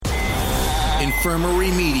Infirmary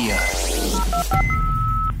Media.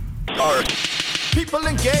 People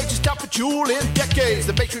engaged, stop for dueling decades.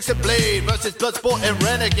 The Matrix and Blade versus Bloodsport and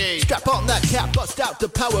Renegade. Strap on that cap, bust out the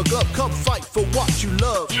power glove. Come fight for what you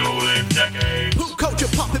love. Dueling decades. Poop culture,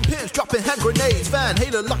 popping pins, dropping hand grenades. Van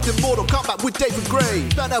Halen locked in Mortal Kombat with David Gray.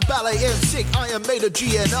 Banner Ballet and Sick, Iron Maiden,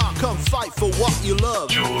 GNR. Come fight for what you love.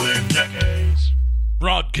 Dueling decades.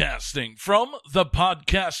 Broadcasting from the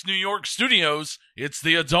Podcast New York studios, it's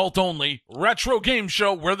the adult-only retro game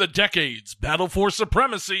show where the decades battle for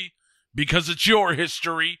supremacy. Because it's your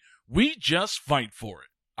history, we just fight for it.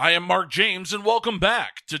 I am Mark James, and welcome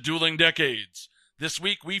back to Dueling Decades. This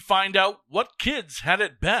week, we find out what kids had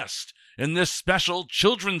it best in this special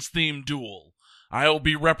children's-themed duel. I'll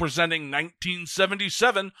be representing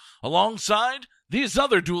 1977 alongside these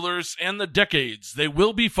other duelers and the decades they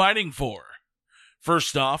will be fighting for.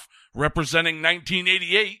 First off, representing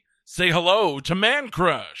 1988, say hello to Man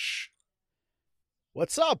Crush.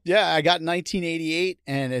 What's up? Yeah, I got 1988,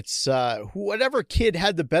 and it's whatever kid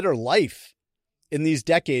had the better life in these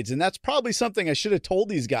decades, and that's probably something I should have told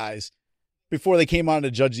these guys before they came on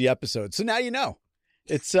to judge the episode. So now you know.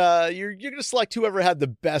 It's you're going to select whoever had the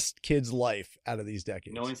best kid's life out of these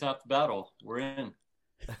decades. Knowing's half the battle. We're in.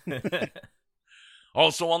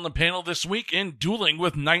 Also on the panel this week in Dueling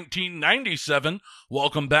with 1997,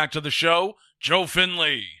 welcome back to the show, Joe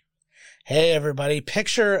Finley. Hey, everybody.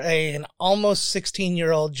 Picture an almost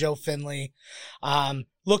 16-year-old Joe Finley.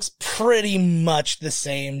 Looks pretty much the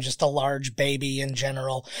same, just a large baby in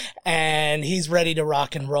general. And he's ready to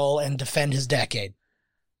rock and roll and defend his decade.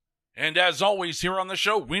 And as always here on the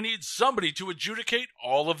show, we need somebody to adjudicate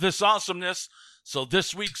all of this awesomeness. So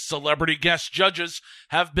this week's celebrity guest judges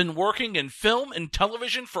have been working in film and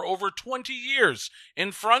television for over 20 years,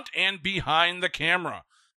 in front and behind the camera.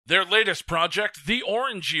 Their latest project, The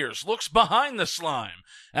Orange Years, looks behind the slime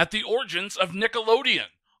at the origins of Nickelodeon.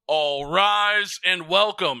 All rise and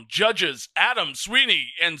welcome judges Adam Sweeney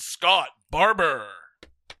and Scott Barber.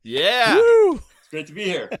 Yeah. Woo! It's great to be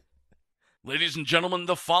here. Ladies and gentlemen,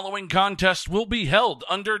 the following contest will be held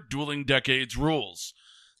under Dueling Decades rules.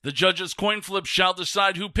 The judges' coin flip shall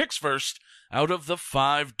decide who picks first out of the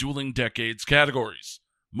 5 Dueling Decades categories: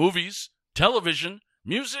 movies, television,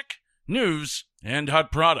 music, news, and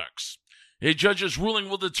hot products. A judge's ruling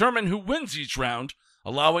will determine who wins each round,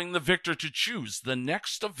 allowing the victor to choose the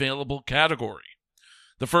next available category.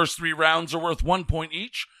 The first 3 rounds are worth 1 point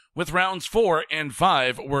each, with rounds 4 and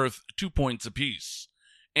 5 worth 2 points apiece.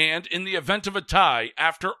 And in the event of a tie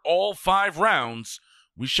after all 5 rounds,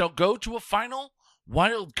 we shall go to a final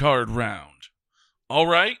wild card round. All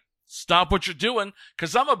right, stop what you're doing,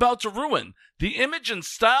 because I'm about to ruin the image and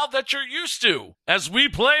style that you're used to as we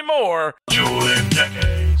play more Dueling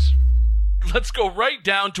decades. Let's go right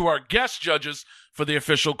down to our guest judges for the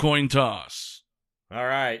official coin toss. All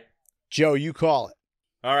right. Joe, you call it.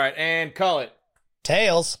 All right, and call it.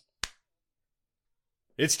 Tails.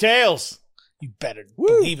 It's tails. You better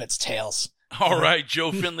believe it's tails. All right,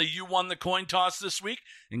 Joe Finley, you won the coin toss this week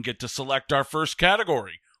and get to select our first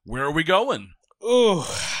category. Where are we going? Ooh,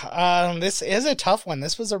 this is a tough one.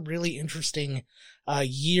 This was a really interesting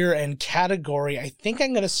year and category. I think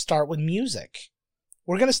I'm going to start with music.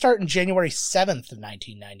 We're going to start in January 7th of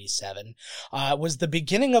 1997. It was the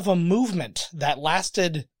beginning of a movement that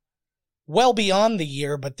lasted well beyond the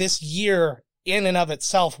year, but this year in and of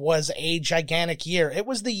itself was a gigantic year. It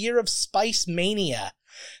was the year of Spice Mania.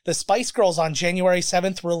 The Spice Girls on January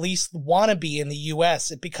 7th released Wannabe in the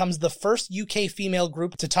US. It becomes the first UK female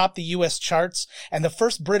group to top the US charts and the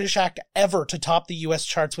first British act ever to top the US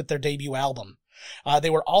charts with their debut album.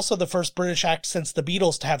 They were also the first British act since the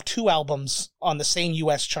Beatles to have 2 albums on the same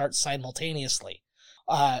US charts simultaneously.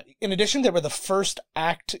 In addition, they were the first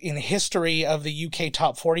act in history of the UK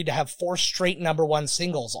Top 40 to have 4 straight #1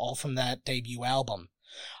 singles, all from that debut album.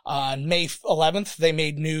 On May 11th, they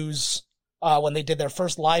made news when they did their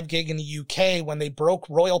first live gig in the UK, when they broke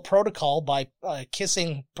royal protocol by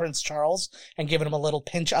kissing Prince Charles and giving him a little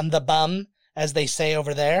pinch on the bum, as they say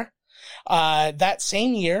over there. That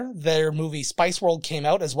same year, their movie Spice World came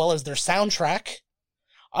out, as well as their soundtrack,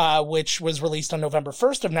 which was released on November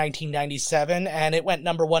 1st of 1997, and it went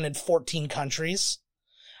 #1 in 14 countries.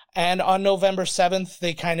 And on November 7th,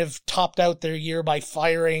 they kind of topped out their year by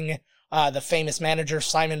firing the famous manager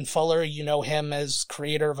Simon Fuller. You know him as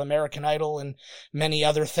creator of American Idol and many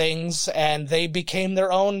other things, and they became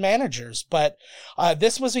their own managers. But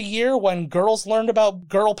this was a year when girls learned about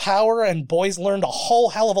girl power and boys learned a whole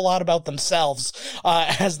hell of a lot about themselves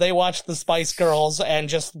as they watched the Spice Girls and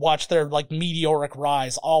just watched their meteoric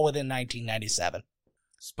rise, all within 1997.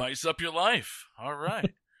 Spice up your life. All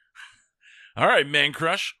right. All right, Man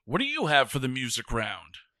Crush, what do you have for the music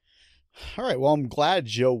round? All right, well, I'm glad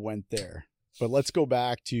Joe went there. But let's go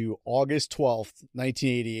back to August 12th,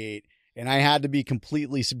 1988. And I had to be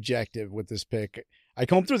completely subjective with this pick. I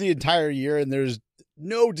combed through the entire year, and there's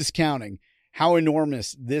no discounting how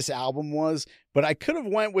enormous this album was. But I could have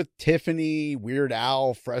went with Tiffany, Weird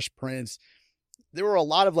Al, Fresh Prince. There were a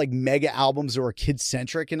lot of like mega albums that were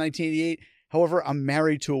kid-centric in 1988. However, I'm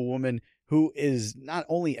married to a woman who is not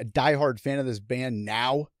only a diehard fan of this band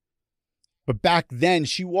now, but back then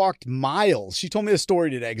she walked miles. She told me the story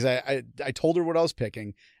today because I told her what I was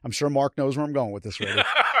picking. I'm sure Mark knows where I'm going with this already.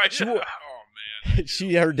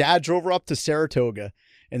 Her dad drove her up to Saratoga,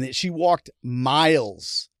 and that she walked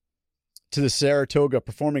miles to the Saratoga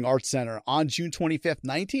Performing Arts Center on June 25th,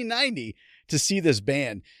 1990 to see this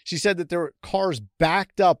band. She said that there were cars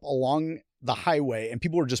backed up along the highway and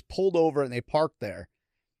people were just pulled over and they parked there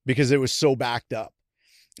because it was so backed up.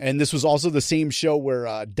 And this was also the same show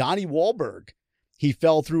where Donnie Wahlberg, he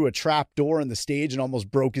fell through a trap door in the stage and almost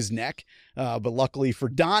broke his neck. But luckily for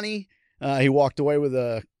Donnie, he walked away with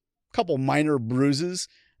a couple minor bruises.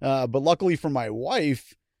 But luckily for my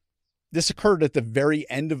wife, this occurred at the very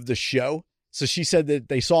end of the show. So she said that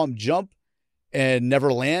they saw him jump and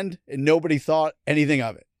never land, and nobody thought anything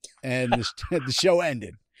of it. And the show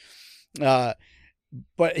ended.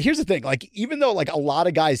 But here's the thing, like, even though like a lot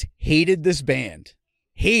of guys hated this band,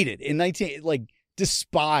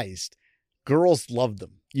 despised, girls loved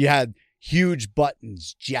them. You had huge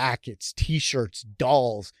buttons, jackets, t-shirts,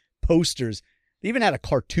 dolls, posters. They even had a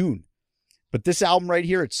cartoon. But this album right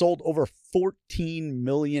here, it sold over 14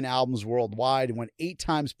 million albums worldwide. It went 8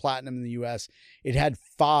 times platinum in the US. It had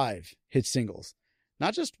 5 hit singles.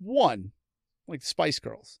 Not just one, like the Spice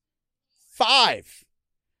Girls. 5.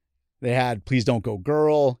 They had Please Don't Go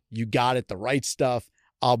Girl, You Got It, The Right Stuff,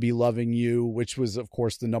 I'll Be Loving You, which was, of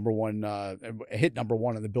course, the hit number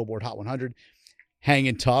one on the Billboard Hot 100.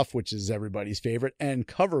 Hangin' Tough, which is everybody's favorite, and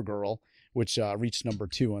Cover Girl, which reached number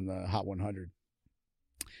 2 on the Hot 100.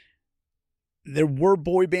 There were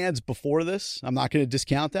boy bands before this. I'm not going to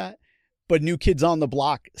discount that. But New Kids on the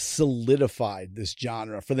Block solidified this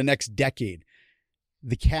genre for the next decade.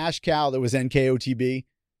 The cash cow that was NKOTB,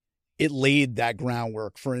 it laid that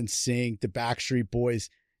groundwork for NSYNC, the Backstreet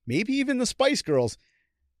Boys, maybe even the Spice Girls.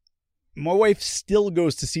 My wife still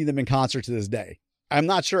goes to see them in concert to this day. I'm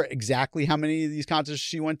not sure exactly how many of these concerts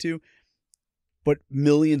she went to, but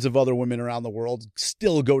millions of other women around the world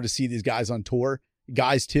still go to see these guys on tour.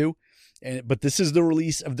 Guys too. But this is the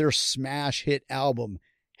release of their smash hit album,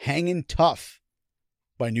 Hangin' Tough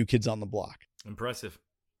by New Kids on the Block. Impressive.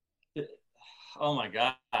 Oh my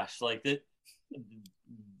gosh. Like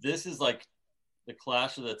this is like the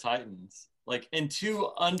Clash of the Titans. Like, and too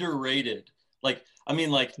underrated. Like, I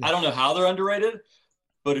mean, like, I don't know how they're underrated,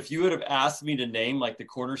 but if you would have asked me to name like the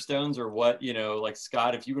cornerstones or what, like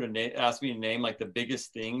Scott, if you would have asked me to name like the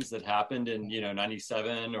biggest things that happened in,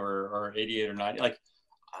 97 or 88 or 90, like,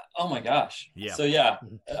 oh my gosh. Yeah. So yeah,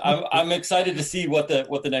 I'm excited to see what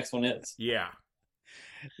the next one is. Yeah.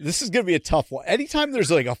 This is going to be a tough one. Anytime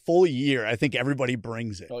there's like a full year, I think everybody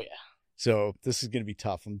brings it. Oh, yeah. So this is going to be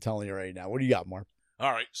tough. I'm telling you right now. What do you got, Mark?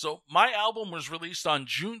 All right, so my album was released on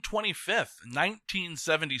June 25th,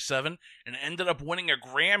 1977, and ended up winning a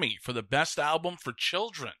Grammy for the Best Album for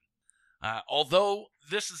Children. Although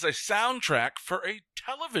this is a soundtrack for a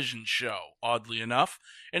television show, oddly enough,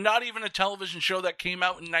 and not even a television show that came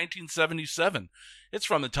out in 1977. It's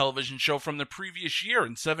from the television show from the previous year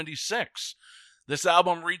in 76. This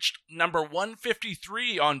album reached number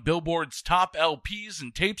 153 on Billboard's top LPs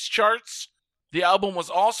and tapes charts. The album was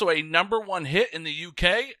also a number 1 hit in the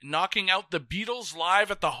UK, knocking out the Beatles live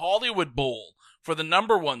at the Hollywood Bowl for the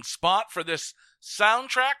number 1 spot for this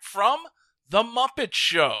soundtrack from The Muppet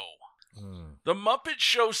Show. The Muppet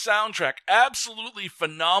Show soundtrack, absolutely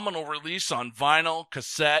phenomenal release on vinyl,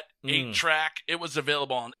 cassette, 8-track. It was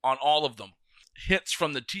available on all of them. Hits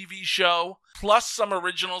from the TV show, plus some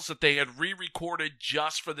originals that they had re-recorded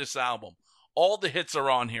just for this album. All the hits are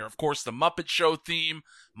on here. Of course, the Muppet Show theme,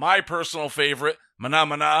 my personal favorite, Mana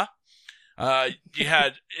Mana. You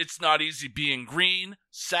had It's Not Easy Being Green,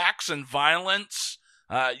 Sax and Violence.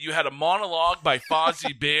 You had a monologue by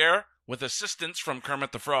Fozzie Bear with assistance from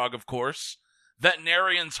Kermit the Frog, of course.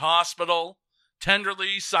 Veterinarian's Hospital.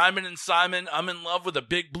 Tenderly, Simon and Simon, I'm in Love with a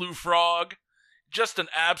Big Blue Frog. Just an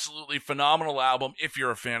absolutely phenomenal album, if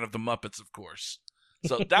you're a fan of the Muppets, of course.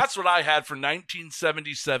 So that's what I had for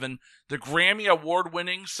 1977, the Grammy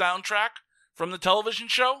Award-winning soundtrack from the television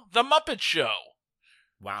show, The Muppet Show.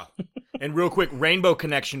 Wow. And real quick, Rainbow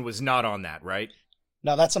Connection was not on that, right?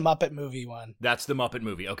 No, that's a Muppet movie one. That's the Muppet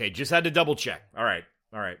movie. Okay, just had to double check. All right.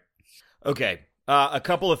 Okay. A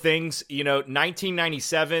couple of things,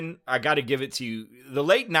 1997, I got to give it to you. The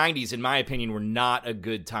late 90s, in my opinion, were not a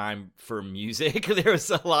good time for music. There was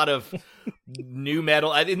a lot of new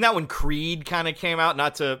metal. Isn't that when Creed kind of came out?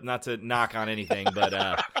 Not to knock on anything, but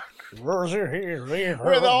With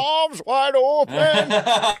arms wide open.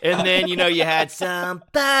 and then you had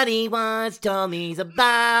somebody once told me a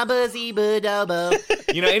baba zeba dobo.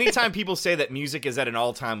 Anytime people say that music is at an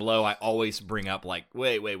all-time low, I always bring up like,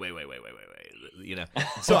 wait.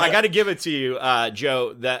 So I got to give it to you,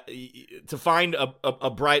 Joe, that to find a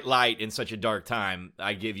bright light in such a dark time,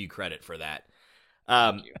 I give you credit for that.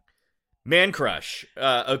 Man Crush.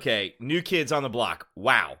 Okay, New Kids on the Block.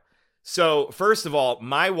 Wow. So first of all,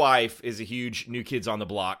 my wife is a huge New Kids on the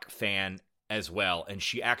Block fan as well, and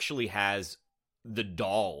she actually has the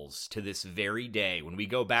dolls to this very day. When we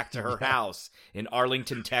go back to her house in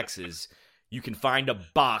Arlington, Texas, you can find a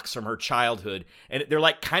box from her childhood, and they're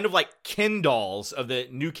kind of like Ken dolls of the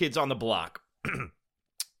New Kids on the Block.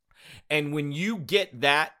 And when you get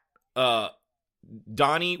that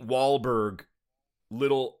Donnie Wahlberg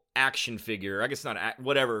little action figure, I guess not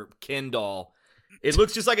whatever, Ken doll, it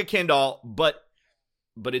looks just like a Ken doll, but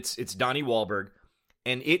it's Donnie Wahlberg,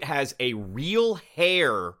 and it has a real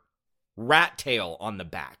hair rat tail on the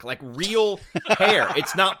back, like real hair.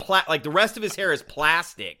 It's not like the rest of his hair is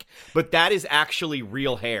plastic, but that is actually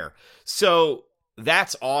real hair. So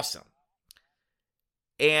that's awesome.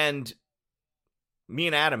 And me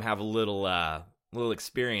and Adam have a little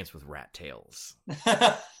experience with rat tails.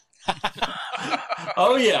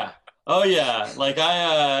 Oh yeah.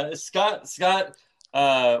 Like Scott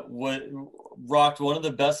rocked one of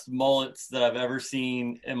the best mullets that I've ever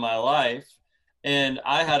seen in my life. And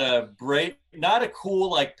I had a braid, not a cool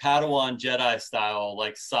like Padawan Jedi style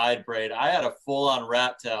like side braid. I had a full on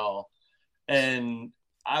rat tail, and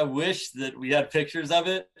I wish that we had pictures of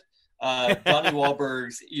it. Donnie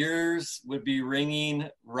Wahlberg's ears would be ringing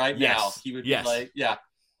right now. He would be like, yeah.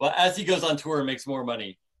 Well, as he goes on tour and makes more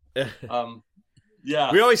money.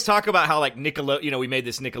 Yeah. We always talk about how like Nickelodeon, we made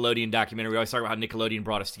this Nickelodeon documentary. We always talk about how Nickelodeon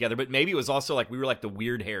brought us together, but maybe it was also like we were like the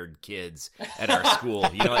weird-haired kids at our school.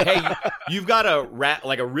 Like, hey, you've got a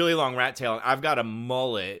really long rat tail, and I've got a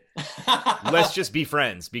mullet. Let's just be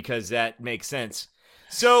friends because that makes sense.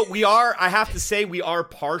 So I have to say, we are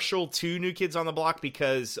partial to New Kids on the Block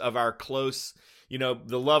because of our close, the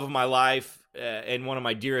love of my life and one of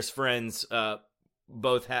my dearest friends.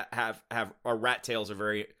 Both have our rat tails are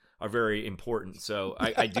very important. So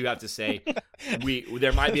I do have to say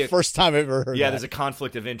there might be a first time I've ever heard that. There's a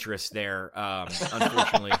conflict of interest there,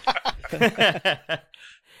 unfortunately.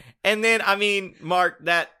 And then Mark,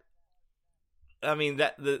 the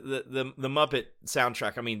Muppet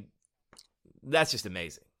soundtrack, that's just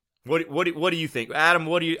amazing. What do you think? Adam,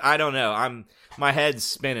 I don't know. My head's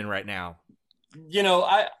spinning right now.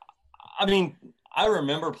 I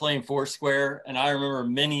remember playing Foursquare, and I remember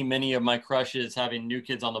many of my crushes having New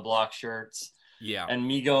Kids on the Block shirts. Yeah. And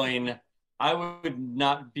me going, I would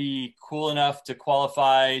not be cool enough to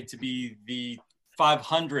qualify to be the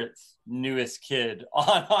 500th newest kid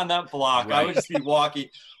on that block. Right. I would just be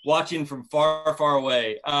watching from far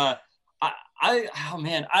away. I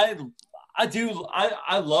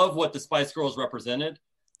love what the Spice Girls represented.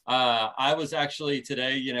 I was actually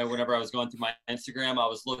today, whenever I was going through my Instagram, I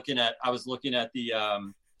was looking at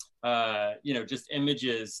the, just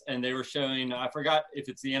images, and they were showing, I forgot if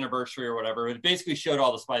it's the anniversary or whatever, it basically showed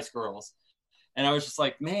all the Spice Girls. And I was just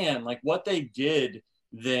like, man, like what they did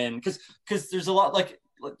then, because there's a lot,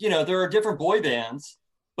 there are different boy bands,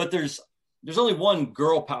 but there's only one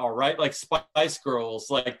girl power, right? Like Spice Girls,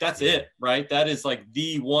 like that's it, right? That is like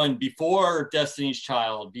the one before Destiny's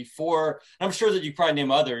Child, I'm sure that you probably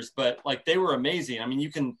name others, but like they were amazing. You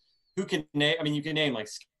can name like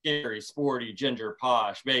Scary, Sporty, Ginger,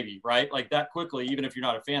 Posh, Baby, right? Like that quickly, even if you're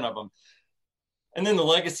not a fan of them. And then the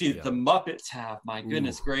legacy that the Muppets have, my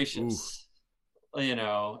goodness gracious,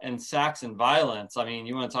 and Saxon Violence.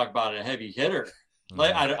 You want to talk about a heavy hitter.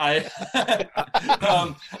 Like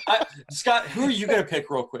Scott, who are you gonna pick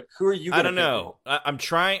real quick? Who are you? I don't know. I'm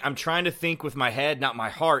trying to think with my head, not my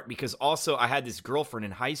heart, because also I had this girlfriend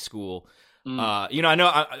in high school. I know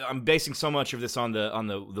I'm basing so much of this on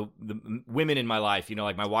the women in my life.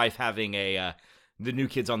 Like my wife having the New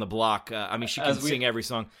Kids on the Block. She can sing every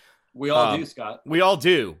song. We all do, Scott. We all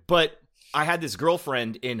do, but I had this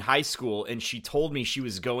girlfriend in high school, and she told me she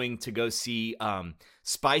was going to go see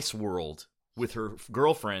Spice World with her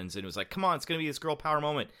girlfriends, and it was like, come on, it's gonna be this girl power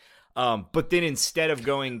moment. But then instead of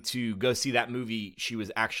going to go see that movie, she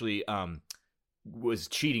was actually was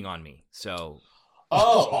cheating on me. So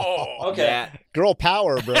Oh, okay. Yeah. Girl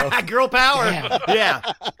power, bro. Girl power. Damn. Yeah.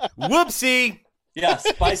 Whoopsie. Yeah,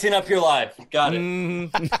 spicing up your life. Got it.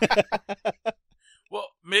 Mhm. Well,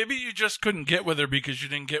 maybe you just couldn't get with her because you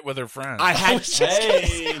didn't get with her friends. I had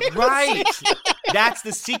Hey, right. That's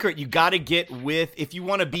the secret. You got to get with. If you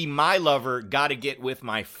want to be my lover, got to get with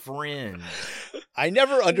my friend. I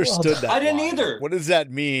never understood that. I didn't line. either. What does that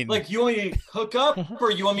mean? like you want me to hook up,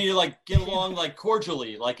 or you want me to like get along like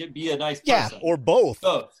cordially, like it be a nice Yeah. person? or both?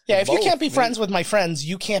 Both. Yeah, if you Both, can't be man. friends with my friends,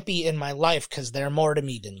 you can't be in my life because they're more to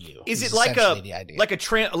me than you. Is Is it like essentially the idea.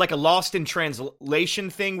 like a lost in translation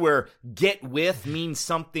thing where get with means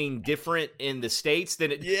something different in the States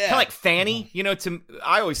than it Yeah. kind of like fanny, you know,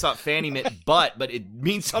 I always thought fanny meant butt, but it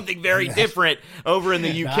means something very different over in the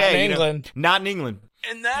UK. Not in you know? England. Not in England.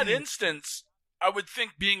 In that instance, I would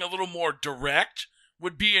think being a little more direct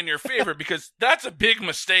would be in your favor because that's a big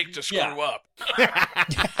mistake to screw Yeah.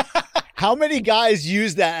 up. How many guys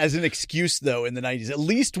use that as an excuse though in the 90s? At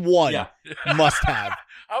least one Yeah. must have.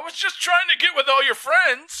 I was just trying to get with all your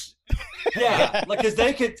friends. Yeah, like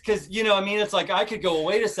because you know, I mean, it's like I could go,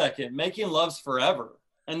 wait a second, making love's forever,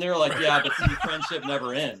 and they're like, yeah, but see, friendship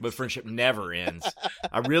never ends. But friendship never ends.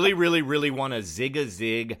 I really, really, really want to zig a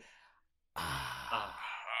zig.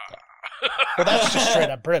 Well, that's just straight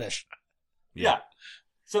up British. Yeah.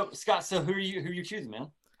 So Scott, who are you choosing,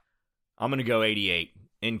 man? I'm gonna go 88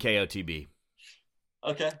 NKOTB.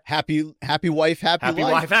 Okay. Happy wife, happy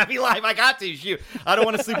life. Happy life. I got to shoot. I don't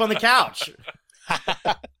want to sleep on the couch.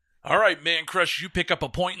 All right, Man Crush, you pick up a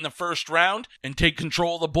point in the first round and take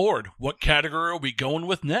control of the board. What category are we going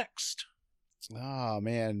with next? Oh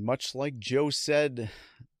man, much like Joe said,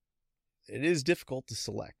 it is difficult to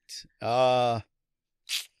select.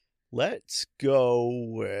 Let's go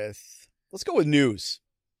with news.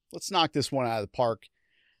 Let's knock this one out of the park.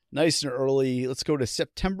 Nice and early. Let's go to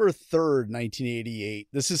September 3rd, 1988.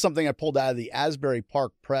 This is something I pulled out of the Asbury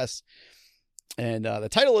Park Press. And the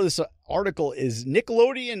title of this article is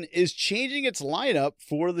Nickelodeon is changing its lineup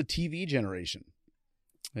for the TV generation.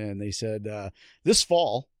 And they said this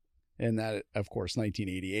fall, and that, of course,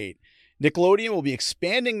 1988, Nickelodeon will be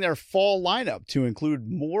expanding their fall lineup to include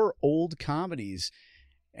more old comedies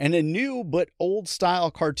and a new but old-style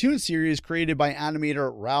cartoon series created by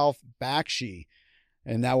animator Ralph Bakshi.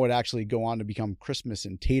 And that would actually go on to become Christmas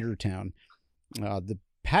in Tatertown. The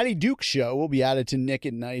Patty Duke Show will be added to Nick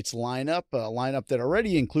at Night's lineup, a lineup that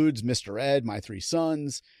already includes Mr. Ed, My Three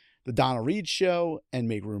Sons, The Donna Reed Show, and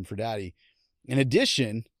Make Room for Daddy. In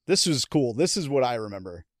addition, this was cool. This is what I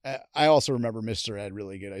remember. I also remember Mr. Ed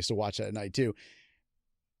really good. I used to watch that at night too.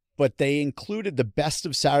 But they included the best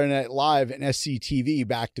of Saturday Night Live and SCTV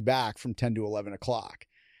back to back from 10 to 11 o'clock.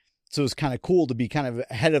 So it was kind of cool to be kind of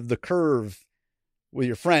ahead of the curve with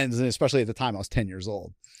your friends, and especially at the time I was 10 years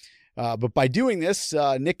old. But by doing this,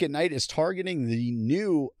 Nick at Night is targeting the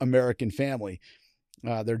new American family.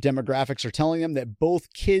 Their demographics are telling them that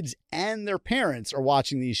both kids and their parents are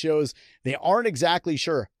watching these shows. They aren't exactly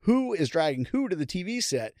sure who is dragging who to the TV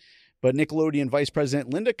set, but Nickelodeon Vice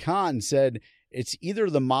President Linda Kahn said it's either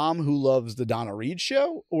the mom who loves the Donna Reed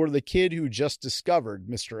Show or the kid who just discovered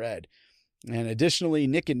Mr. Ed. And additionally,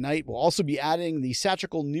 Nick at Night will also be adding the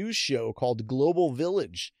satirical news show called Global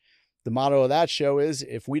Village. The motto of that show is,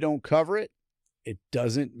 if we don't cover it, it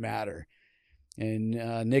doesn't matter. And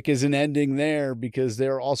Nick isn't ending there because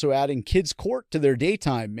they're also adding Kids Court to their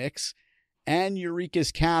daytime mix and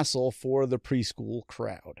Eureka's Castle for the preschool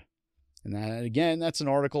crowd. And that, again, that's an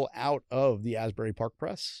article out of the Asbury Park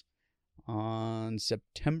Press on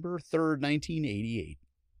September 3rd, 1988.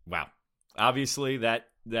 Wow. Obviously, that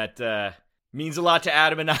means a lot to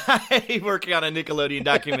Adam and I working on a Nickelodeon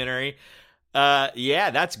documentary.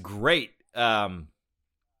 Yeah, that's great.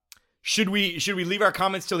 Should we leave our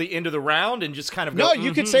comments till the end of the round and just kind of go? No,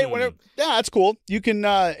 you can say it whenever. Yeah, that's cool. You can,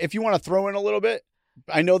 if you want to throw in a little bit.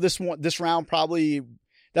 I know this round probably.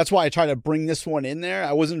 That's why I try to bring this one in there.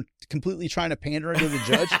 I wasn't completely trying to pander to the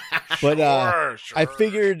judge, but Sure. I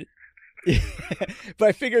figured. But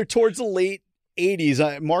I figured towards the late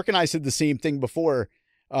 80s, Mark and I said the same thing before.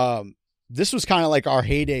 This was kind of like our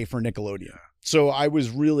heyday for Nickelodeon. So I was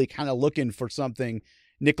really kind of looking for something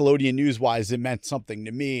Nickelodeon news-wise that meant something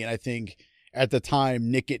to me. And I think at the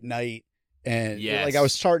time, Nick at Night, and Yes. like I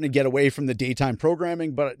was starting to get away from the daytime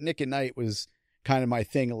programming, but Nick at Night was kind of my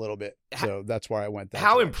thing a little bit. So that's where I went.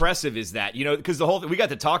 How impressive is that? You know, because we got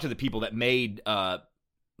to talk to the people that made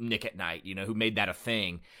Nick at Night, you know, who made that a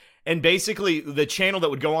thing. And basically the channel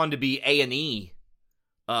that would go on to be A&E,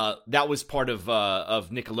 that was part of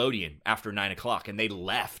Nickelodeon after 9 o'clock, and they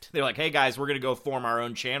left. They're like, "Hey guys, we're gonna go form our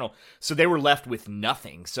own channel." So they were left with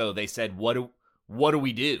nothing. So they said, "What what do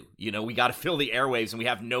we do? You know, we got to fill the airwaves and we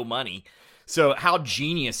have no money. So how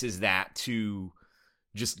genius is that to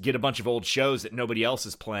just get a bunch of old shows that nobody else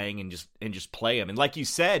is playing and just play them? And like you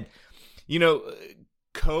said, you know,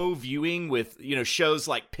 co-viewing with, you know, shows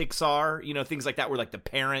like Pixar, you know, things like that where like the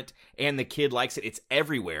parent and the kid likes it. It's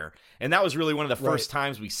everywhere. And that was really one of the first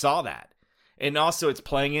times we saw that. And also it's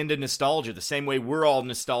playing into nostalgia the same way we're all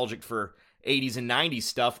nostalgic for 80s and 90s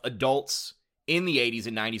stuff. Adults in the 80s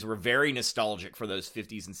and 90s were very nostalgic for those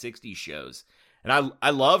 50s and 60s shows. And I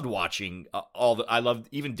loved watching I loved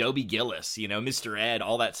even Dobie Gillis, you know, Mr. Ed,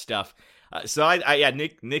 all that stuff. So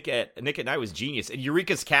Nick at Night was genius. And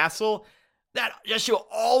Eureka's Castle, that show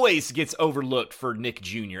always gets overlooked for Nick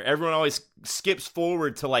Jr. Everyone always skips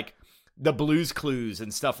forward to like the Blues Clues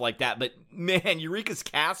and stuff like that. But man, Eureka's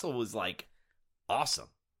Castle was like awesome.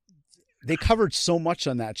 They covered so much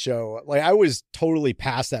on that show. Like I was totally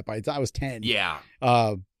past that by the time I was 10. Yeah.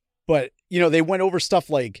 But you know, they went over stuff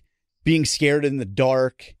like being scared in the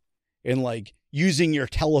dark and like using your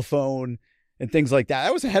telephone and things like that.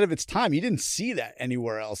 That was ahead of its time. You didn't see that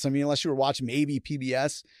anywhere else. I mean, unless you were watching maybe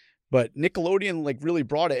PBS, but Nickelodeon like really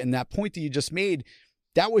brought it. And that point that you just made,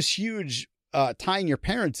 that was huge, tying your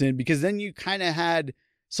parents in, because then you kind of had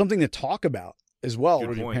something to talk about as well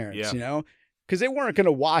with your parents, you know, because they weren't going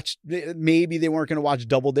to watch, maybe they weren't going to watch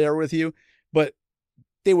Double Dare with you, but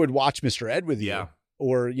they would watch Mr. Ed with you.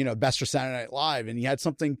 Or, you know, Best or Saturday Night Live, and you had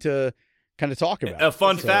something to kind of talk about. A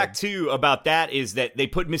fun fact, too, about that is that they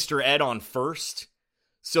put Mr. Ed on first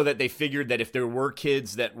so that they figured that if there were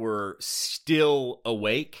kids that were still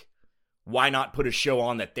awake, why not put a show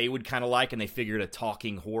on that they would kind of like, and they figured a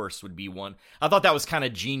talking horse would be one. I thought that was kind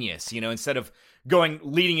of genius, you know, instead of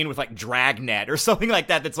leading in with like Dragnet or something like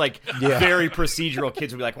that that's like very procedural.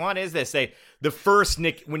 Kids would be like, what is this?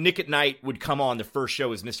 When Nick at Night would come on, the first show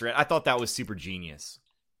was Mr. Ed. I thought that was super genius.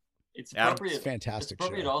 It's appropriate. It's fantastic. It's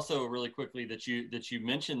appropriate also really quickly that you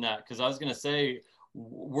mentioned that, because I was going to say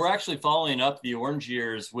we're actually following up the Orange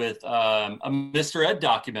Years with a Mr. Ed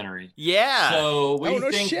documentary. Yeah. So we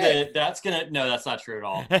think that's going to, no, that's not true at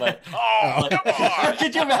all. But come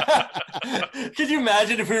on. Could you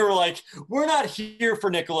imagine if we were like, we're not here for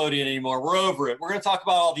Nickelodeon anymore. We're over it. We're going to talk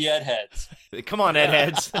about all the Ed heads. Come on, Ed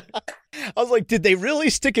heads. I was like, did they really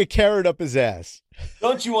stick a carrot up his ass?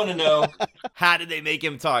 Don't you want to know? How did they make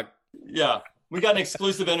him talk? Yeah. We got an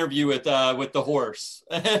exclusive interview with the horse.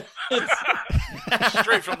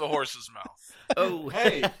 Straight from the horse's mouth. Oh,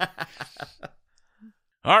 hey.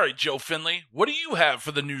 All right, Joe Finley, what do you have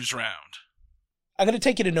for the news round? I'm going to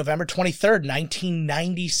take you to November 23rd,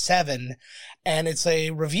 1997, and it's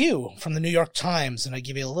a review from the New York Times, and I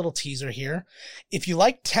give you a little teaser here. If you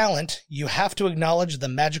like talent, you have to acknowledge the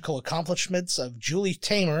magical accomplishments of Julie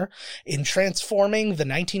Taymor in transforming the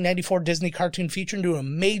 1994 Disney cartoon feature into a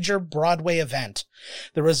major Broadway event.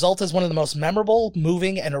 The result is one of the most memorable,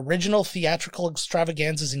 moving, and original theatrical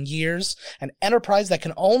extravaganzas in years, an enterprise that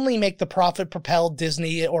can only make the profit-propelled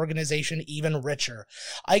Disney organization even richer.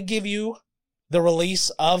 I give you the release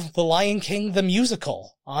of The Lion King, the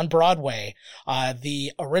musical on Broadway.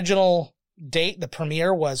 The original date, the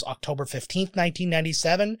premiere, was October 15th,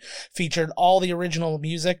 1997, featured all the original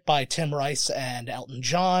music by Tim Rice and Elton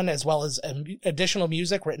John, as well as additional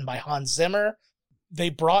music written by Hans Zimmer. They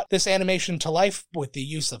brought this animation to life with the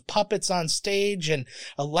use of puppets on stage and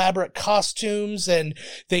elaborate costumes, and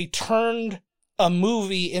they turned a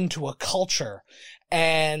movie into a culture.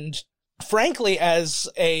 And frankly, as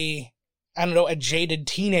a jaded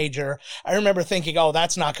teenager, I remember thinking, oh,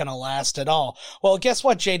 that's not going to last at all. Well, guess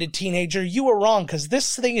what, jaded teenager? You were wrong, because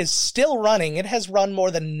this thing is still running. It has run more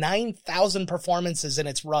than 9,000 performances in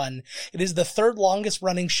its run. It is the third longest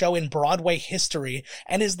running show in Broadway history,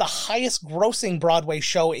 and is the highest grossing Broadway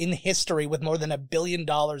show in history, with more than $1 billion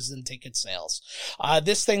in ticket sales.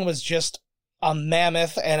 This thing was just a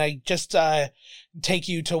mammoth, and I just take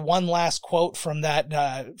you to one last quote from that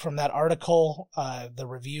article, the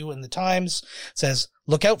review in the Times. It says,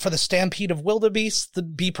 "Look out for the stampede of wildebeests.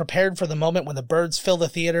 Be prepared for the moment when the birds fill the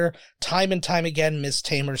theater. Time and time again, Miss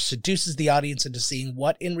Taymor seduces the audience into seeing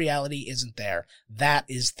what in reality isn't there. That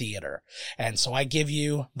is theater." And so I give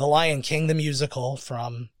you The Lion King, the musical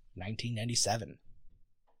from 1997.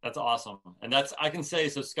 That's awesome. And I can say,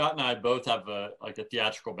 so Scott and I both have a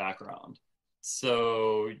theatrical background.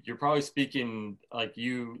 So you're probably speaking like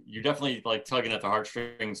you're definitely like tugging at the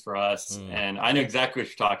heartstrings for us. And I know exactly what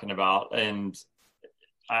you're talking about. And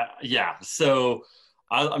so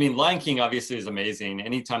I mean, Lion King obviously is amazing.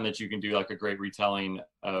 Anytime that you can do like a great retelling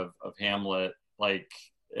of Hamlet, like,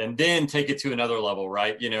 and then take it to another level,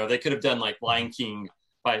 right? You know, they could have done like Lion King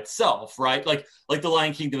by itself, right? Like the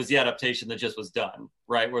Lion King, there was the adaptation that just was done,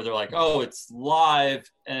 right? Where they're like, oh, it's live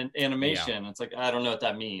and animation. It's like, I don't know what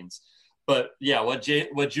that means. But yeah, what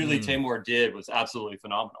Julie Taymor did was absolutely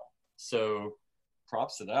phenomenal. So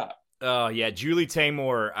props to that. Oh, yeah, Julie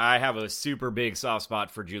Taymor. I have a super big soft spot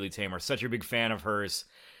for Julie Taymor. Such a big fan of hers.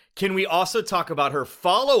 Can we also talk about her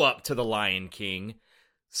follow-up to The Lion King,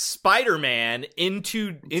 Spider-Man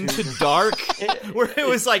Into Dark, where it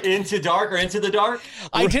was like Into Dark or Into the Dark?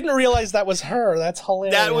 I didn't realize that was her. That's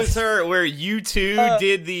hilarious. That was her, where U2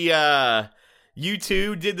 did the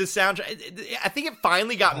soundtrack. I think it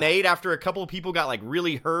finally got made after a couple of people got like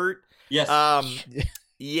really hurt. Yes.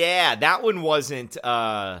 Yeah, that one wasn't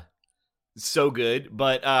so good,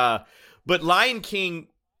 but Lion King,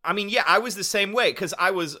 I mean, yeah, I was the same way because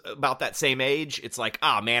I was about that same age. It's like,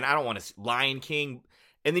 man, I don't want to Lion King.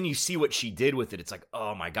 And then you see what she did with it. It's like,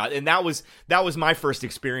 oh my God. And that was my first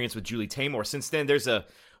experience with Julie Taymor. Since then, there's a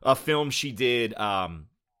film she did,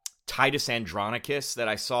 Titus Andronicus, that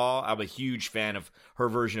I saw. I'm a huge fan of her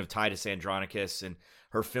version of Titus Andronicus and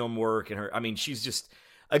her film work. And she's just,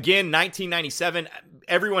 again, 1997.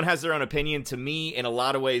 Everyone has their own opinion. To me, in a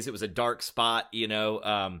lot of ways, it was a dark spot,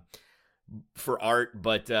 for art,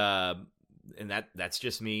 but and that's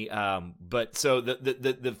just me. But so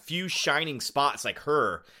the few shining spots like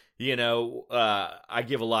her, I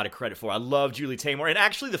give a lot of credit for. I love Julie Taymor, and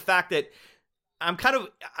actually the fact that I'm kind of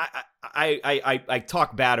I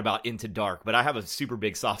talk bad about Into Dark, but I have a super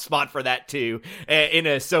big soft spot for that too, in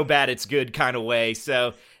a so bad it's good kind of way.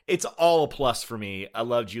 So it's all a plus for me. I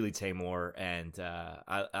love Julie Taymor, and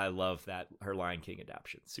I love that her Lion King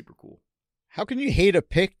adaptation. Super cool. How can you hate a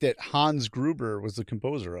pick that Hans Gruber was the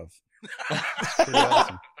composer of? Pretty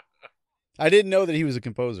awesome. I didn't know that he was a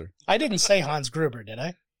composer. I didn't say Hans Gruber, did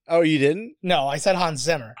I? Oh, you didn't? No, I said Hans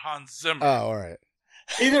Zimmer. Hans Zimmer. Oh, all right.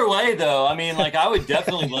 Either way, though, I mean, like, I would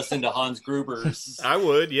definitely listen to Hans Gruber's. I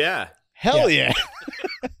would, yeah. Hell yeah.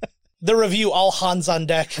 The review, all hands on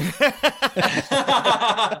deck.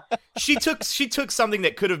 She took something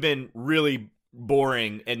that could have been really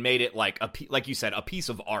boring and made it like like you said, a piece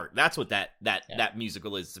of art. That's what that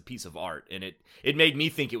musical is. It's a piece of art, and it made me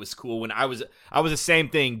think it was cool when I was the same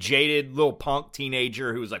thing, jaded little punk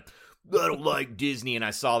teenager who was like, I don't like Disney, and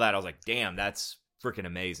I saw that, I was like, damn, that's freaking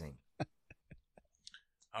amazing.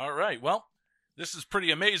 All right, well, this is pretty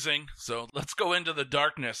amazing, so let's go into the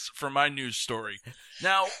darkness for my news story.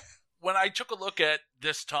 Now, when I took a look at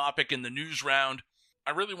this topic in the news round,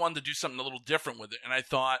 I really wanted to do something a little different with it, and I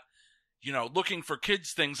thought, looking for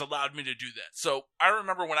kids' things allowed me to do that. So I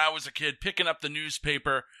remember when I was a kid picking up the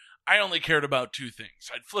newspaper, I only cared about two things.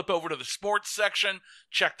 I'd flip over to the sports section,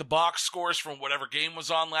 check the box scores from whatever game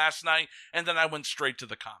was on last night, and then I went straight to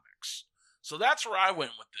the comics. So that's where I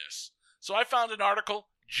went with this. So I found an article,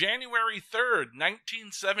 January 3rd,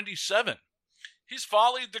 1977. He's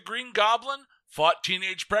volleyed the Green Goblin, fought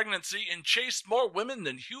teenage pregnancy, and chased more women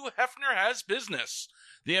than Hugh Hefner has business.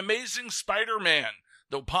 The Amazing Spider-Man,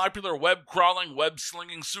 the popular web-crawling,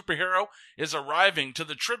 web-slinging superhero, is arriving to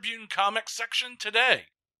the Tribune Comics section today.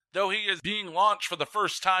 Though he is being launched for the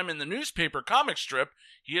first time in the newspaper comic strip,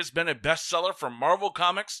 he has been a bestseller for Marvel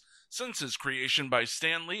Comics since his creation by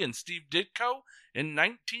Stan Lee and Steve Ditko in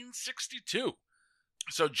 1962.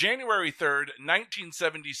 So January 3rd,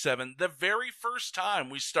 1977, the very first time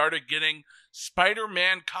we started getting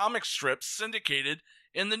Spider-Man comic strips syndicated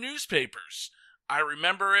in the newspapers. I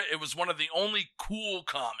remember it. It was one of the only cool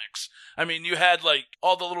comics. I mean, you had like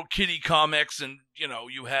all the little kiddie comics and,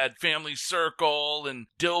 you had Family Circle and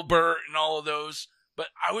Dilbert and all of those. But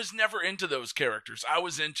I was never into those characters. I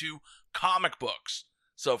was into comic books.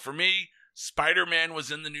 So for me, Spider-Man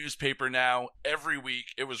was in the newspaper now every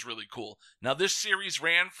week. It was really cool. Now, this series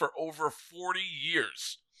ran for over 40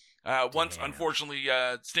 years. Once, unfortunately,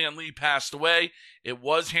 Stan Lee passed away, it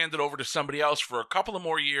was handed over to somebody else for a couple of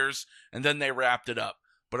more years, and then they wrapped it up.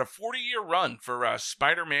 But a 40-year run for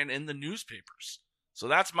Spider-Man in the newspapers. So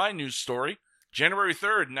that's my news story. January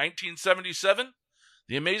 3rd, 1977,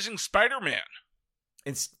 The Amazing Spider-Man.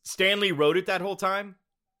 And Stan Lee wrote it that whole time?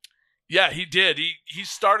 Yeah, he did. He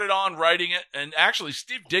started on writing it, and actually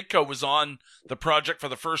Steve Ditko was on the project for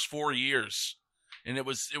the first 4 years. And it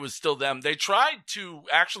was still them. They tried to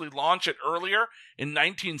actually launch it earlier in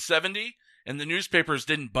 1970, and the newspapers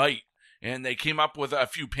didn't bite. And they came up with a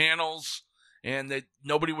few panels, and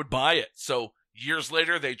nobody would buy it. So years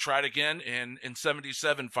later, they tried again, and in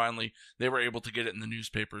 77, finally, they were able to get it in the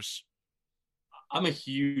newspapers. I'm a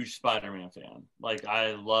huge Spider-Man fan. Like,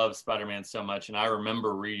 I love Spider-Man so much, and I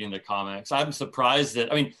remember reading the comics. I'm surprised that,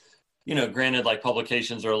 granted, like,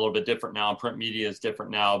 publications are a little bit different now, print media is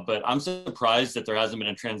different now, but I'm surprised that there hasn't been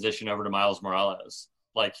a transition over to Miles Morales.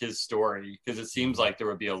 like his story, because it seems like there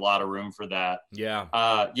would be a lot of room for that. Yeah.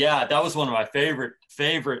 Yeah, that was one of my favorite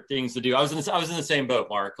things to do. I was in the same boat,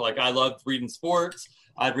 Mark. Like, I loved reading sports.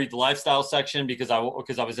 I'd read the lifestyle section because I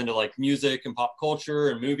was into like music and pop culture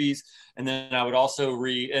and movies, and then I would also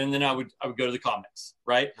read, and then I would go to the comics,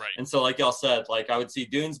 right? And so, like y'all said, like I would see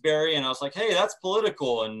Doonesbury, and I was like, hey, that's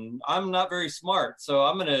political, and I'm not very smart, so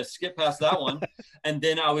I'm gonna skip past that one, and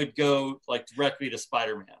then I would go like directly to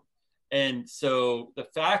Spider-Man. And so the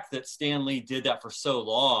fact that Stan Lee did that for so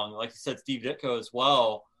long, like you said, Steve Ditko as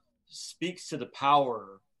well, speaks to the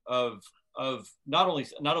power of not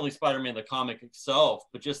only Spider-Man the comic itself,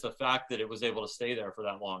 but just the fact that it was able to stay there for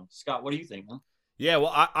that long. Scott, what do you think? Huh? Yeah,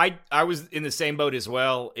 well, I was in the same boat as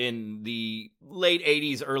well in the late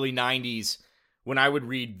 80s, early 90s when I would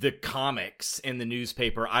read the comics in the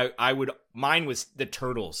newspaper. Mine was the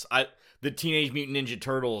Turtles. The Teenage Mutant Ninja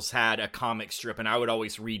Turtles had a comic strip, and I would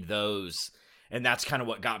always read those. And that's kind of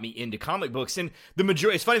what got me into comic books. And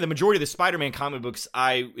it's funny, the majority of the Spider-Man comic books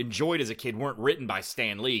I enjoyed as a kid weren't written by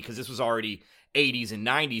Stan Lee, because this was already 80s and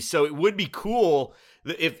 90s. So it would be cool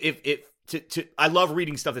if I love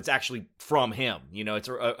reading stuff that's actually from him. You know, it's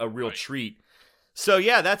a real treat. So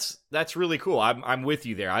yeah, that's really cool. I'm with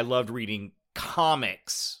you there. I loved reading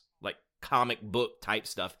comics, like comic book type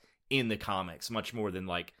stuff in the comics, much more than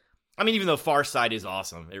like, I mean, even though Far Side is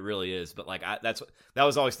awesome, it really is. But like, that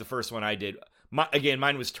was always the first one I did.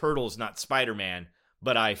 Mine was Turtles, not Spider-Man,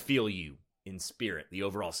 but I feel you in spirit, the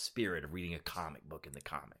overall spirit of reading a comic book in the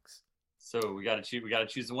comics. So we got to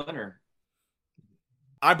choose a winner.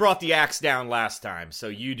 I brought the axe down last time, so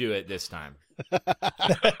you do it this time.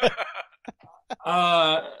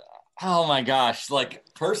 Oh my gosh. Like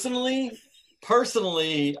personally,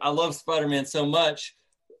 I love Spider-Man so much,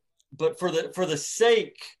 but for the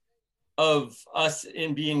sake of us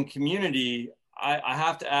in being community, I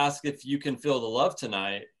have to ask if you can feel the love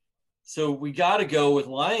tonight. So we got to go with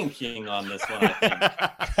Lion King on this one, I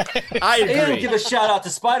think. I agree. And give a shout out to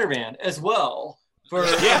Spider-Man as well.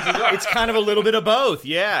 It's kind of a little bit of both.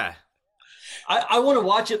 Yeah. I want to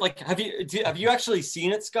watch it. Like, have you actually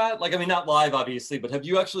seen it, Scott? Like, I mean, not live, obviously, but have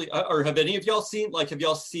you actually, or have any of y'all seen, like, have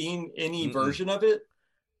y'all seen any version of it?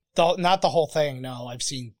 Not the whole thing. No, I've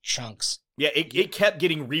seen chunks. Yeah, it kept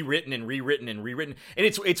getting rewritten. And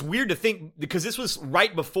it's weird to think, because this was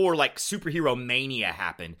right before like superhero mania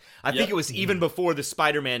happened. I think it was even before the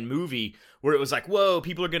Spider-Man movie, where it was like, whoa,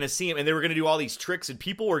 people are going to see him, and they were going to do all these tricks, and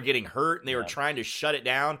people were getting hurt, and they were trying to shut it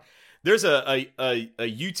down. There's a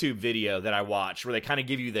YouTube video that I watched where they kind of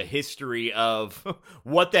give you the history of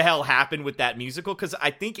what the hell happened with that musical, because I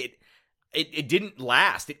think it didn't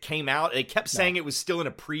last. It came out, they kept saying it was still in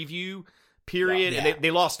a preview period, and they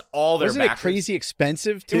lost all their Wasn't it crazy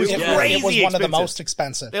expensitive too? It was crazy. It was one expensive. of the most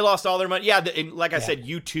expensive. They lost all their money. Yeah, and like I said,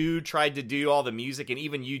 U2 tried to do all the music, and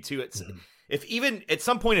even U2, if even at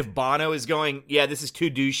some point if Bono is going, yeah, this is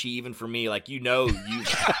too douchey even for me, like, you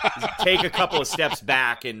take a couple of steps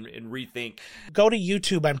back and rethink. Go to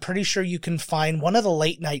YouTube. I'm pretty sure you can find one of the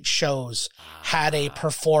late night shows had a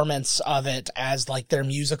performance of it as like their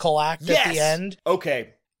musical act at the end.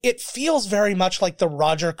 Okay. It feels very much like the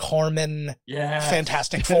Roger Corman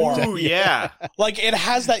Fantastic Four. Ooh, yeah. Like, it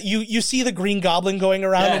has that, you see the Green Goblin going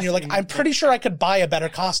around, and you're like, I'm pretty sure I could buy a better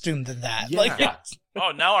costume than that. Yeah. Like,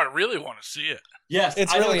 Oh, now I really want to see it. Yes,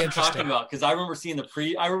 it's I know really what interesting. you're talking about, because I remember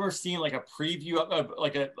seeing like a preview of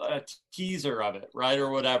like a teaser of it, right, or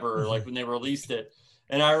whatever, like when they released it,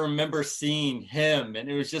 and I remember seeing him, and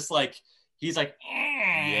it was just like, he's like,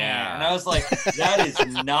 yeah, and I was like, that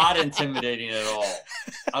is not intimidating at all.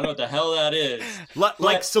 I don't know what the hell that is.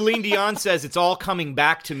 Like Celine Dion says, it's all coming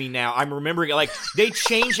back to me now. I'm remembering it. Like, they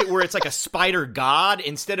changed it where it's like a spider god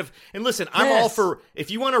instead of, and listen, I'm all for, if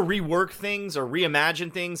you want to rework things or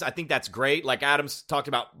reimagine things, I think that's great. Like Adam's talked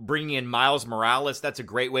about bringing in Miles Morales. That's a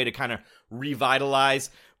great way to kind of revitalize.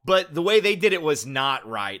 But the way they did it was not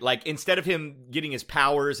right. Like, instead of him getting his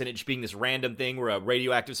powers and it just being this random thing where a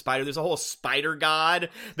radioactive spider, there's a whole spider god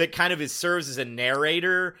that kind of serves as a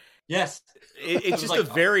narrator. Yes. It's just like, a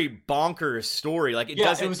very bonkers story. Like, it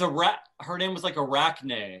doesn't. It was her name was like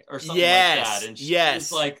Arachne or something like that. And she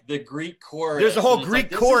was like the Greek chorus. There's a whole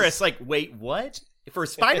Greek chorus. Like, wait, what? For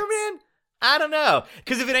Spider-Man? I don't know.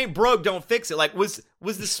 Because if it ain't broke, don't fix it. Like, was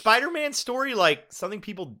the Spider-Man story like something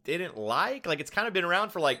people didn't like? Like, it's kind of been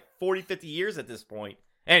around for like 40, 50 years at this point.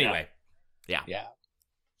 Anyway. Yeah.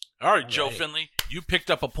 All right, Joe Finley, you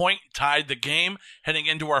picked up a point, tied the game, heading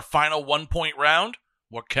into our final 1-point round.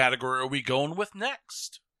 What category are we going with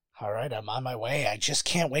next? All right, I'm on my way. I just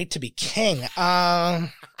can't wait to be king. All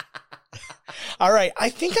right, I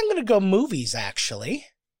think I'm going to go movies, actually.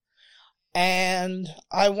 And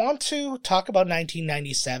I want to talk about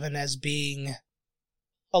 1997 as being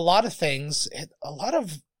a lot of things. A lot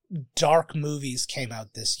of dark movies came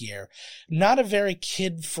out this year. Not a very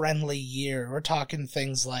kid-friendly year. We're talking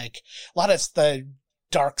things like a lot of the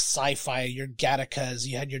dark sci-fi, your Gattacas,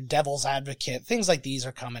 you had your Devil's Advocate, things like these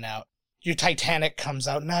are coming out. Your Titanic comes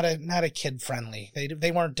out, not a kid-friendly.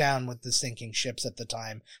 They weren't down with the sinking ships at the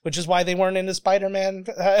time, which is why they weren't into Spider-Man,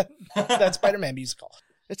 that Spider-Man musical.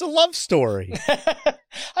 It's a love story.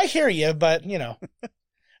 I hear you, but,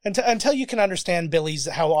 until you can understand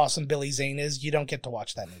how awesome Billy Zane is, you don't get to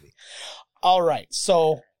watch that movie. All right,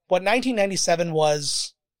 so what 1997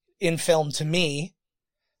 was in film to me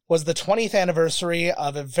was the 20th anniversary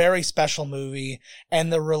of a very special movie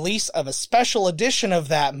and the release of a special edition of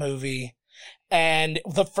that movie. And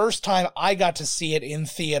the first time I got to see it in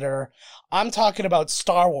theater, I'm talking about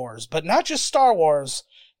Star Wars, but not just Star Wars,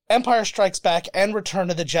 Empire Strikes Back and Return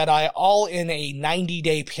of the Jedi, all in a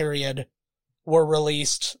 90-day period, were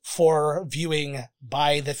released for viewing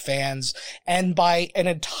by the fans and by an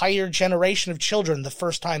entire generation of children the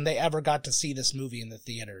first time they ever got to see this movie in the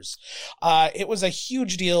theaters. It was a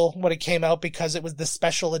huge deal when it came out because it was the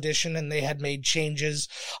special edition and they had made changes.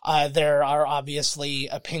 There are obviously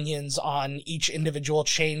opinions on each individual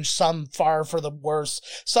change, some far for the worse,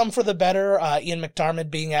 some for the better. Ian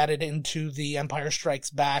McDiarmid being added into the Empire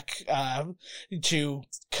Strikes Back to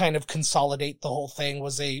kind of consolidate the whole thing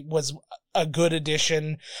was a good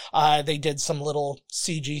addition. They did some little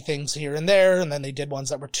CG things here and there, and then they did ones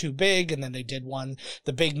that were too big, and then they did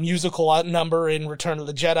the big musical number in Return of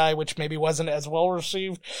the Jedi, which maybe wasn't as well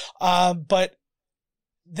received. But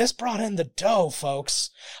this brought in the dough, folks.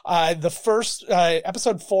 The first,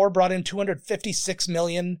 episode 4 brought in 256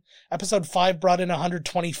 million. Episode 5 brought in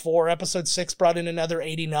 124. Episode 6 brought in another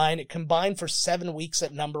 89. It combined for 7 weeks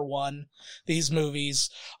at number 1, these movies.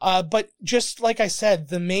 But just like I said,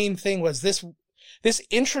 the main thing was this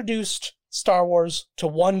introduced Star Wars to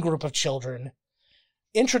one group of children,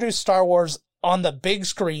 introduced Star Wars on the big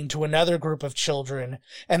screen to another group of children,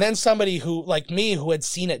 and then somebody who, like me, who had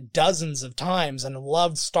seen it dozens of times and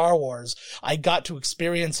loved Star Wars, I got to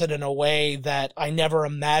experience it in a way that I never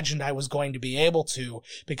imagined I was going to be able to,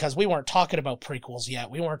 because we weren't talking about prequels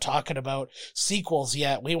yet. We weren't talking about sequels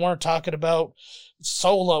yet. We weren't talking about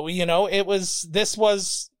Solo. This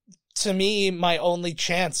was, to me, my only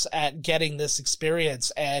chance at getting this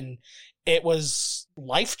experience, and it was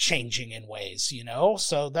life-changing in ways,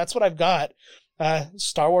 So that's what I've got.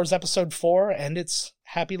 Star Wars Episode 4 and its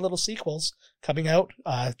happy little sequels coming out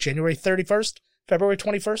January 31st, February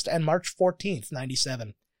 21st, and March 14th,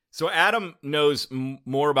 97. So Adam knows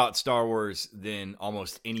more about Star Wars than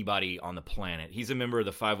almost anybody on the planet. He's a member of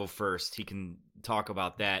the 501st. He can talk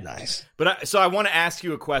about that. Nice. But so I want to ask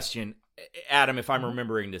you a question, Adam, if I'm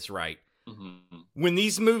remembering this right. Mm-hmm. When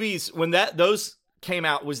these movies, those came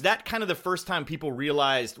out, was that kind of the first time people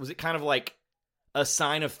realized, was it kind of like a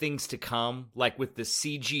sign of things to come, like with the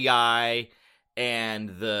CGI and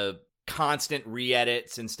the constant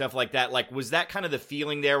re-edits and stuff like that? Like, was that kind of the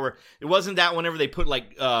feeling there, where it wasn't that whenever they put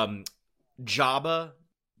like Jabba?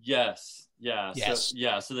 Yes. Yeah.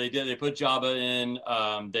 Yes. So they put Jabba in.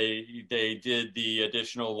 They did the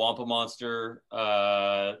additional Wampa monster.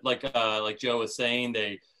 Like Joe was saying,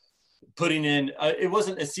 they putting in, it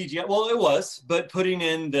wasn't a CGI. Well, it was, but putting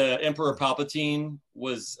in the Emperor Palpatine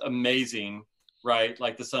was amazing, right?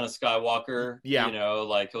 Like the son of Skywalker, yeah.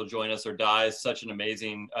 Like he'll join us or die is such an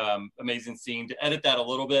amazing scene. To edit that a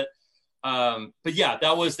little bit. But yeah,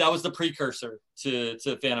 that was the precursor to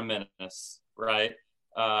Phantom Menace, right?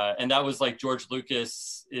 And that was like George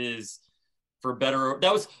Lucas is, for better,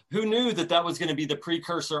 who knew that was going to be the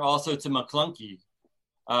precursor also to McClunky,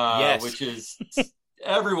 yes. which is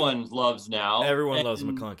everyone loves now. Everyone loves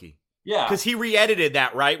McClunky. Yeah. Because he re-edited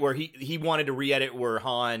that, right? Where he wanted to re-edit where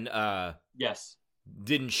Han yes.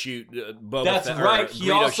 didn't shoot Boba That's Fett, right. Or He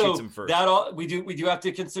Greedo also shoots him first. we do have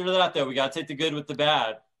to consider that, though. We got to take the good with the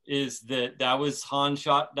bad. Is that was Han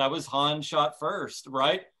shot first,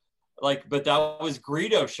 right? Like, but that was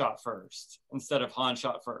Greedo shot first instead of Han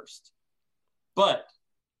shot first. But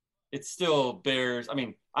it still bears. I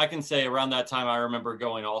mean, I can say around that time I remember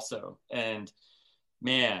going also, and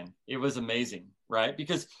man, it was amazing, right?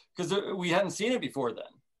 Because we hadn't seen it before then,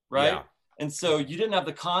 right? Yeah. And so you didn't have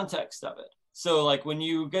the context of it. So like when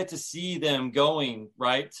you get to see them going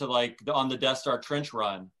right to like on the Death Star trench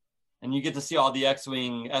run, and you get to see all the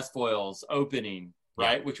X-wing S-foils opening,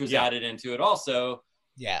 right, yeah. which was yeah. added into it also.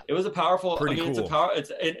 Yeah, it was a powerful. Pretty cool.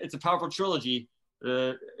 It's a powerful trilogy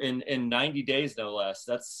in 90 days, no less.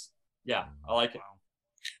 I like it.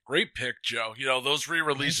 Great pick, Joe. You know, those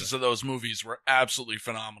re-releases of those movies were absolutely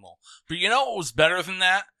phenomenal. But you know what was better than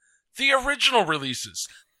that? The original releases.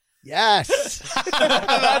 Yes.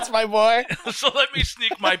 That's my boy. So let me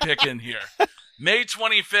sneak my pick in here. May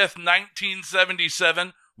 25th,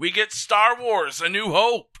 1977, we get Star Wars: A New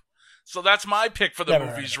Hope. So that's my pick for the Never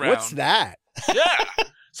movies heard round. What's that? Yeah.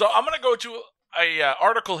 So I'm going to go to a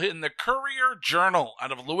article in the Courier Journal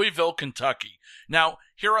out of Louisville, Kentucky. Now,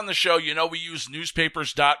 here on the show, you know we use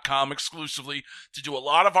newspapers.com exclusively to do a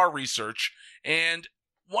lot of our research, and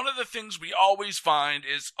one of the things we always find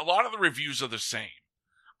is a lot of the reviews are the same.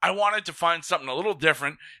 I wanted to find something a little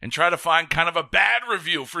different and try to find kind of a bad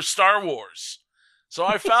review for Star Wars. So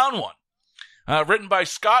I found one, written by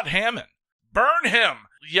Scott Hammond. "Burn him!"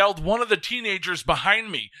 yelled one of the teenagers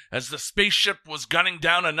behind me as the spaceship was gunning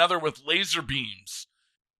down another with laser beams.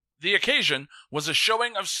 The occasion was a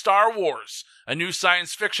showing of Star Wars, a new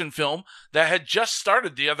science fiction film that had just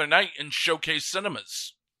started the other night in Showcase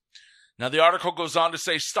cinemas. Now, the article goes on to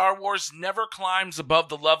say Star Wars never climbs above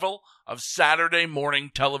the level of Saturday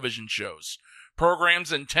morning television shows,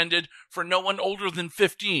 programs intended for no one older than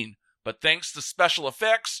 15, but thanks to special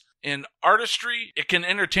effects and artistry, it can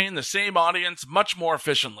entertain the same audience much more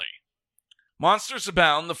efficiently. Monsters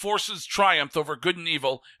abound, the forces triumph over good and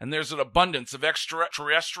evil, and there's an abundance of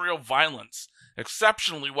extraterrestrial violence,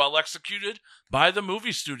 exceptionally well executed by the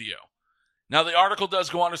movie studio. Now, the article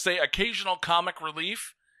does go on to say occasional comic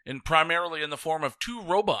relief, and primarily in the form of two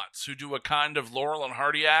robots who do a kind of Laurel and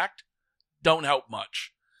Hardy act, don't help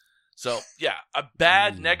much. So, yeah, a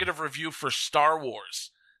bad negative review for Star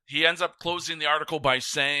Wars. He ends up closing the article by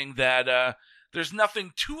saying that there's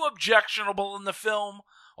nothing too objectionable in the film,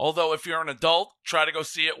 although if you're an adult, try to go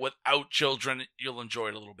see it without children. You'll enjoy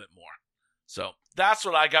it a little bit more. So that's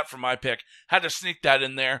what I got for my pick. Had to sneak that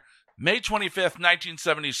in there. May 25th,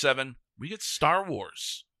 1977, we get Star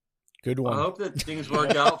Wars. Good one. I hope that things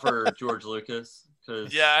work out for George Lucas.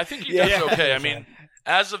 Yeah, I think he does okay. I mean,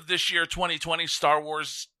 as of this year, 2020, Star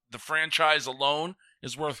Wars, the franchise alone,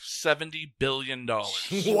 is worth $70 billion.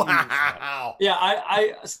 Wow.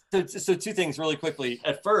 Yeah, so two things really quickly.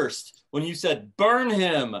 At first, when you said burn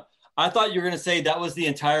him, I thought you were going to say that was the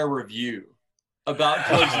entire review about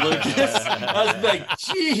George Lucas. I was like,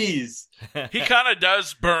 geez. He kind of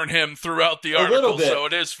does burn him throughout the article, so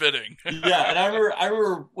it is fitting. Yeah, and I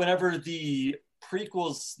remember whenever the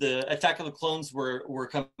prequels, the Attack of the Clones were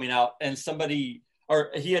coming out, and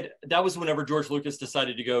that was whenever George Lucas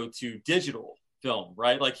decided to go to digital film,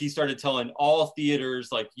 right? Like he started telling all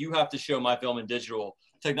theaters, like, you have to show my film in digital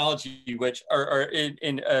technology, which are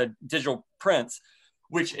in digital prints,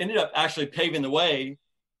 which ended up actually paving the way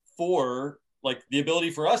for like the ability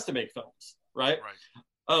for us to make films, right?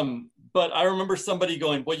 But I remember somebody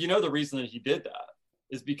going, well, you know, the reason that he did that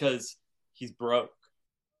is because he's broke,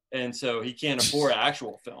 and so he can't afford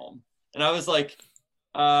actual film. And I was like,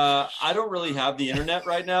 I don't really have the internet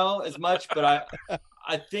right now as much, but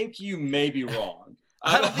I think you may be wrong.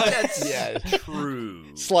 I don't think that's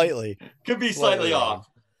true. Slightly. Could be slightly off.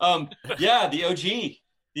 Yeah, the OG.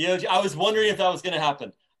 I was wondering if that was going to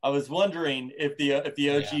happen. I was wondering if the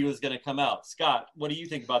OG was going to come out. Scott, what do you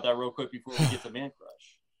think about that real quick before we get to Man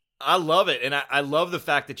Crush? I love it, and I love the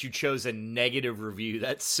fact that you chose a negative review.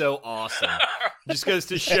 That's so awesome. Just goes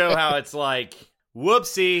to show how it's like,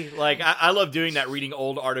 whoopsie. Like, I love doing that, reading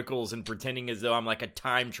old articles and pretending as though I'm like a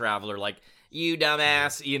time traveler, like, you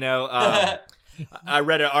dumbass, you know. I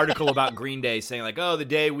read an article about Green Day saying like, oh, the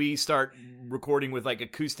day we start recording with like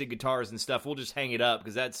acoustic guitars and stuff, we'll just hang it up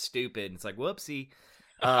because that's stupid. And it's like, whoopsie.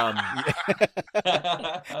 I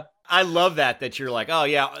love that you're like, oh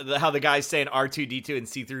yeah, how the guy's saying R2-D2 and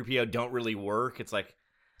C-3PO don't really work. It's like,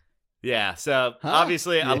 yeah. So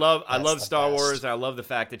obviously, yeah, I love Star Wars. And I love the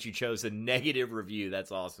fact that you chose a negative review.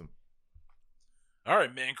 That's awesome. All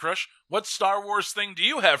right, Man Crush, what Star Wars thing do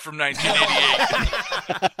you have from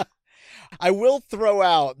 1988? I will throw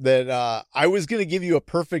out that I was going to give you a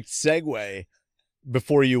perfect segue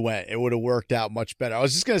before you went. It would have worked out much better. I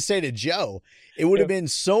was just going to say to Joe, it would have been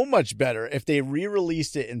so much better if they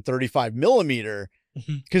re-released it in 35 millimeter,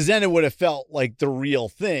 because then it would have felt like the real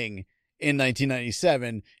thing in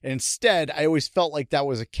 1997. Instead, I always felt like that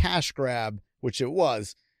was a cash grab, which it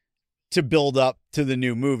was, to build up to the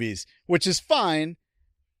new movies, which is fine,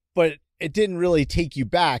 but it didn't really take you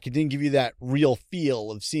back. It didn't give you that real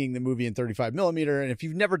feel of seeing the movie in 35 millimeter. And if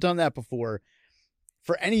you've never done that before,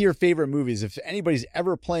 for any of your favorite movies, if anybody's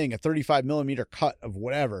ever playing a 35 millimeter cut of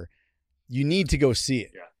whatever, you need to go see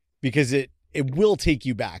it because it will take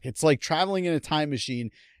you back. It's like traveling in a time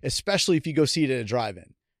machine, especially if you go see it at a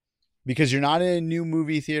drive-in, because you're not in a new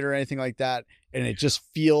movie theater or anything like that. And it just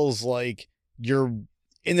feels like you're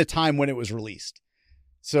in the time when it was released.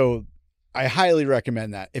 So I highly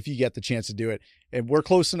recommend that if you get the chance to do it. And we're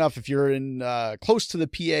close enough. If you're in close to the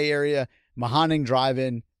PA area, Mahoning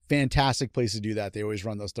Drive-In, fantastic place to do that. They always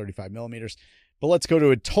run those 35 millimeters. But let's go to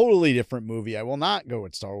a totally different movie. I will not go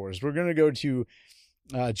with Star Wars. We're going to go to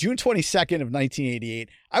June 22nd of 1988.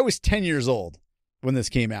 I was 10 years old when this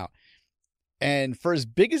came out. And for as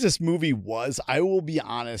big as this movie was, I will be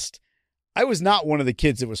honest, I was not one of the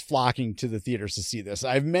kids that was flocking to the theaters to see this.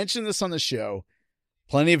 I've mentioned this on the show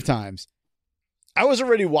plenty of times. I was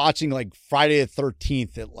already watching like Friday the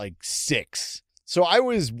 13th at like 6. So I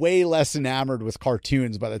was way less enamored with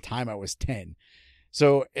cartoons by the time I was 10.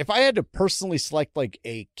 So if I had to personally select like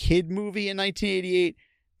a kid movie in 1988,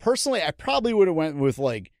 personally, I probably would have went with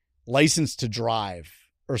like License to Drive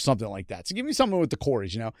or something like that. So give me something with the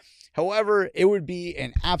Corys, you know. However, it would be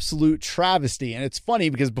an absolute travesty. And it's funny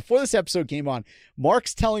because before this episode came on,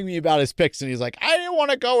 Mark's telling me about his picks and he's like, I didn't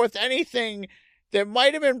want to go with anything that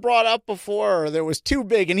might have been brought up before or that was too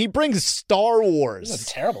big. And he brings Star Wars. This is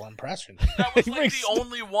a terrible impression. That was like the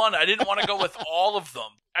only one. I didn't want to go with all of them.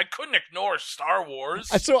 I couldn't ignore Star Wars.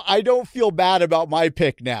 So I don't feel bad about my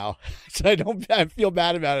pick now. So I feel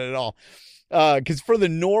bad about it at all. Because for the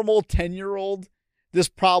normal 10-year-old, this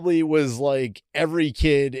probably was like every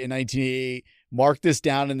kid in 1988 marked this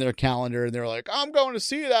down in their calendar and they're like, I'm going to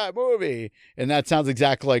see that movie. And that sounds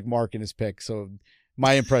exactly like Mark and his pick. So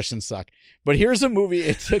my impressions suck. But here's a movie.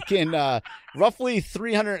 It took in roughly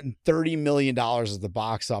 $330 million at the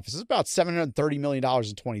box office. It's about $730 million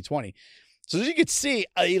in 2020. So as you can see,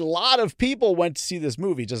 a lot of people went to see this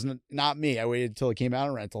movie, just not me. I waited until it came out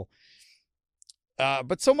in rental.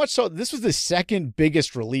 But so much so, this was the second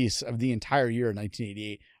biggest release of the entire year in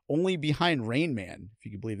 1988, only behind Rain Man, if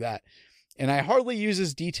you can believe that. And I hardly use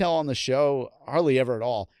this detail on the show, hardly ever at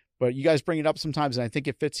all. But you guys bring it up sometimes, and I think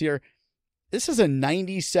it fits here. This is a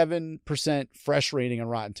 97% fresh rating on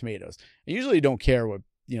Rotten Tomatoes. I usually don't care what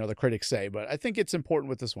the critics say, but I think it's important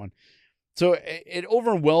with this one. So it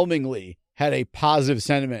overwhelmingly had a positive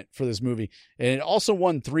sentiment for this movie. And it also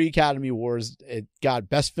won 3 Academy Awards. It got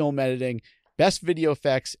Best Film Editing, Best Video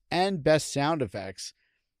Effects, and Best Sound Effects.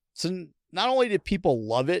 So not only did people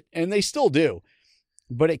love it, and they still do,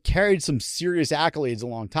 but it carried some serious accolades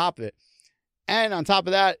along top of it. And on top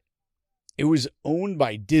of that, it was owned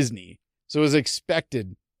by Disney. So it was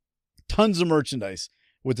expected tons of merchandise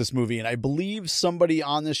with this movie. And I believe somebody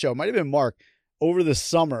on this show, might have been Mark, over the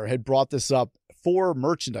summer had brought this up for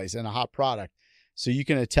merchandise and a hot product. So you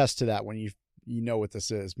can attest to that when you know what this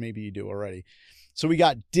is. Maybe you do already. So we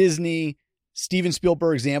got Disney, Steven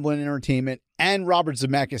Spielberg's Amblin Entertainment, and Robert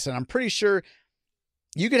Zemeckis. And I'm pretty sure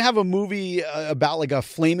you could have a movie about like a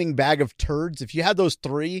flaming bag of turds. If you had those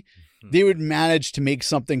 3, they would manage to make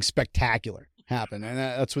something spectacular happen. And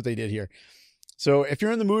that's what they did here. So if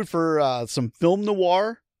you're in the mood for some film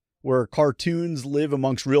noir, where cartoons live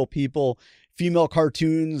amongst real people, female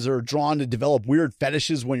cartoons are drawn to develop weird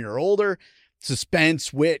fetishes when you're older,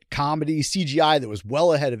 suspense, wit, comedy, CGI that was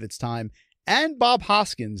well ahead of its time, and Bob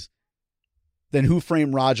Hoskins, then Who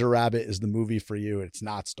Framed Roger Rabbit is the movie for you. It's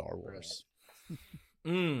not Star Wars.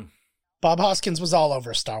 Bob Hoskins was all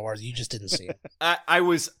over Star Wars. You just didn't see it. I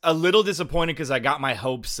was a little disappointed because I got my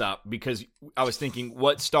hopes up because I was thinking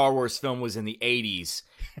what Star Wars film was in the 80s.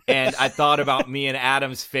 And I thought about me and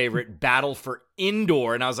Adam's favorite, Battle for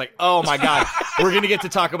Endor. And I was like, oh my God, we're going to get to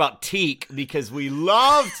talk about Teak because we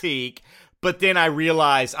love Teak. But then I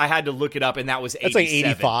realized I had to look it up, and that was 87. That's like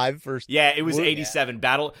 85 first. Yeah, it was 87.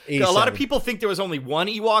 Battle. 87. A lot of people think there was only one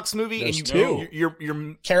Ewoks movie. There's and two.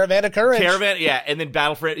 You're Caravan of Courage. Caravan, yeah, and then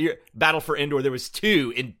Battle for Endor. There was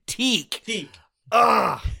 2 in Teak.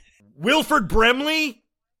 Wilford Brimley.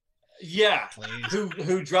 Yeah,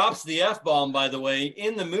 who drops the F-bomb, by the way,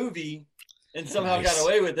 in the movie and somehow got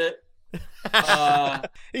away with it.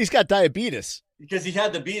 He's got diabetes. Because he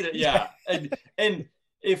had to beat it, yeah. And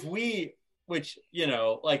if we, which,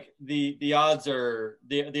 like the odds are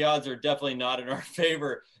definitely not in our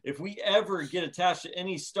favor. If we ever get attached to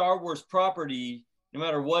any Star Wars property, no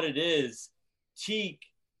matter what it is, Teak,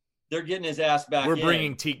 they're getting his ass back. We're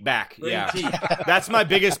bringing Teak back. Teak. That's my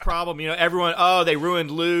biggest problem. Everyone, they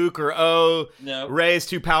ruined Luke, or no. Rey is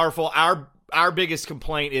too powerful. Our biggest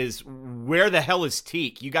complaint is, where the hell is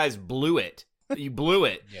Teak? You guys blew it. You blew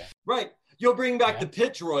it. Yeah. Right. You'll bring back the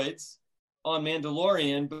pit droids on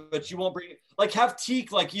Mandalorian, but you won't bring, like, have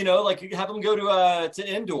Teak, like, like have them go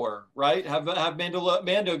to Endor, right? Have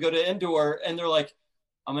Mando go to Endor, and they're like,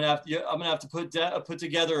 I'm gonna have to put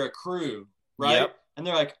together a crew, right? Yep. And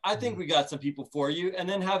they're like, I think we got some people for you, and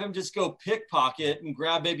then have him just go pickpocket and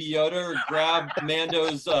grab Baby Yoda or grab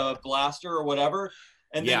Mando's blaster or whatever,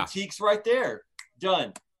 and then Teak's right there.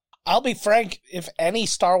 Done. I'll be frank, if any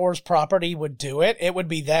Star Wars property would do it, it would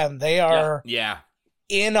be them. They are Yeah.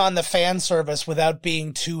 in on the fan service without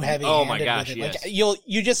being too heavy. Oh my gosh, with it. yes. Like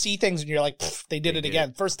you just see things and you're like, they did it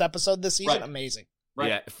again. First episode this season, Right. amazing. Right.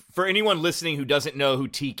 Yeah. For anyone listening who doesn't know who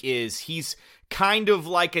Teak is, he's kind of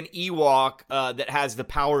like an Ewok that has the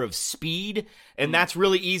power of speed, and that's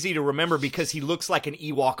really easy to remember because he looks like an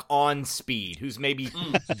Ewok on speed, who's maybe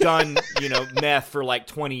done, meth for like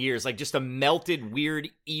 20 years, like just a melted, weird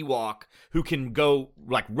Ewok who can go,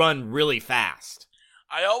 like, run really fast.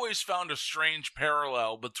 I always found a strange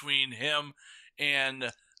parallel between him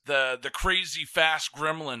and the crazy fast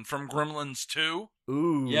gremlin from Gremlins 2.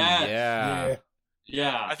 Ooh, Yes.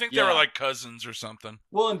 Yeah. I think they were like cousins or something.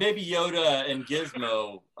 Well, and Baby Yoda and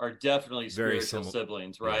Gizmo are definitely Very spiritual similar.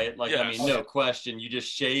 siblings, right? Like, Yes. I mean, no question. You just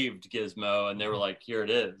shaved Gizmo, and they were like, "Here it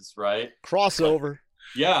is," right? Crossover.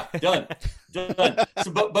 Yeah, done. So,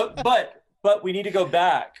 but we need to go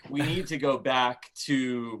back. We need to go back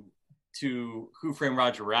to Who Framed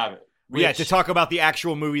Roger Rabbit. Yeah, to talk about the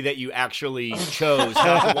actual movie that you actually chose,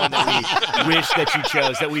 not the one that we wish that you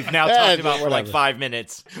chose, that we've now talked about for like 5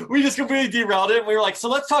 minutes. We just completely derailed it. And we were like, so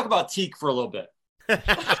let's talk about Teak for a little bit.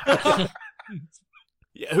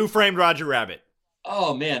 Yeah, Who Framed Roger Rabbit?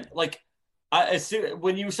 Oh man, like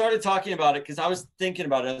when you started talking about it, because I was thinking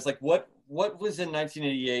about it, I was like, what was in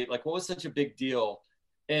 1988? Like, what was such a big deal?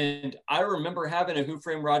 And I remember having a Who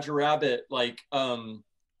Framed Roger Rabbit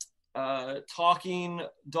talking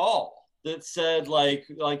doll that said like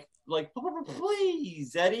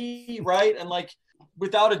please Eddie, right? And like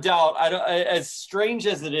without a doubt, as strange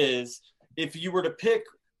as it is, if you were to pick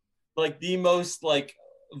like the most like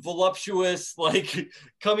voluptuous like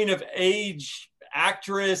coming of age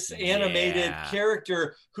actress animated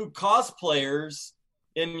character who cosplayers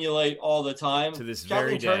emulate all the time, to this Kathleen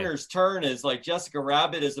very day. Turner's turn is like Jessica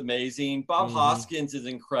Rabbit is amazing. Bob Hoskins is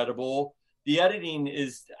incredible. The editing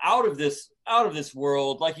is out of this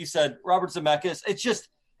world. Like you said, Robert Zemeckis,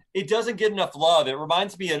 it doesn't get enough love. It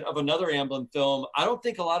reminds me of another Amblin film. I don't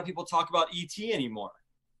think a lot of people talk about E.T. anymore.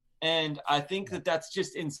 And I think that's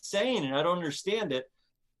just insane, and I don't understand it.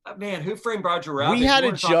 Man, Who Framed Roger Rabbit? We had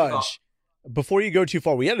a judge. Before you go too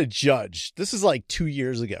far, we had a judge. This is like 2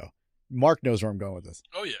 years ago. Mark knows where I'm going with this.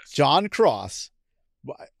 Oh, yes. John Cross.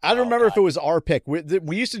 I don't remember if it was our pick.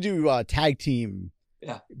 We used to do tag team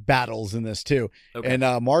battles in this too. Okay.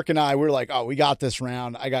 And Mark and I were like, oh, we got this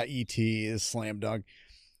round. I got E.T. is slam dunk.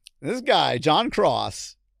 This guy, John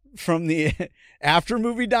Cross, from the After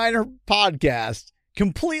Movie Diner podcast,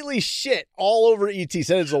 completely shit all over E.T.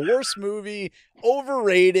 Said it's the worst movie,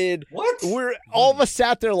 overrated. What? We're all of us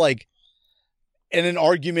sat there like, and an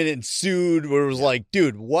argument ensued where it was like,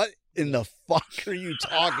 dude, what in the fuck are you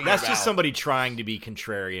talking about? That's just somebody trying to be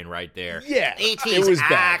contrarian right there. Yeah. E.T. It was is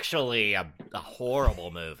bad. actually a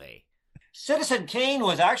horrible movie. Citizen Kane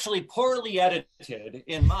was actually poorly edited,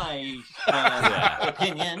 in my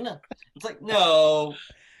opinion. It's like, no,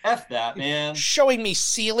 F that, man. Showing me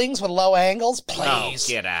ceilings with low angles, please. Oh,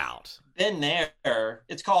 get out. Been there.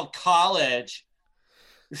 It's called college.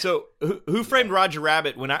 So, Who Framed Roger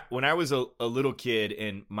Rabbit? When I was a little kid,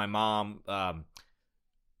 and my mom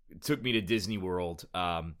took me to Disney World,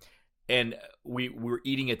 and we were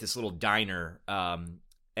eating at this little diner,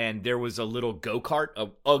 and there was a little go-kart,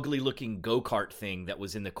 an ugly-looking go-kart thing that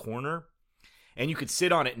was in the corner, and you could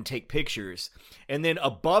sit on it and take pictures. And then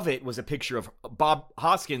above it was a picture of Bob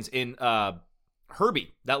Hoskins in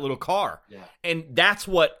Herbie, that little car. Yeah. And that's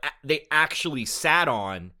what they actually sat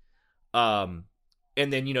on. And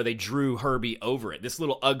then, they drew Herbie over it. This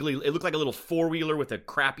little ugly, it looked like a little four-wheeler with a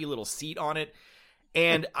crappy little seat on it.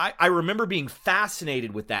 And I remember being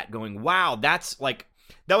fascinated with that, going, wow, that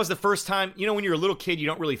was the first time, when you're a little kid, you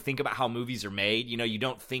don't really think about how movies are made. You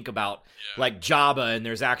don't think about like Jabba and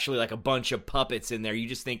there's actually like a bunch of puppets in there. You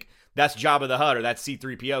just think that's Jabba the Hutt or that's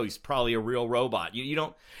C-3PO. He's probably a real robot. You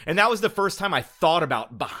don't, and that was the first time I thought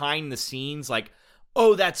about behind the scenes, like,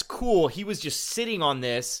 oh, that's cool. He was just sitting on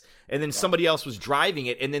this and then somebody else was driving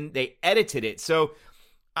it and then they edited it. So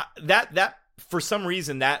that for some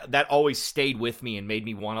reason that always stayed with me and made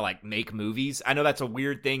me want to like make movies. I know that's a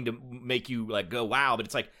weird thing to make you like go, wow, but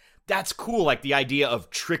it's like, that's cool. Like the idea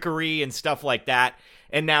of trickery and stuff like that.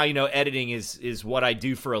 And now, editing is what I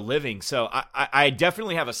do for a living. So I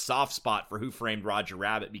definitely have a soft spot for Who Framed Roger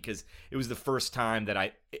Rabbit because it was the first time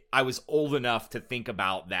that I was old enough to think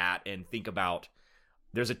about that and think about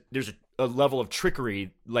there's a level of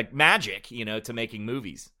trickery, like magic, to making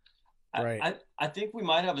movies. Right. I think we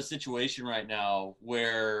might have a situation right now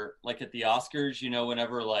where, like at the Oscars,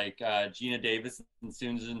 whenever like Gina Davis and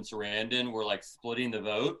Susan Sarandon were like splitting the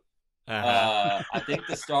vote, I think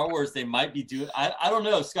the Star Wars they might be doing. I don't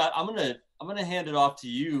know, Scott. I'm gonna hand it off to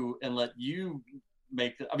you and let you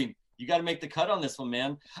make the. I mean, you got to make the cut on this one,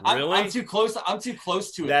 man. Really? I'm too close. I'm too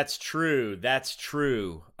close to it. That's true. That's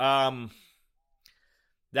true.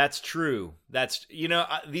 That's true. That's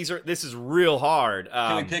this is real hard.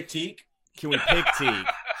 Can we pick Teak? Can we pick Teak?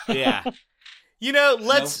 Yeah.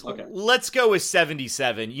 Let's go with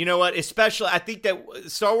 77. You know what? Especially, I think that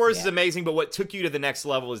Star Wars is amazing, but what took you to the next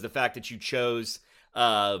level is the fact that you chose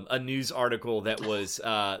a news article that was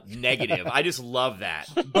negative. I just love that.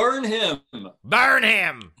 Burn him. Burn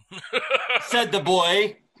him. Said the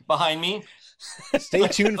boy behind me. Stay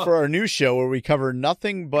tuned for our new show where we cover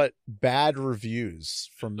nothing but bad reviews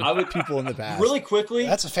from people in the past. Really quickly.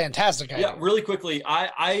 That's a fantastic idea. Yeah, really quickly.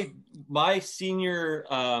 My senior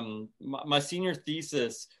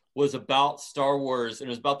thesis was about Star Wars, and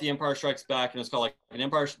it was about The Empire Strikes Back, and it was called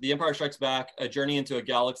The Empire Strikes Back: A Journey into a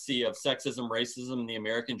Galaxy of Sexism, Racism, and the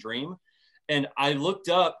American Dream. And I looked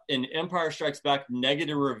up an Empire Strikes Back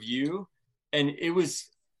negative review, and it was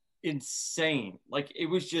insane. Like, it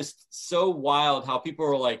was just so wild how people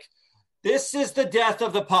were like, "This is the death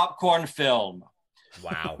of the popcorn film."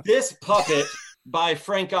 Wow. This puppet by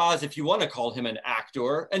Frank Oz, if you want to call him an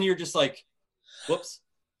actor, and you're just like, whoops.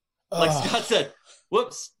 Like Scott said,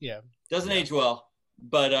 whoops. Yeah. Doesn't age well.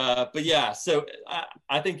 But yeah, so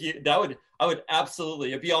I think I would absolutely,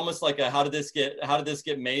 it'd be almost like how did this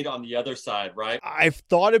get made on the other side, right? I've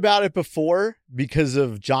thought about it before because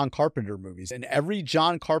of John Carpenter movies, and every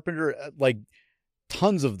John Carpenter, like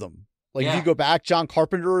tons of them. Like if you go back, John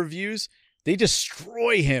Carpenter reviews, they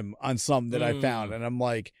destroy him on some that I found. And I'm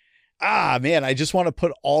like, man, I just want to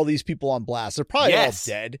put all these people on blast. They're probably all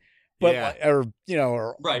dead, but or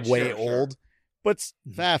way old. But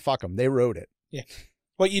fuck them. They wrote it. Yeah.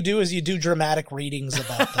 What you do is you do dramatic readings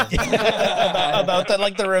about them,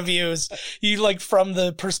 about the reviews. You like from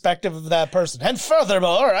the perspective of that person. And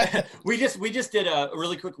furthermore, right? we just did a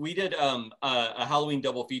really quick. We did a Halloween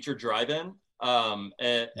double feature drive-in on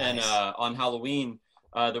Halloween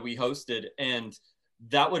that we hosted, and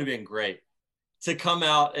that would have been great to come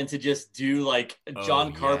out and to just do like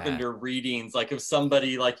John Carpenter readings, like of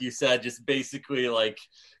somebody, like you said, just basically like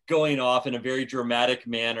going off in a very dramatic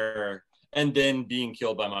manner and then being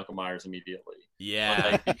killed by Michael Myers immediately.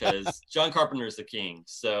 Yeah. Because John Carpenter is the king.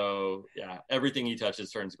 So yeah, everything he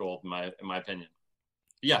touches turns gold in my opinion.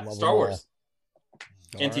 Yeah, Star Wars.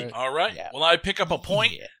 Antique. All right. Yeah. Well, I pick up a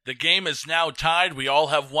point. Yeah. The game is now tied. We all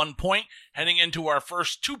have 1 point heading into our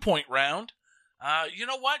first 2-point round. You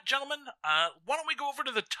know what, gentlemen? Why don't we go over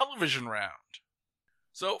to the television round?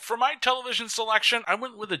 So for my television selection, I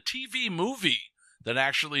went with a TV movie that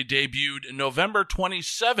actually debuted November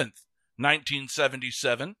 27th,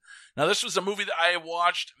 1977. Now, this was a movie that I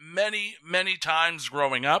watched many, many times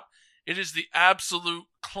growing up. It is the absolute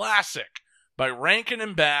classic by Rankin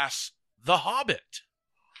and Bass, The Hobbit.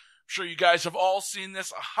 I'm sure you guys have all seen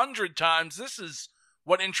this 100 times. This is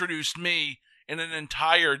what introduced me and an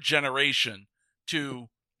entire generation to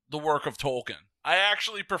the work of Tolkien. I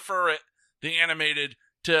actually prefer it, the animated,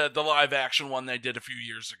 to the live-action one they did a few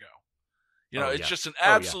years ago. You know, it's just an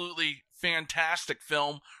absolutely fantastic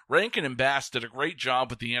film. Rankin and Bass did a great job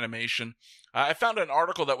with the animation. I found an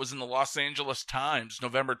article that was in the Los Angeles Times,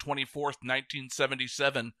 November 24th,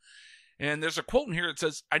 1977. And there's a quote in here that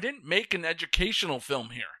says, "I didn't make an educational film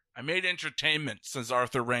here. I made entertainment," says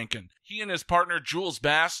Arthur Rankin. He and his partner, Jules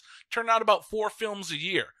Bass, turn out about 4 films a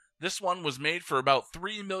year. This one was made for about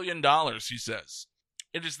 $3 million, he says.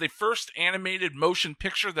 It is the first animated motion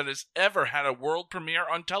picture that has ever had a world premiere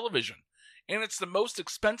on television. And it's the most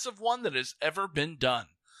expensive one that has ever been done.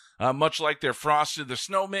 Much like their Frosty the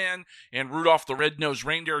Snowman and Rudolph the Red-Nosed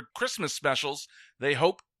Reindeer Christmas specials, they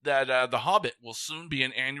hope that The Hobbit will soon be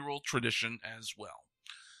an annual tradition as well.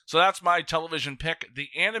 So that's my television pick, the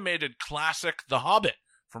animated classic The Hobbit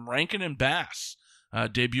from Rankin and Bass,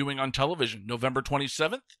 debuting on television November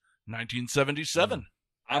 27th, 1977.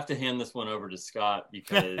 I have to hand this one over to Scott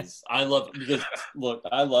because I love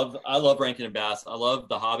Rankin and Bass. I love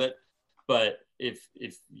The Hobbit. But if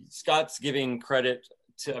Scott's giving credit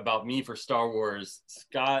about me for Star Wars,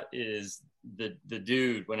 Scott is the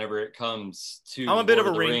dude whenever it comes to I'm a bit of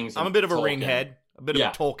a ring head, a bit of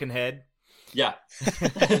a Tolkien head. Yeah.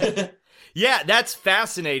 Yeah, that's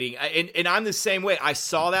fascinating. And I'm the same way. I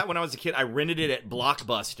saw that when I was a kid. I rented it at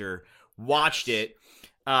Blockbuster, watched it,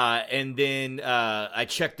 and then I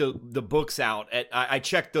checked the books out. I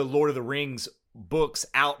checked the Lord of the Rings books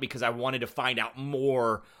out because I wanted to find out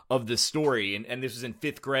more of the story, and this was in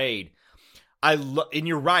 5th grade. And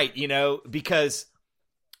you're right, because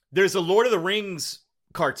there's a Lord of the Rings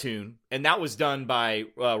cartoon, and that was done by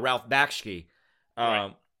Ralph Bakshi.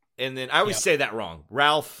 Right. And then I always say that wrong.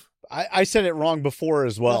 Ralph. I said it wrong before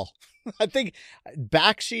as well. I think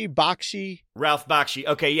Bakshi. Ralph Bakshi.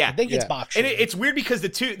 Okay, yeah. I think it's Yeah. Bakshi. And it's weird because the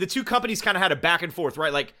two companies kind of had a back and forth,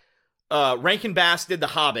 right? Like Rankin Bass did The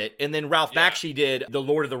Hobbit, and then Ralph Bakshi did The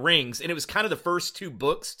Lord of the Rings, and it was kind of the first two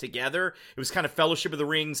books together. It was kind of Fellowship of the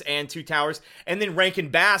Rings and Two Towers, and then Rankin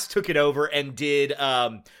Bass took it over and did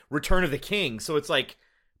Return of the King. So it's like,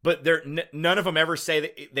 but none of them ever say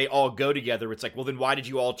that they all go together. It's like, well, then why did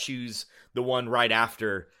you all choose the one right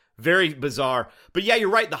after? Very bizarre. But yeah, you're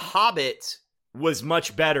right. The Hobbit was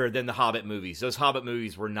much better than the Hobbit movies. Those Hobbit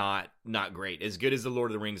movies were not great. As good as the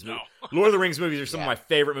Lord of the Rings movie. Lord of the Rings movies are some of my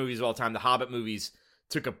favorite movies of all time. The Hobbit movies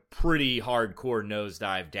took a pretty hardcore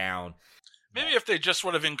nosedive down. Maybe if they just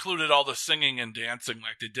would have included all the singing and dancing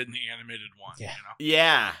like they did in the animated one. Yeah.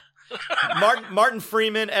 Yeah. Martin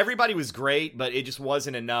Freeman, everybody was great, but it just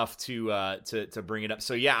wasn't enough to bring it up.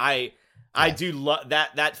 So yeah, I do love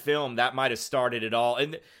that film. That might have started it all.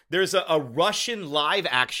 And there's a Russian live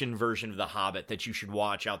action version of The Hobbit that you should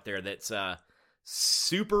watch out there. That's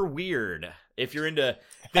super weird. If you're into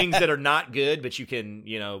things that are not good, but you can,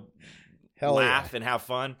 laugh and have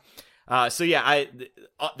fun. So yeah,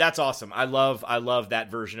 that's awesome. I love that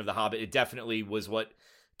version of The Hobbit. It definitely was what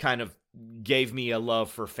kind of gave me a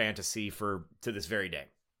love for fantasy to this very day.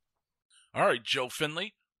 All right, Joe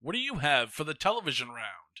Finley, what do you have for the television round?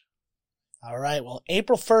 All right. Well,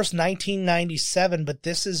 April 1st, 1997, but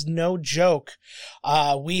this is no joke.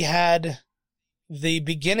 We had the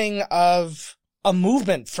beginning of a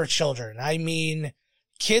movement for children. I mean,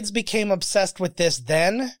 kids became obsessed with this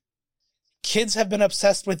then. Kids have been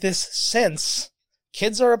obsessed with this since.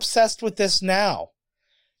 Kids are obsessed with this now.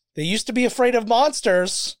 They used to be afraid of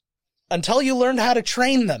monsters until you learned how to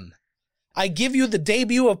train them. I give you the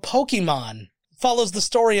debut of Pokemon. Follows the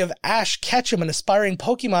story of Ash Ketchum, an aspiring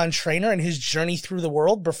Pokemon trainer, and his journey through the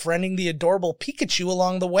world, befriending the adorable Pikachu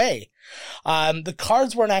along the way. The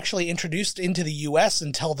cards weren't actually introduced into the U.S.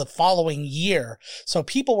 until the following year, so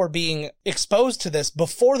people were being exposed to this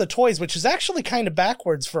before the toys, which is actually kind of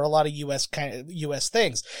backwards for a lot of U.S.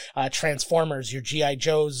 things. Transformers, your G.I.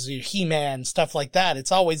 Joes, your He-Man, stuff like that.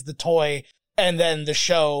 It's always the toy and then the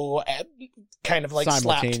show kind of like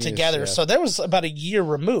slapped together. Yeah. So there was about a year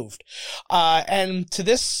removed. And to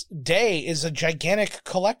this day is a gigantic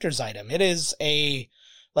collector's item. It is an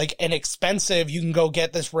expensive, you can go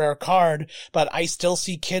get this rare card, but I still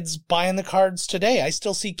see kids buying the cards today. I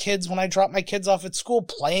still see kids when I drop my kids off at school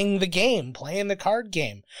playing the card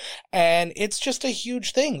game. And it's just a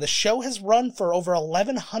huge thing. The show has run for over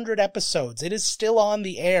 1,100 episodes. It is still on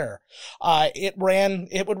the air. It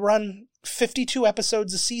would run 52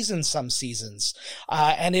 episodes a season some seasons.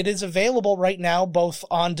 And it is available right now both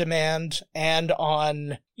on demand and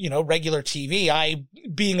on, regular TV.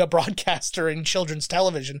 Being a broadcaster in children's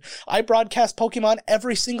television, I broadcast Pokemon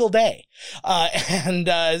every single day.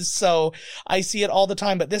 So I see it all the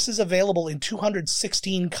time, but this is available in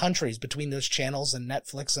 216 countries between those channels and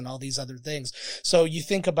Netflix and all these other things. So you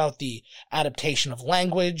think about the adaptation of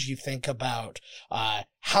language, you think about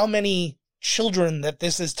how many children that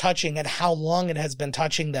this is touching and how long it has been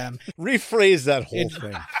touching them. Rephrase that whole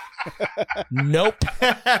thing. Nope.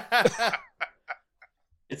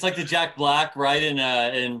 It's like the Jack Black, right,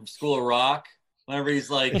 in School of Rock, whenever he's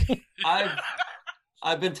like,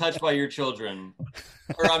 I've been touched by your children,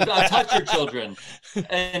 or I've touched your children,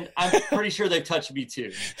 and I'm pretty sure they've touched me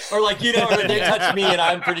too, or or they touched me and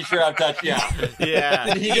I'm pretty sure I've touched, yeah.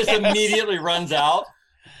 And he just immediately runs out,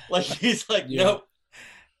 like he's like, nope.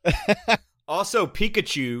 Also,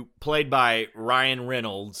 Pikachu, played by Ryan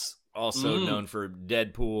Reynolds, also known for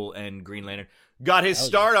Deadpool and Green Lantern, got his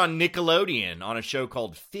start on Nickelodeon on a show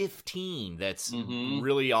called 15. That's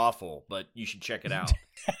really awful, but you should check it out.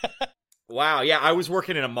 Wow, yeah, I was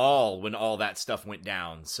working in a mall when all that stuff went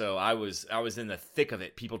down, so I was in the thick of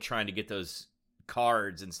it. People trying to get those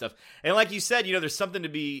cards and stuff, and like you said, there's something to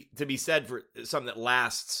be said for something that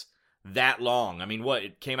lasts that long. I mean,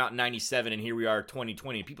 it came out in 97 and here we are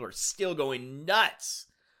 2020. People are still going nuts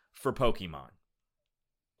for Pokemon.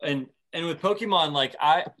 And with Pokemon,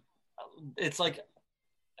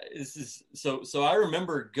 so I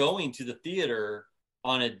remember going to the theater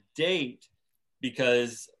on a date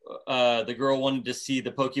because the girl wanted to see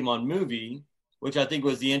the Pokemon movie, which I think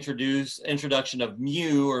was the introduction of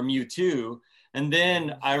Mew or Mewtwo. And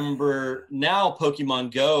then I remember now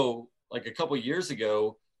Pokemon Go, like a couple years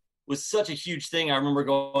ago, was such a huge thing. I remember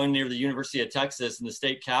going near the University of Texas in the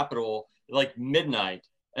state capitol, like midnight,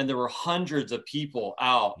 and there were hundreds of people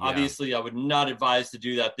out. Yeah. Obviously, I would not advise to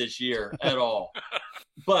do that this year at all.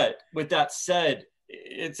 But with that said,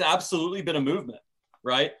 it's absolutely been a movement,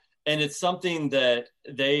 right? And it's something that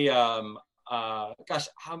they, is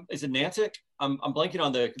it Niantic? I'm blanking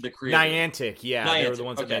on the creator. Niantic, yeah, Niantic, they were the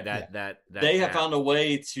ones that okay. made that. They have app. found a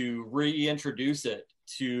way to reintroduce it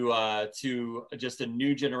to just a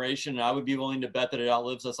new generation. And I would be willing to bet that it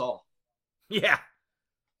outlives us all. Yeah.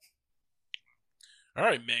 All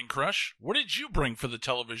right, Man Crush, what did you bring for the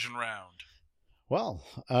television round? Well,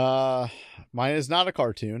 mine is not a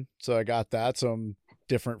cartoon, so I got that. So I'm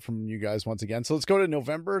different from you guys once again. So let's go to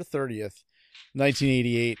November 30th,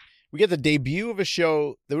 1988. We get the debut of a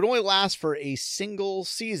show that would only last for a single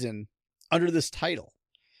season under this title.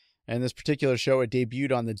 And this particular show, it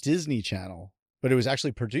debuted on the Disney Channel, but it was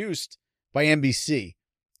actually produced by NBC,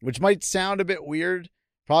 which might sound a bit weird,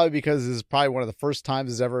 probably because this is probably one of the first times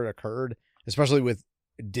this ever occurred, especially with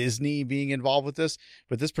Disney being involved with this.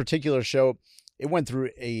 But this particular show, it went through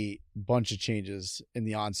a bunch of changes in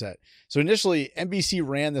the onset. So initially, NBC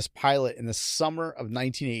ran this pilot in the summer of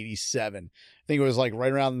 1987. I think it was like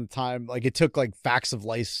right around the time, like it took like Facts of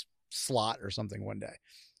Life slot or something one day.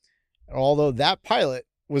 Although that pilot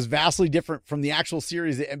was vastly different from the actual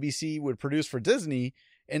series that NBC would produce for Disney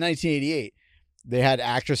in 1988. They had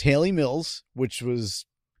actress Haley Mills, which was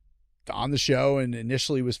on the show and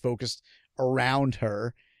initially was focused around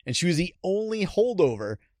her. And she was the only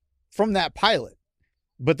holdover from that pilot.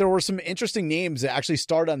 But there were some interesting names that actually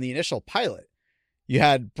starred on the initial pilot. You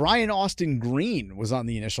had Brian Austin Green was on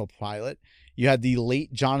the initial pilot. You had the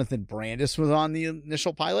late Jonathan Brandis was on the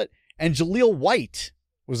initial pilot. And Jaleel White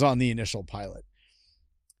was on the initial pilot.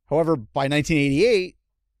 However, by 1988,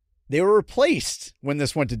 they were replaced when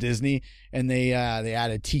this went to Disney, and they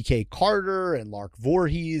added T.K. Carter and Lark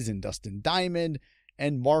Voorhees and Dustin Diamond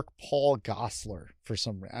and Mark Paul Gosselaar for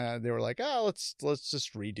some reason. They were like, oh, let's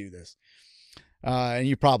just redo this. And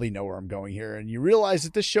you probably know where I'm going here. And you realize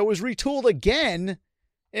that this show was retooled again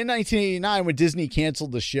in 1989 when Disney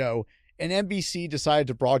canceled the show and NBC decided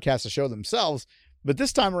to broadcast the show themselves. But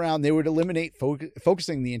this time around, they would eliminate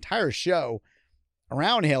focusing the entire show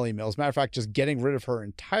around Haley Mills. Matter of fact, just getting rid of her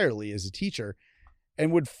entirely as a teacher,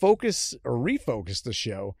 and would focus or refocus the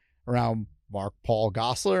show around Mark Paul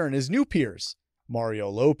Gosselaar and his new peers, Mario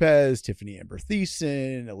Lopez, Tiffany Amber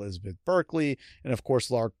Thiessen, Elizabeth Berkley, and of course,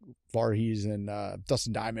 Lark Voorhees and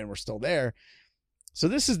Dustin Diamond were still there. So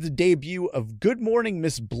this is the debut of Good Morning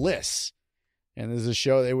Miss Bliss. And this is a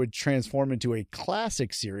show they would transform into a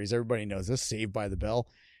classic series. Everybody knows this, Saved by the Bell.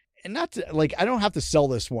 And not to, like, I don't have to sell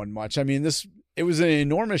this one much. I mean, it was an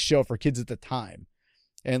enormous show for kids at the time.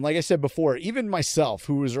 And like I said before, even myself,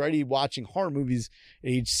 who was already watching horror movies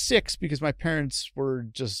at age 6 because my parents were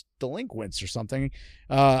just delinquents or something,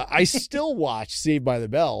 I still watched Saved by the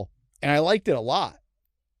Bell, and I liked it a lot.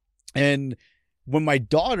 And when my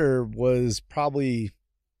daughter was probably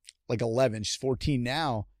like 11, she's 14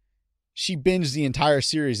 now, she binged the entire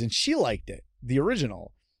series, and she liked it, the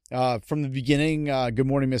original. From the beginning, Good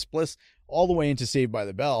Morning Miss Bliss, all the way into Saved by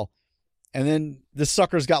the Bell. And then the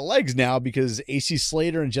sucker's got legs now because AC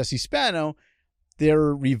Slater and Jesse Spano,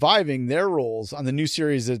 they're reviving their roles on the new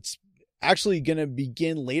series that's actually going to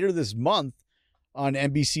begin later this month on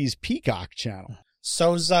NBC's Peacock channel.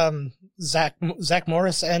 So's Zach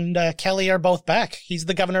Morris and Kelly are both back. He's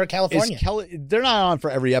the governor of California. They're not on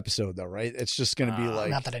for every episode though, right? It's just going to be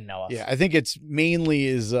like, not that I know of. Yeah, I think it's mainly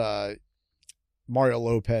is Mario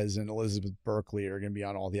Lopez and Elizabeth Berkley are going to be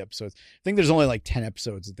on all the episodes. I think there's only like 10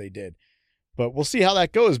 episodes that they did. But we'll see how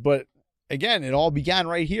that goes. But again, it all began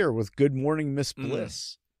right here with Good Morning Miss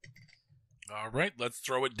Bliss. All right, let's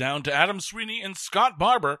throw it down to Adam Sweeney and Scott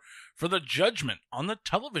Barber for the judgment on the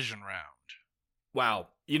television round. Wow.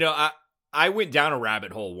 You know, I went down a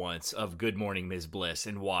rabbit hole once of Good Morning Ms. Bliss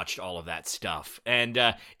and watched all of that stuff. And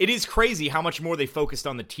it is crazy how much more they focused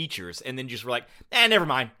on the teachers and then just were like, never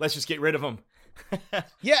mind. Let's just get rid of them.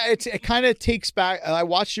 Yeah, it kind of takes back. I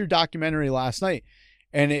watched your documentary last night,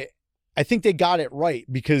 and I think they got it right,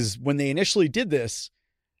 because when they initially did this,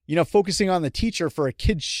 you know, focusing on the teacher for a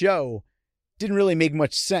kid's show didn't really make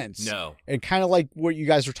much sense. No. And kind of like what you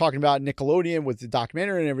guys were talking about Nickelodeon with the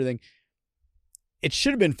documentary and everything, it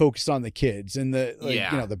should have been focused on the kids and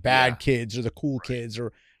the bad kids or the cool kids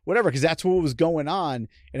or whatever, because that's what was going on.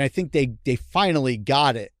 And I think they finally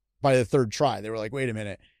got it by the third try. They were like, wait a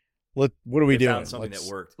minute, what are we doing? Found something that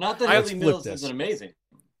worked. Not that Haley Mills isn't amazing.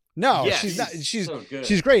 No, yes. she's not. She's so good.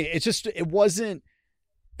 She's great. It's just it wasn't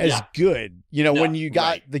as good, you know, when you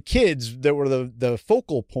got the kids that were the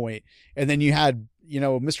focal point, and then you had, you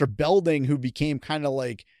know, Mr. Belding, who became kind of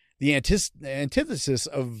like the antithesis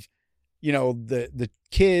of, you know, the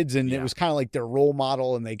kids, and it was kind of like their role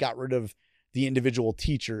model, and they got rid of the individual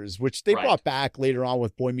teachers, which they Right. brought back later on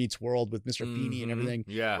with Boy Meets World with Mr. Feeney and Mhm. everything.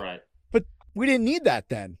 Yeah. Right. But we didn't need that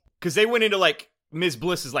then. Because they went into like Ms.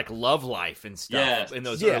 Bliss's like love life and stuff Yes. in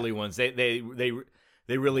those Yeah. early ones. They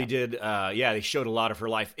really did. They showed a lot of her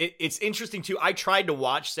life. It's interesting too. I tried to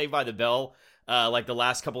watch Saved by the Bell like the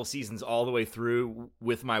last couple of seasons all the way through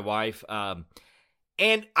with my wife,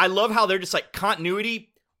 and I love how they're just like continuity.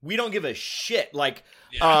 We don't give a shit. Like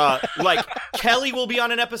Kelly will be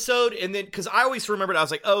on an episode, and then because I always remembered, I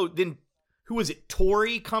was like, oh, then who was it?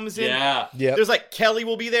 Tori comes in. Yeah. Yeah. There's like Kelly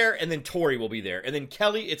will be there, and then Tori will be there, and then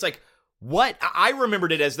Kelly. It's like what? I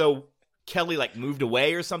remembered it as though Kelly like moved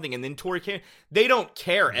away or something, and then Tori came. They don't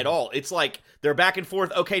care at all. It's like they're back and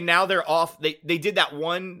forth. Okay, now they're off. They did that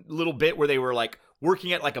one little bit where they were like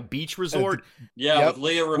working at like a beach resort. Yeah, Yep. with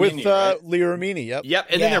Leah Remini, With right? Leah Remini, yep. Yep,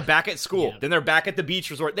 and Yeah. then they're back at school. Yeah. Then they're back at the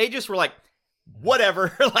beach resort. They just were like,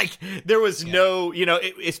 whatever. Like there was no,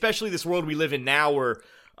 especially this world we live in now where,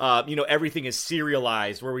 everything is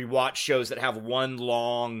serialized, where we watch shows that have one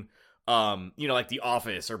long, like The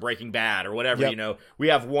Office or Breaking Bad or whatever. Yep. We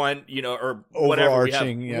have one, or whatever. We have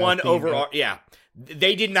Overarching, one theme, overall. Yeah.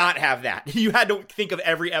 They did not have that. You had to think of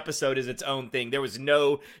every episode as its own thing. There was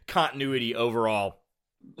no continuity overall.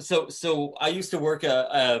 So I used to work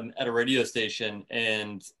at a radio station,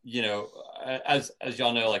 and as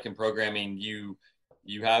y'all know, like in programming, you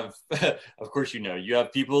have, of course, you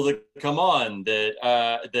have people that come on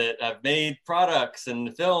that have made products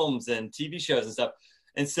and films and TV shows and stuff,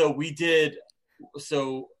 and so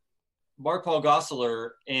Mark Paul Gosselaar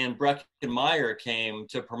and Breckin Meyer came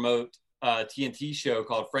to promote a TNT show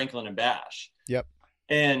called Franklin and Bash. Yep.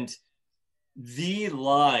 And the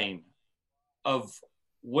line of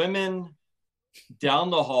women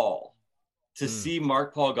down the hall to see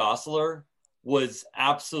Mark Paul Gosselaar was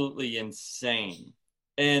absolutely insane.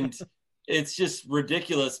 And it's just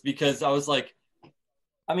ridiculous because I was like,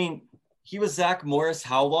 I mean, he was Zach Morris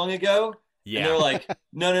how long ago? Yeah. And they're like,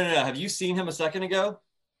 no. Have you seen him a second ago?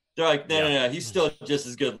 They're like, no. He's still just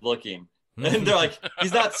as good looking. And they're like,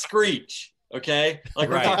 he's not Screech. Okay. Like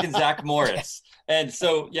we're Right. talking Zach Morris. And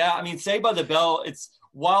so, yeah, I mean, Saved by the Bell,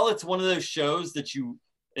 while it's one of those shows that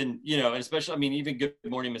and especially, I mean, even Good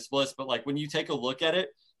Morning Miss Bliss, but like when you take a look at it,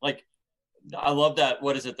 like I love that.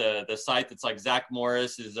 What is it? The site that's like Zach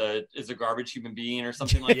Morris is a garbage human being or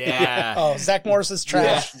something like that. Yeah. Oh, Zach Morris is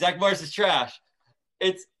trash. Yeah, Zach Morris is trash.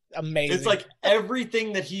 It's Amazing. like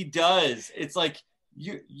everything that he does. It's like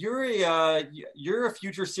you're a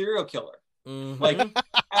future serial killer. Mhm. Like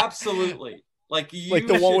absolutely. Like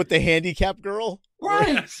The one with the handicapped girl.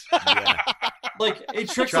 right. Yeah. Like it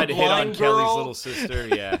tricks Tried a to hit on blind Kelly's girl. little sister.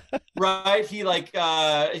 Yeah. Right, he with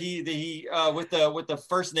the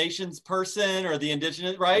First Nations person or the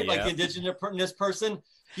indigenous, right? Like Yeah. the indigenous person,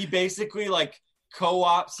 he basically like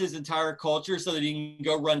co-ops his entire culture so that he can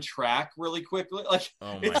go run track really quickly. Like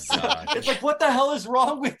Oh my it's god. it's like, what the hell is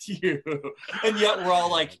wrong with you? And yet we're all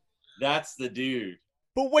like, that's the dude.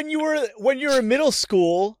 But when you were in middle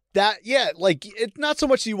school, it's not so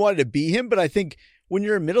much you wanted to be him, but I think when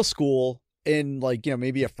you're in middle school and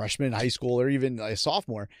maybe a freshman in high school or even a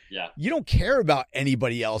sophomore, Yeah. you don't care about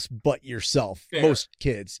anybody else but yourself. Fair. Most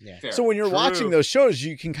kids. Yeah. Fair. So when you're True. watching those shows,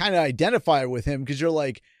 you can kind of identify with him because you're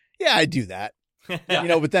like, yeah, I do that.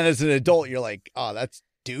 Yeah. But then as an adult, you're like, oh, that's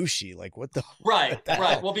douchey. Like what the Right. the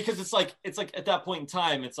hell? Well, because it's like at that point in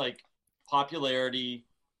time, it's like popularity,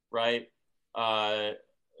 right?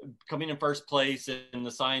 Coming in first place in the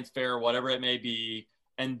science fair, whatever it may be,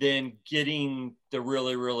 and then getting the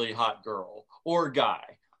really, really hot girl or guy,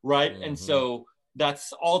 right? And so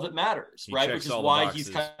that's all that matters, He right? checks Which is all the why boxes.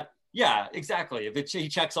 he's yeah, exactly. He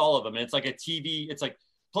checks all of them, and it's like a TV. It's like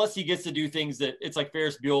plus he gets to do things that it's like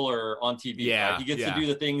Ferris Bueller on TV. Yeah, right? He gets yeah. to do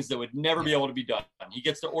the things that would never be able to be done. He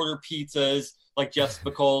gets to order pizzas like Jeff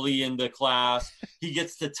Spicoli in the class. He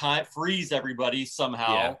gets to freeze everybody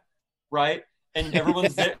somehow, Yeah. right? And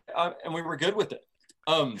everyone's there, and we were good with it.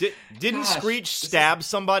 Didn't Gosh, Screech this stab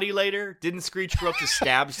somebody later? Didn't Screech grow up to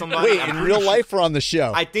stab somebody? Wait, I'm in pretty real sure- life or on the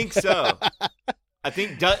show? I think so. I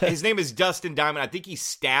think his name is Dustin Diamond. I think he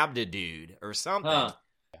stabbed a dude or something. Huh.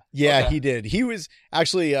 Yeah, Okay. he did. He was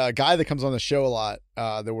actually a guy that comes on the show a lot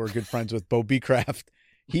that we're good friends with, Bo Beecraft.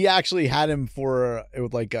 He actually had him for it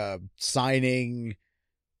was like a signing,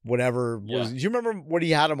 whatever. Yeah. Do you remember what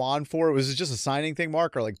he had him on for? Was it just a signing thing,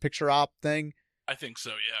 Mark, or like picture op thing? I think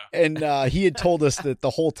so, yeah. And he had told us that the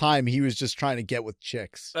whole time he was just trying to get with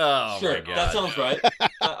chicks. Oh Sure, my god. that sounds right.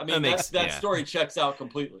 I mean, that story checks out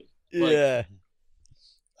completely. Like, Yeah.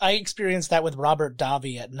 I experienced that with Robert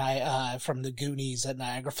Davi at from the Goonies at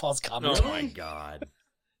Niagara Falls Comedy. Oh my god.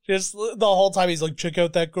 Just the whole time he's like, check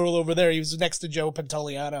out that girl over there. He was next to Joe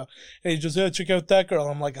Pantoliano. And he just, check out that girl.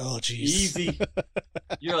 I'm like, oh, jeez. Easy.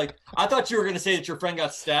 You're like, I thought you were going to say that your friend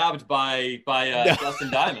got stabbed by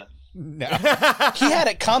Dustin Diamond. No. He had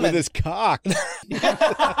it coming. With his cock.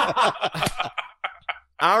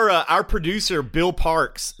 Our producer, Bill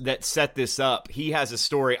Parks, that set this up, he has a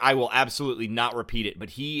story. I will absolutely not repeat it, but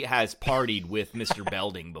he has partied with Mr.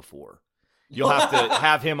 Belding before. You'll have to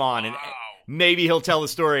have him on, and maybe he'll tell the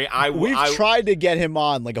story. We've tried to get him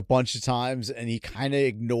on like a bunch of times, and he kind of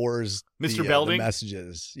ignores Mr. Belding the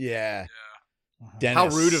messages. Yeah. Dennis. How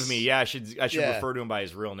rude of me. Yeah, I should refer to him by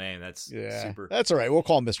his real name. That's super. That's all right. We'll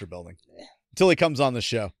call him Mr. Belding until he comes on the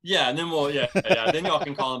show. Yeah, and then then y'all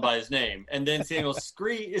can call him by his name. And then Samuel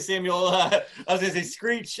Samuel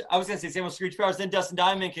Screech Powers, then Dustin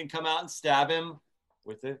Diamond can come out and stab him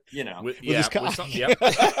with it, with his cock.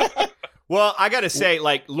 Well, I got to say,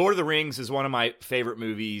 like, Lord of the Rings is one of my favorite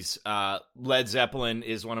movies. Led Zeppelin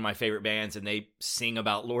is one of my favorite bands, and they sing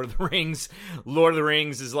about Lord of the Rings. Lord of the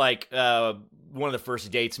Rings is like one of the first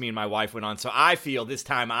dates me and my wife went on. So I feel this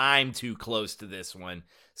time I'm too close to this one.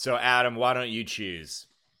 So, Adam, why don't you choose?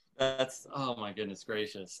 Oh, my goodness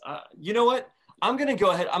gracious. You know what? I'm going to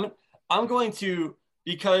go ahead. I'm going to,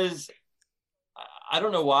 because I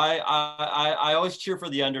don't know why I always cheer for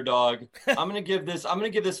the underdog. I'm gonna give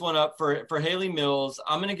this one up for Haley Mills.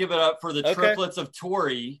 I'm gonna give it up for the triplets of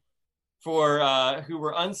Tori, for who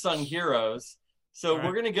were unsung heroes. So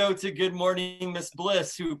we're gonna go to Good Morning Miss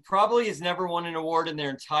Bliss, who probably has never won an award in their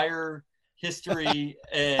entire history,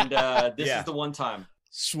 and this is the one time.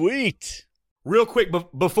 Sweet. Real quick,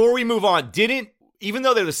 before we move on, even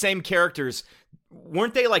though they're the same characters,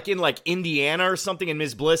 weren't they like in like Indiana or something in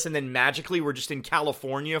Ms. Bliss, and then magically we're just in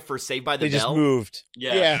California for Saved by the Bell? They just moved.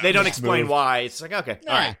 Yeah. They don't explain why. It's like, okay,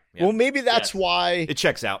 all right. Yeah. Well, maybe that's why. It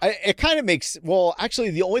checks out. It kind of makes, well, actually,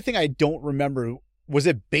 the only thing I don't remember, was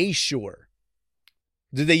it Bayshore?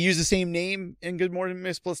 Did they use the same name in Good Morning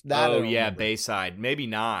Miss Bliss? Bayside. Maybe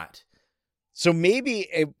not. So maybe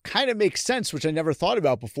it kind of makes sense, which I never thought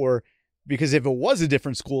about before, because if it was a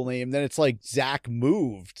different school name, then it's like Zach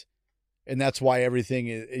moved. And that's why everything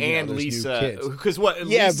is. And Lisa. Because what?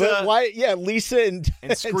 Yeah, Lisa, but why? Yeah, Lisa and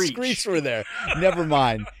Screech were there. Never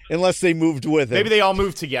mind. Unless they moved with it. Maybe they all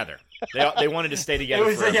moved together. They wanted to stay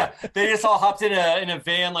together. They just all hopped in a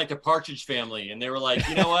van like the Partridge Family, and they were like,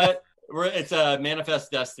 you know what? It's a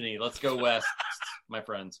manifest destiny. Let's go west, my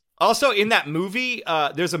friends. Also, in that movie,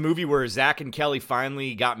 there's a movie where Zach and Kelly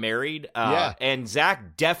finally got married. And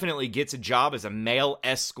Zach definitely gets a job as a male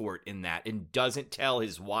escort in that and doesn't tell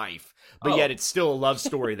his wife. But yet it's still a love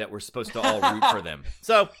story that we're supposed to all root for them.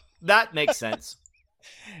 So that makes sense.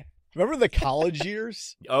 Remember the college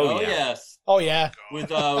years? Oh yeah. Yes. Oh, yeah. With,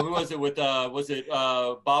 who was it? Was it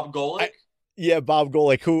Bob Golick? Bob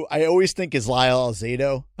Golick, who I always think is Lyle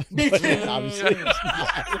Alzado. Me too.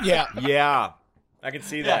 Yeah. I can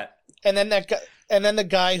see that. And then the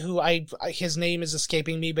guy who his name is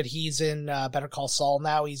escaping me, but he's in Better Call Saul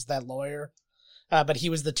now. He's that lawyer. But he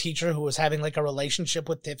was the teacher who was having like a relationship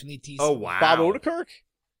with Tiffany Thiessen. Oh, wow. Bob Odenkirk?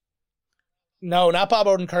 No, not Bob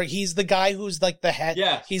Odenkirk. He's the guy who's like the head.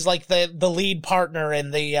 Yeah. He's like the lead partner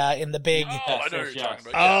in the big. Oh, I know what you're talking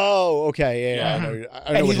about. Oh, okay. Yeah. I know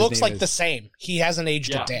and he what looks his like name the is. same. He hasn't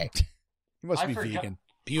aged a day. He must be vegan.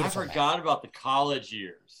 Beautiful. I forgot about the college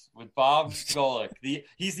years with Bob Golick.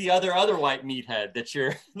 He's the other white meathead that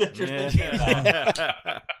you're thinking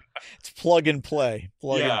about. It's plug and play.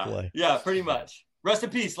 Plug and play. Yeah, pretty much. Rest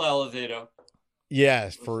in peace, Lyle Alzado.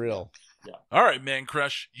 Yeah, for real. Yeah. All right, Man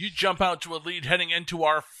Crush, you jump out to a lead heading into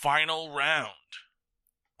our final round.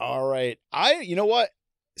 All right. You know what?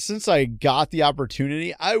 Since I got the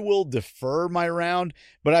opportunity, I will defer my round.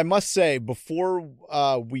 But I must say, before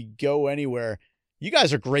we go anywhere, you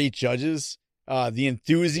guys are great judges. The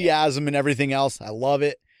enthusiasm and everything else, I love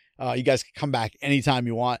it. You guys can come back anytime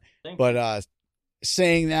you want. But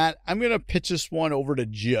saying that, I'm going to pitch this one over to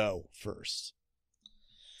Joe first.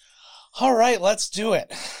 All right, let's do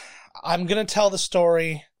it. I'm going to tell the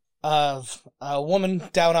story of a woman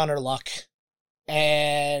down on her luck.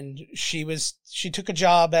 And she took a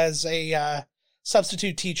job as a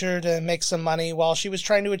substitute teacher to make some money while she was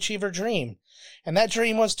trying to achieve her dream. And that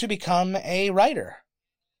dream was to become a writer.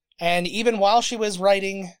 And even while she was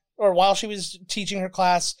writing, or while she was teaching her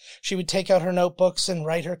class, she would take out her notebooks and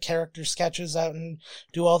write her character sketches out and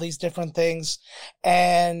do all these different things.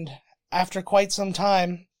 And after quite some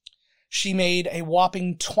time, she made a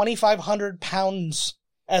whopping 2,500 pounds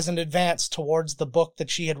as an advance towards the book that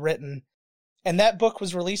she had written. And that book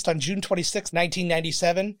was released on June 26,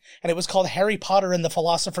 1997, and it was called Harry Potter and the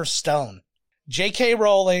Philosopher's Stone. J.K.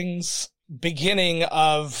 Rowling's beginning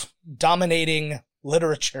of dominating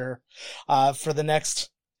literature for the next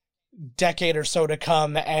decade or so to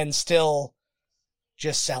come, and still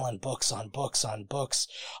just selling books on books on books.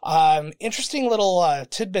 Interesting little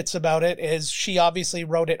tidbits about it is she obviously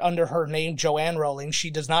wrote it under her name, Joanne Rowling. She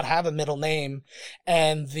does not have a middle name,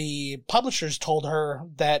 and the publishers told her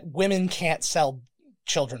that women can't sell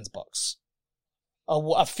children's books.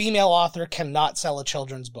 A female author cannot sell a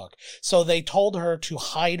children's book. So they told her to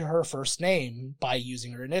hide her first name by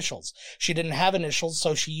using her initials. She didn't have initials,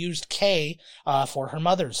 so she used K for her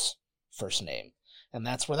mother's first name. And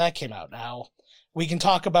that's where that came out. Now, we can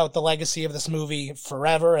talk about the legacy of this movie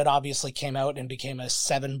forever. It obviously came out and became a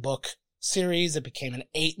 7-book series. It became an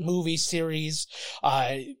 8-movie series.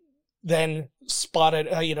 Then spun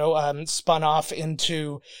off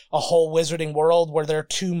into a whole Wizarding World where there are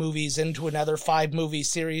 2 movies into another 5-movie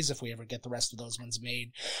series, if we ever get the rest of those ones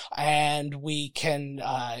made. And we can,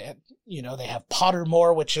 they have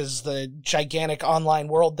Pottermore, which is the gigantic online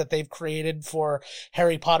world that they've created for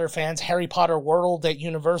Harry Potter fans, Harry Potter World at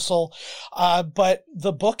Universal. But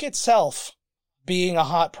the book itself, being a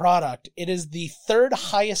hot product, it is the 3rd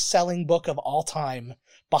highest selling book of all time,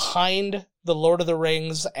 behind The Lord of the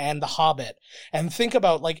Rings and The Hobbit. And think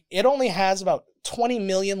about, it only has about 20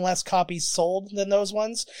 million less copies sold than those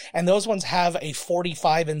ones, and those ones have a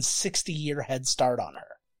 45 and 60 year head start on her.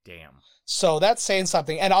 Damn. So that's saying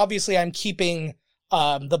something. And obviously I'm keeping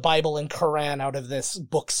the Bible and Quran out of this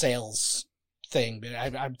book sales thing.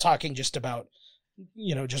 I'm talking just about,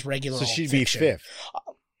 just regular So old she'd fiction. be 5th.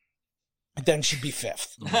 Then she'd be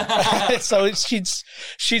 5th. So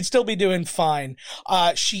she'd still be doing fine.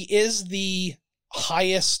 She is the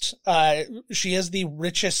highest, she is the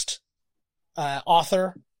richest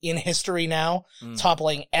author in history now,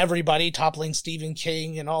 toppling everybody, toppling Stephen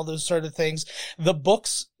King and all those sort of things.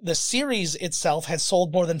 The series itself has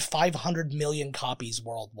sold more than 500 million copies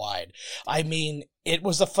worldwide. I mean, it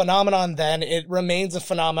was a phenomenon then. It remains a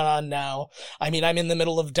phenomenon now. I mean, I'm in the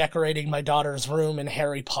middle of decorating my daughter's room in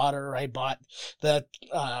Harry Potter. I bought the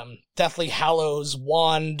Deathly Hallows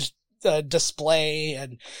wand display,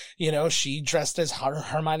 and, she dressed as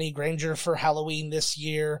Hermione Granger for Halloween this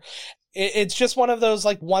year. It's just one of those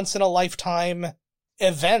once in a lifetime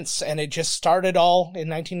events, and it just started all in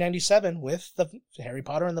 1997 with the Harry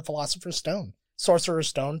Potter and the Philosopher's Stone, Sorcerer's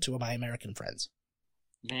Stone, 2 of my American friends.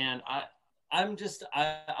 Man, I'm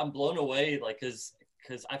blown away, because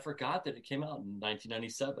I forgot that it came out in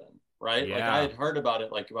 1997, right? Yeah. I had heard about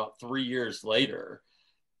it about 3 years later,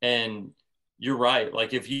 and you're right.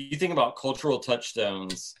 If you think about cultural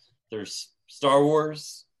touchstones, there's Star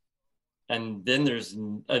Wars, and then there's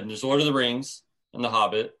Lord of the Rings and The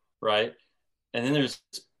Hobbit, right? And then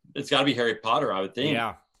it's got to be Harry Potter, I would think.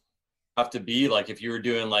 Yeah. Have to be if you were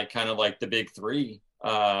doing the big 3.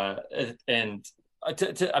 I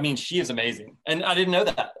mean, she is amazing, and I didn't know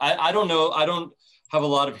that. I don't know. I don't have a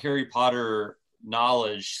lot of Harry Potter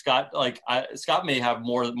knowledge. Scott may have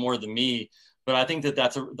more than me, but I think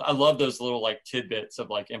I love those little tidbits of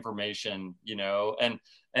information,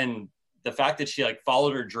 and the fact that she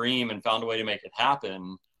followed her dream and found a way to make it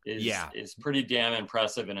happen is pretty damn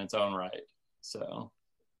impressive in its own right. So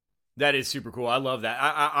that is super cool. I love that.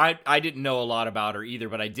 I didn't know a lot about her either,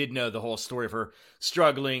 but I did know the whole story of her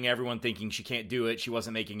struggling, everyone thinking she can't do it, she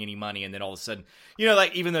wasn't making any money, and then all of a sudden,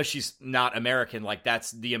 even though she's not American,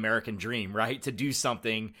 that's the American dream, right? To do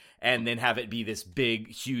something and then have it be this big,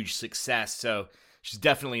 huge success. So she's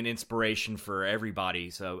definitely an inspiration for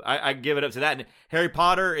everybody. So I give it up to that. And Harry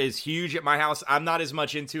Potter is huge at my house. I'm not as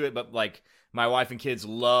much into it, but my wife and kids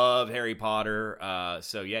love Harry Potter.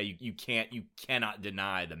 So yeah, you cannot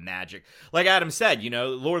deny the magic. Like Adam said,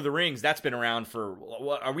 Lord of the Rings, that's been around for,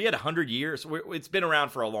 what, are we at 100 years? It's been around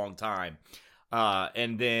for a long time.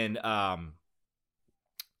 And then,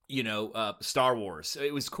 Star Wars.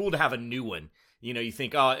 It was cool to have a new one. You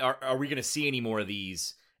think, oh, are we going to see any more of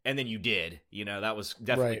these? And then you did. That was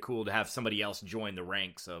definitely cool to have somebody else join the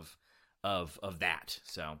ranks of that.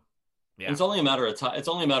 So yeah. It's only a matter of time. It's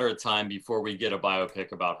only a matter of time before we get a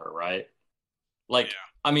biopic about her, right?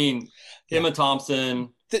 I mean, Emma Thompson,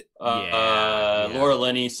 Laura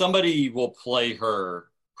Linney, somebody will play her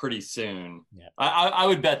pretty soon. Yeah. I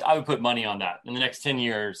would bet, I would put money on that in the next 10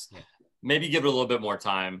 years. Yeah. Maybe give it a little bit more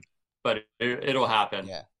time, but it'll happen.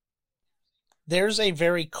 Yeah. There's a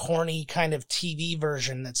very corny kind of TV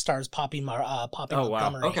version that stars Poppy Montgomery.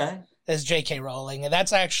 Wow. Okay. As J.K. Rowling. And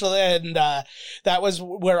that's actually, that was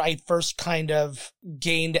where I first kind of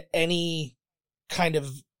gained any kind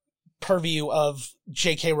of purview of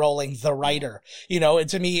J.K. Rowling, the writer, and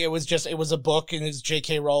to me, it was a book and it's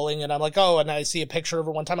J.K. Rowling. And I'm like, oh, and I see a picture of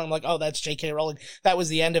her one time. I'm like, oh, that's J.K. Rowling. That was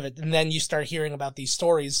the end of it. And then you start hearing about these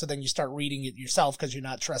stories. So then you start reading it yourself because you're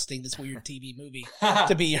not trusting this weird TV movie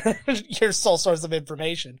to be your sole source of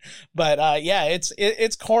information. But, yeah,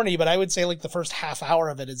 it's corny, but I would say like the first half hour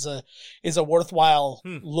of it is a worthwhile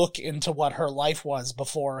look into what her life was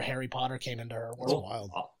before Harry Potter came into her world. That's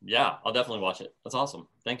wild. Yeah, I'll definitely watch it. That's awesome.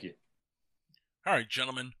 Thank you. All right,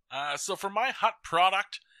 gentlemen. So for my hot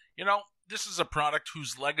product, this is a product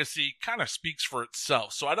whose legacy kind of speaks for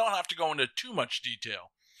itself, so I don't have to go into too much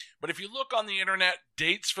detail. But if you look on the internet,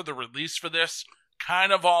 dates for the release for this,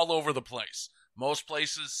 kind of all over the place. Most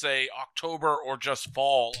places say October or just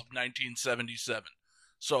fall of 1977.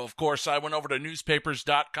 So, of course, I went over to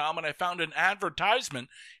newspapers.com and I found an advertisement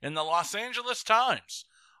in the Los Angeles Times,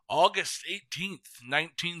 August 18th,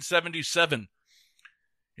 1977.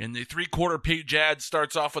 And the 3/4 page ad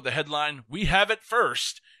starts off with the headline, "We have it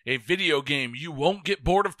first, a video game you won't get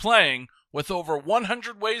bored of playing with over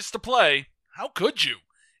 100 ways to play. How could you?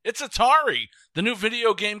 It's Atari, the new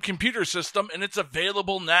video game computer system, and it's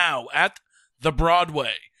available now at the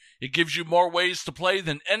Broadway. It gives you more ways to play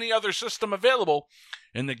than any other system available,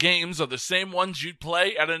 and the games are the same ones you'd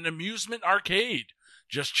play at an amusement arcade.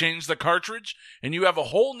 Just change the cartridge, and you have a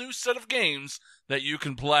whole new set of games that you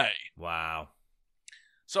can play." Wow.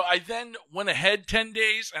 So I then went ahead 10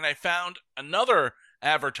 days and I found another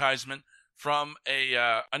advertisement from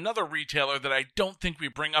another retailer that I don't think we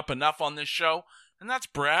bring up enough on this show, and that's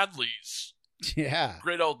Bradley's. Yeah.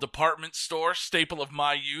 Great old department store, staple of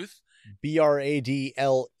my youth. Bradlees.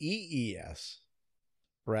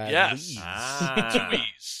 Bradlees. Yes. 2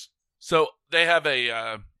 E's. So they have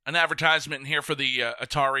an advertisement in here for the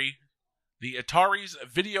Atari. The Atari's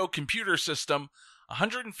video computer system,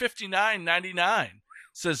 $159.99.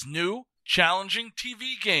 Says new, challenging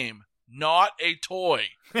TV game, not a toy,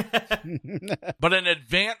 but an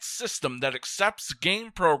advanced system that accepts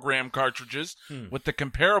game program cartridges with the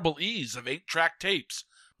comparable ease of 8-track tapes.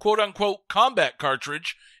 Quote-unquote combat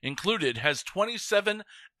cartridge included has 27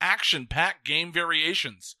 action-packed game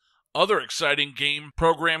variations. Other exciting game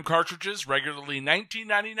program cartridges, regularly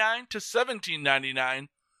 $19.99 to $17.99.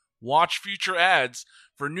 Watch future ads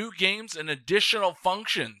for new games and additional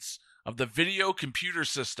functions of the video computer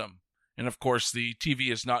system. And of course, the TV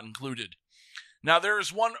is not included. Now, there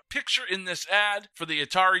is one picture in this ad for the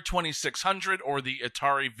Atari 2600, or the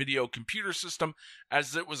Atari Video Computer System,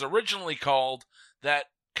 as it was originally called, that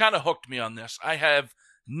kind of hooked me on this. I have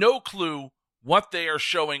no clue what they are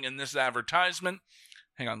showing in this advertisement.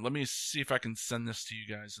 Hang on, let me see if I can send this to you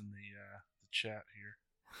guys in the chat here.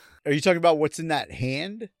 Are you talking about what's in that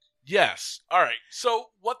hand? Yes. All right.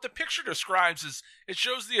 So what the picture describes is it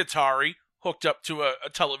shows the Atari hooked up to a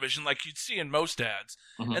television like you'd see in most ads.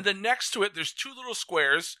 Mm-hmm. And then next to it, there's 2 little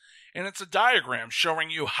squares, and it's a diagram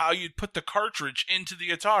showing you how you'd put the cartridge into the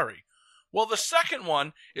Atari. Well, the second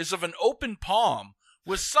one is of an open palm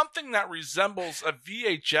with something that resembles a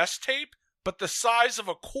VHS tape, but the size of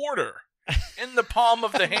a quarter in the palm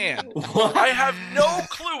of the hand. I have no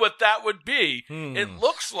clue what that would be. It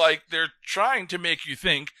looks like they're trying to make you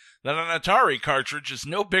think that an Atari cartridge is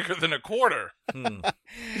no bigger than a quarter.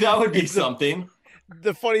 That would be something.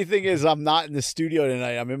 The funny thing is, I'm not in the studio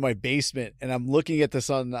tonight. I'm in my basement, and I'm looking at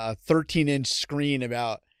this on a 13-inch screen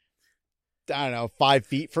about, 5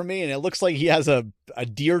 feet from me, and it looks like he has a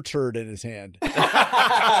deer turd in his hand.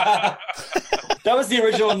 That was the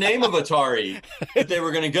original name of Atari that they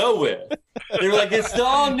were going to go with. They were like, it's the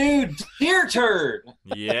all-new deer turd.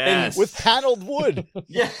 Yes. With paneled wood.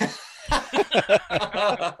 Yeah.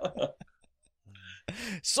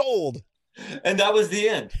 Sold. And that was the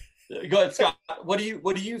end. Go ahead, Scott. What do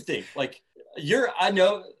you think? Like, I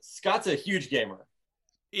know Scott's a huge gamer.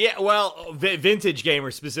 Yeah, well, vintage gamer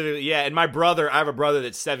specifically. Yeah, and I have a brother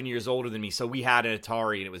that's 7 years older than me, so we had an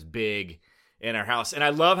Atari, and it was big in our house. And I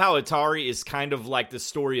love how Atari is kind of like the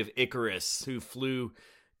story of Icarus, who flew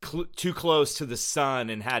too close to the sun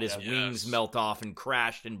and had his wings melt off and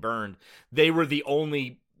crashed and burned. They were the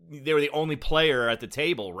only player at the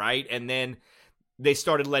table, right? And then they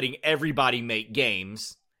started letting everybody make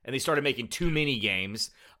games, and they started making too many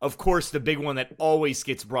games. Of course, the big one that always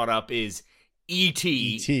gets brought up is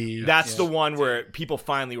E.T. That's the one where people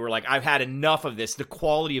finally were like, I've had enough of this. The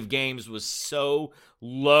quality of games was so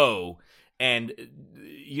low. And,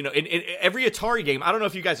 in every Atari game, I don't know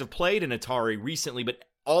if you guys have played an Atari recently, but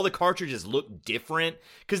all the cartridges look different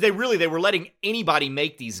because they were letting anybody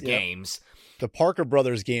make these games. The Parker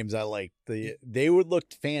Brothers games I liked. They would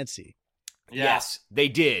look fancy. Yeah. Yes, they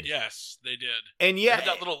did. Yes, they did. And They yeah, had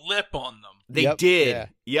that little lip on them. they Yep, did. yeah.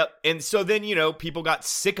 Yep. And so then, people got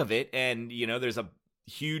sick of it, and there's a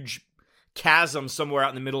huge chasm somewhere out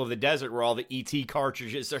in the middle of the desert where all the ET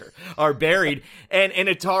cartridges are buried. and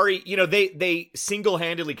Atari, they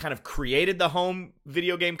single-handedly kind of created the home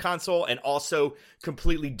video game console and also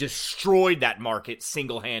completely destroyed that market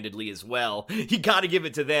single-handedly as well. You got to give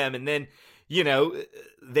it to them. And then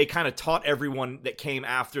they kind of taught everyone that came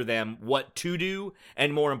after them what to do,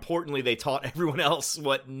 and more importantly, they taught everyone else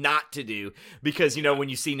what not to do. Because, when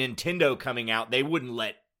you see Nintendo coming out, they wouldn't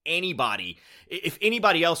let anybody, if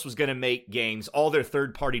anybody else was going to make games, all their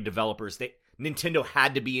third-party developers, Nintendo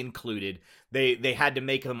had to be included. They had to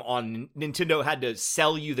make them on, Nintendo had to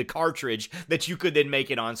sell you the cartridge that you could then make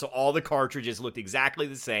it on, so all the cartridges looked exactly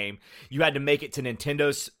the same. You had to make it to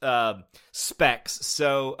Nintendo's specs.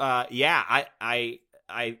 So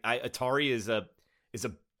Atari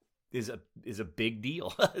is a big deal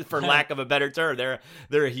for lack of a better term.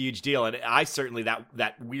 They're a huge deal, and I certainly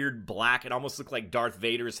that weird black, it almost looked like Darth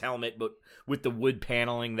Vader's helmet, but with the wood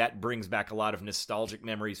paneling, that brings back a lot of nostalgic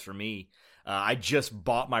memories for me. I just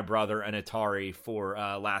bought my brother an Atari for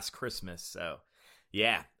last Christmas, so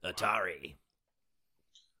yeah, Atari.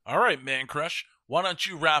 All right, Man Crush, why don't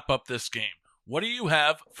you wrap up this game? What do you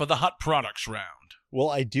have for the hot products round? Well,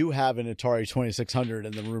 I do have an Atari 2600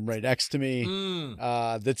 in the room right next to me.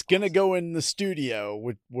 That's going to go in the studio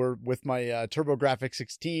with my TurboGrafx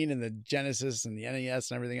 16 and the Genesis and the NES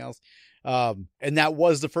and everything else. And that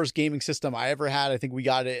was the first gaming system I ever had. I think we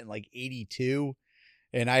got it in like 82.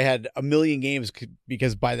 And I had a million games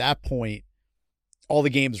because by that point, all the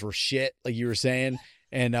games were shit, like you were saying.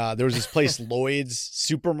 And there was this place, Lloyd's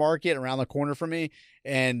Supermarket, around the corner from me.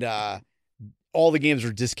 And all the games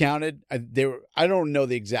were discounted. I don't know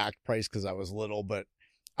the exact price because I was little, but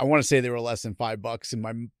I want to say they were less than $5.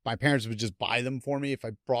 And my parents would just buy them for me if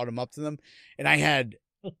I brought them up to them. And I had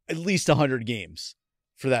at least 100 games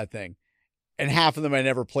for that thing. And half of them I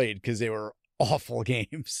never played because they were awful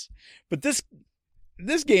games. But this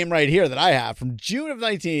game right here that I have from June of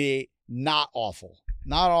 1988, not awful.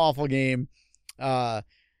 Not an awful game.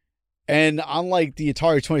 And unlike the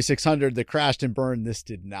Atari 2600 that crashed and burned, this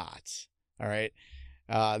did not. All right.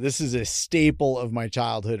 This is a staple of my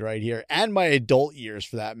childhood right here, and my adult years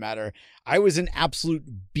for that matter. I was an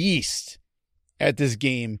absolute beast at this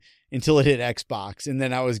game until it hit Xbox, and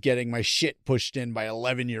then I was getting my shit pushed in by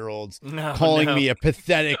 11-year-olds calling me a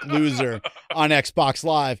pathetic loser on Xbox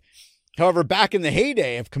Live. However, back in the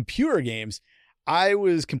heyday of computer games, I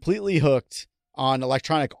was completely hooked on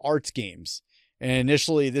Electronic Arts games. And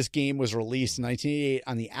initially, this game was released in 1988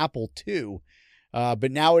 on the Apple II.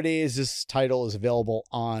 But nowadays, this title is available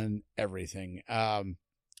on everything.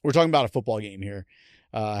 We're talking about a football game here.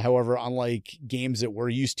 However, unlike games that we're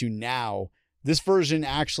used to now, this version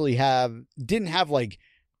actually didn't have like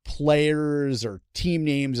players or team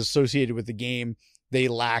names associated with the game. They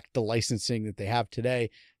lacked the licensing that they have today.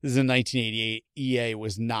 This is in 1988. EA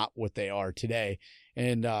was not what they are today.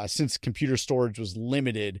 And since computer storage was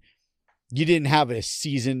limited, you didn't have a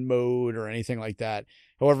season mode or anything like that.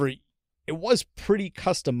 However, it was pretty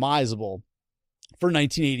customizable for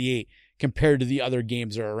 1988 compared to the other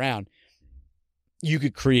games that are around. You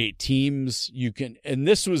could create teams. And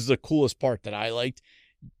this was the coolest part that I liked.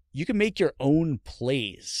 You can make your own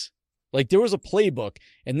plays. Like there was a playbook,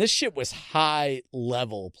 and this shit was high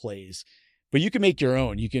level plays, but you can make your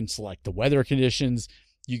own. You can select the weather conditions.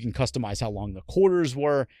 You can customize how long the quarters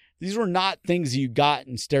were. These were not things you got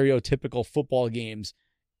in stereotypical football games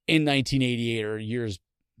in 1988 or years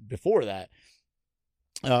before that.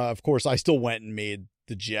 Of course, I still went and made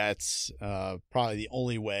the Jets, probably the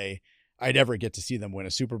only way I'd ever get to see them win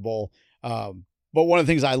a Super Bowl. But one of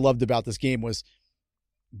the things I loved about this game was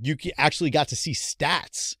you actually got to see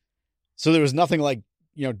stats. So there was nothing like,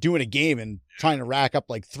 doing a game and trying to rack up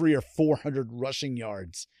like 300 or 400 rushing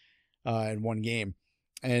yards in one game.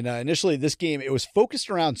 And initially this game, it was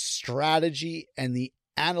focused around strategy and the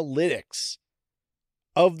analytics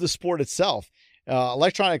of the sport itself.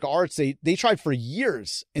 Electronic Arts, they tried for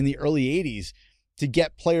years in the early 80s to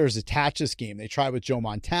get players attached to this game. They tried with Joe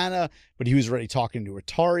Montana, but he was already talking to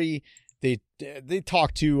Atari. They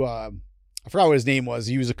talked to, I forgot what his name was.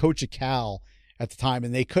 He was a coach at Cal at the time,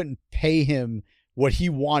 and they couldn't pay him what he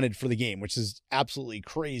wanted for the game, which is absolutely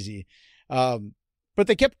crazy. But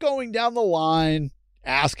they kept going down the line,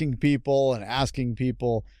 asking people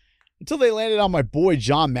until they landed on my boy,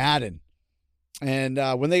 John Madden. And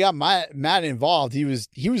when they got Madden involved, he was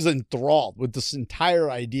enthralled with this entire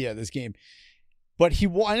idea of this game. But he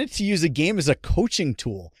wanted to use the game as a coaching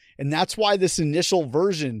tool. And that's why this initial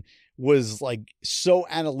version was like so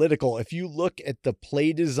analytical. If you look at the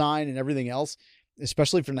play design and everything else,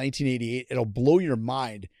 especially for 1988, it'll blow your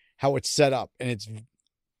mind how it's set up. And it's,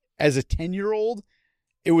 as a 10-year-old,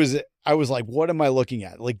 I was like, what am I looking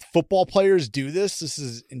at? Like, football players do this? This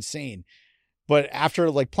is insane. But after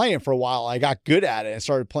like playing for a while, I got good at it and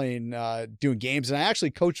started playing, doing games. And I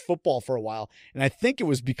actually coached football for a while. And I think it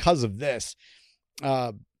was because of this.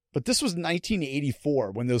 But this was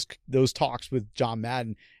 1984 when those talks with John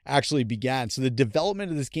Madden actually began. So the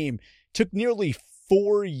development of this game took nearly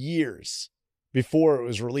 4 years before it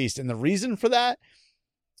was released. And the reason for that,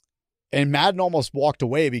 and Madden almost walked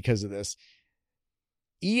away because of this,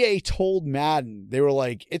 EA told Madden, they were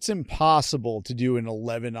like, it's impossible to do an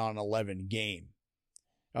 11-on-11 game.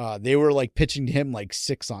 They were like pitching to him like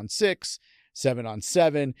 6-on-6,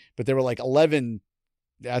 7-on-7, but they were like 11,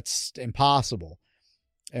 that's impossible.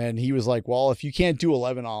 And he was like, well, if you can't do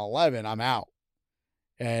 11-on-11, I'm out.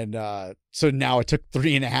 And so now it took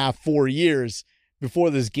 3.5, 4 years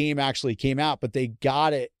before this game actually came out, but they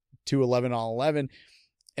got it to 11-on-11.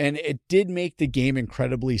 And it did make the game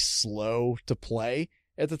incredibly slow to play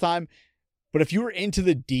at the time. But if you were into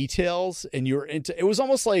the details and you were into, it was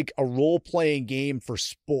almost like a role-playing game for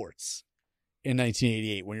sports in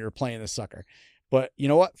 1988 when you were playing the sucker. But you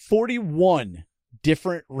know what? 41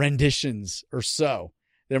 different renditions or so.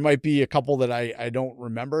 There might be a couple that I don't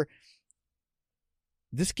remember.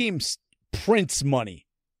 This game prints money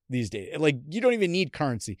these days. Like, you don't even need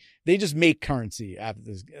currency. They just make currency after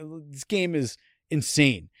this. This game is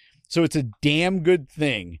insane. So it's a damn good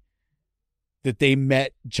thing that they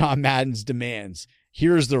met John Madden's demands.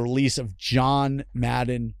 Here's the release of John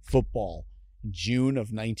Madden Football in June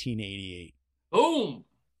of 1988. Boom.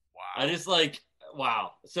 Wow. I just like,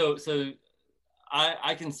 wow. So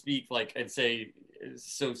I can speak like and say,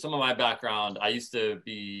 so some of my background, I used to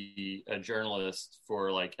be a journalist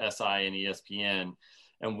for like SI and ESPN,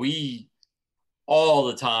 and we all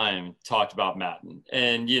the time talked about Madden.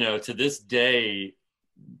 And, you know, to this day,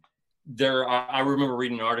 I remember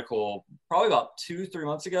reading an article probably about 2-3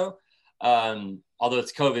 months ago. Although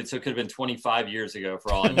it's COVID, so it could have been 25 years ago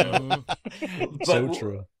for all I know. So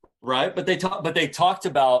true. Right. But they talked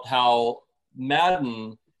about how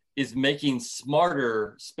Madden is making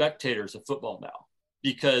smarter spectators of football now,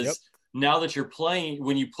 because now that you're playing,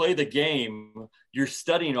 when you play the game, you're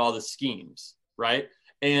studying all the schemes. Right.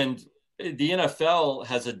 And the NFL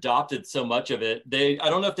has adopted so much of it. I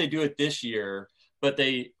don't know if they do it this year, but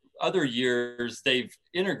other years they've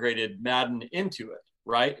integrated Madden into it,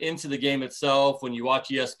 right? Into the game itself. When you watch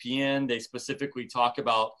ESPN, they specifically talk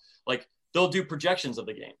about, like, they'll do projections of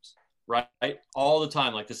the games, right? All the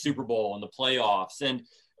time, like the Super Bowl and the playoffs. And,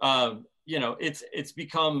 you know, it's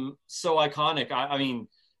become so iconic. I mean,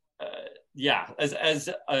 as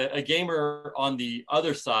a gamer on the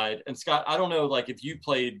other side, and Scott, I don't know, like, if you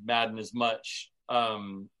played Madden as much,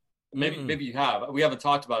 maybe you have, we haven't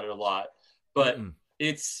talked about it a lot, but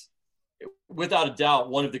it's without a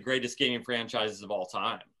doubt one of the greatest gaming franchises of all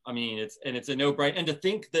time. I mean, it's a no-brainer. And to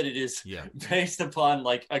think that it is based upon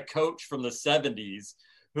like a coach from the 70s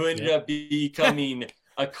who ended up becoming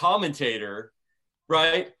a commentator,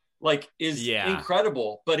 right? Like, is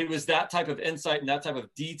incredible. But it was that type of insight and that type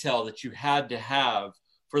of detail that you had to have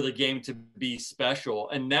for the game to be special.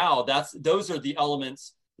 And now those are the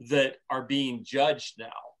elements that are being judged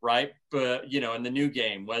now, right? But, you know, in the new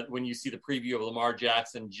game, when you see the preview of Lamar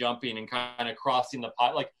Jackson jumping and kind of crossing the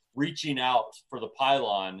like reaching out for the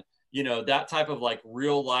pylon, you know, that type of like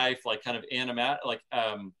real life, like kind of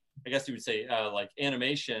I guess you would say like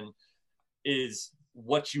animation is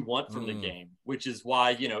what you want from the game, which is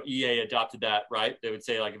why, you know, EA adopted that, right? They would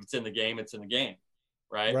say, like, if it's in the game, it's in the game,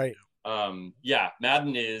 right? Right.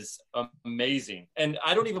 Madden is amazing. And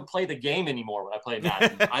I don't even play the game anymore when I play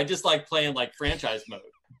Madden. I just like playing like franchise mode,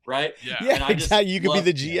 right? Yeah, exactly. You could be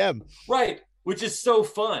the GM. Right, which is so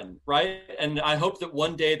fun, right? And I hope that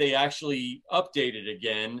one day they actually update it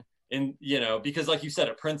again. And, you know, because like you said,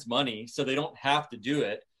 it prints money, so they don't have to do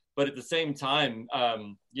it. But at the same time,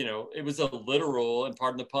 you know, it was a literal, and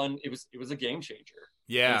pardon the pun, it was a game changer.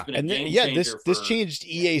 Yeah. And this changed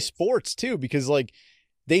EA Sports too, because like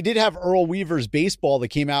they did have Earl Weaver's baseball that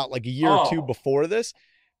came out like a year or two before this.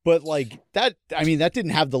 But like that, I mean, that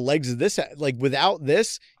didn't have the legs of this. Like, without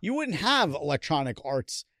this, you wouldn't have Electronic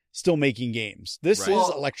Arts still making games. This is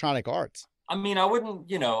Electronic Arts. I mean, I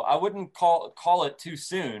wouldn't call it too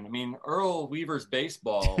soon. I mean, Earl Weaver's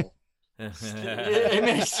baseball, it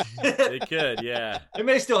could, yeah. It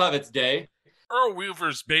may still have its day. Earl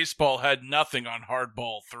Weaver's baseball had nothing on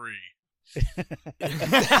Hardball 3.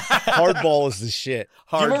 Hardball is the shit.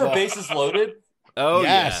 Do you remember Bases Loaded? Oh,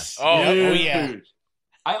 yes. Yeah. Oh, yeah.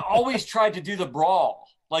 I always tried to do the brawl.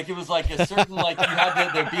 Like it was like a certain like you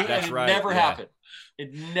had to beat, That's and it right, never yeah. happened.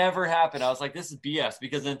 It never happened. I was like, this is BS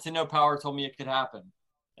because Nintendo Power told me it could happen.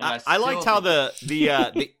 And I liked how still-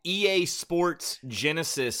 the EA Sports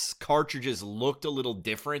Genesis cartridges looked a little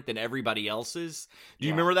different than everybody else's. Do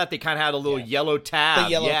you remember that? They kind of had a little yellow tab.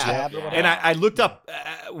 The yellow yeah. tab. Or whatever. And I looked up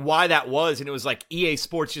why that was, and it was like EA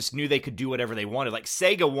Sports just knew they could do whatever they wanted. Like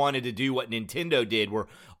Sega wanted to do what Nintendo did, where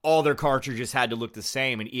all their cartridges had to look the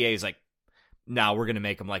same, and EA is like, no, we're going to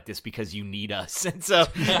make them like this because you need us. And so,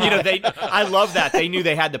 I love that. They knew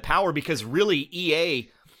they had the power because really EA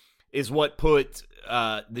is what put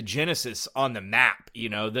the Genesis on the map. The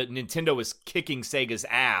Nintendo was kicking Sega's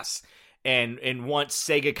ass. And once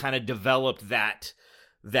Sega kind of developed that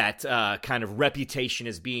kind of reputation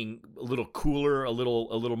as being a little cooler, a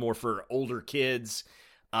little more for older kids,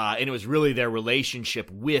 and it was really their relationship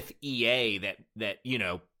with EA that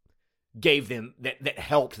gave them that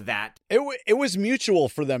helped that. It was mutual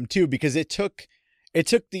for them too, because it took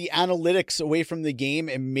the analytics away from the game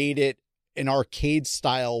and made it an arcade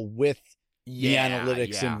style with the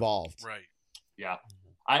analytics involved. Right. Yeah.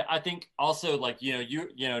 I think also like,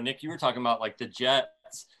 Nick, you were talking about like the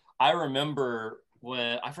Jets. I remember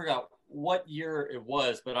when I forgot what year it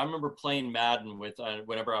was, but I remember playing Madden with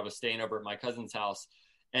whenever I was staying over at my cousin's house.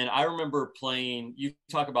 And I remember playing, you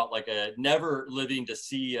talk about like a never living to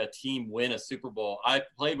see a team win a Super Bowl. I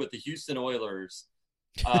played with the Houston Oilers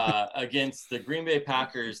against the Green Bay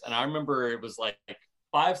Packers. And I remember it was like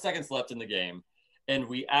 5 seconds left in the game. And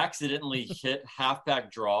we accidentally hit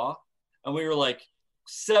halfback draw. And we were like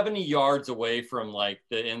 70 yards away from like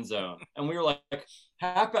the end zone. And we were like,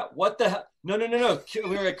 halfback, what the hell? No.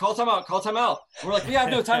 We were like, call timeout. And we're like, we have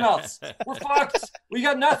no timeouts. We're fucked. We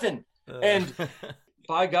got nothing. And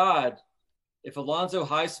by God, if Alonzo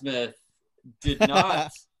Highsmith did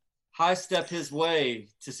not high step his way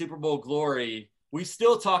to Super Bowl glory, we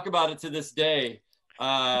still talk about it to this day.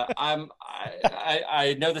 I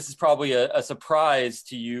know this is probably a surprise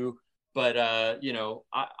to you, but I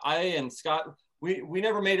and Scott, we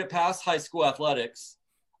never made it past high school athletics.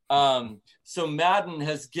 So Madden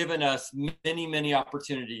has given us many, many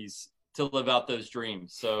opportunities to live out those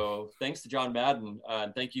dreams. So thanks to John Madden,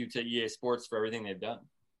 and thank you to EA Sports for everything they've done.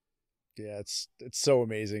 Yeah, it's so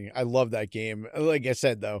amazing. I love that game. Like I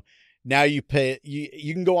said, though, now you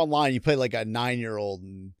can go online, you play like a 9-year-old,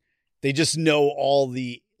 and they just know all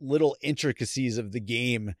the little intricacies of the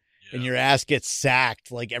game, and your ass gets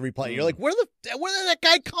sacked like every play. You're like, where did that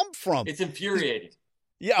guy come from? It's infuriating.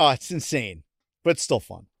 Yeah, it's insane, but still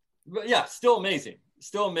fun. But yeah, still amazing,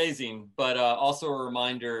 but also a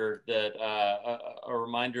reminder that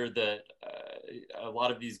a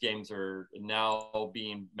lot of these games are now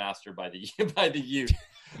being mastered by the youth.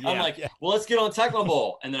 I'm like, well, let's get on Tecmo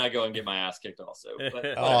Bowl, and then I go and get my ass kicked also. But,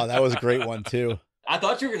 oh, that was a great one too. I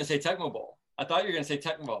thought you were going to say Tecmo Bowl.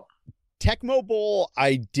 Tecmo Bowl,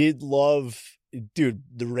 I did love, dude,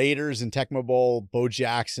 the Raiders and Tecmo Bowl, Bo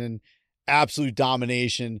Jackson, absolute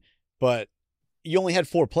domination, but you only had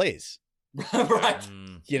 4 plays. Right.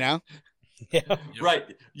 Yeah.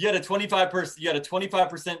 Right. You had a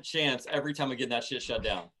 25% chance every time of getting that shit shut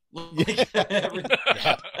down. Like,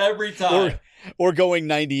 every time. Or going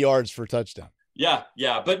 90 yards for a touchdown. Yeah.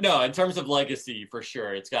 But no, in terms of legacy, for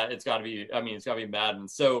sure, it's got to be Madden.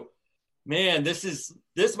 So, man, this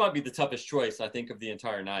might be the toughest choice, I think, of the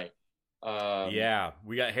entire night.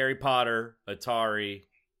 We got Harry Potter, Atari,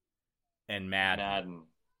 and Madden.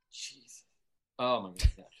 Jeez. Oh my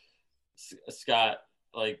God. Scott,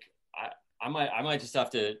 like I might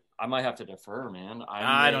have to defer, man.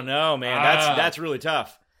 I don't know, man. That's really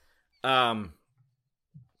tough. I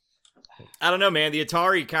don't know, man. The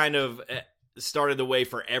Atari kind of started the way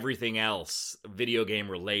for everything else video game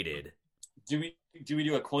related. Do we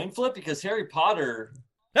do a coin flip? Because Harry Potter.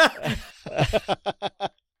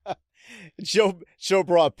 Joe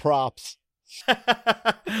brought props.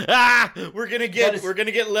 We're gonna get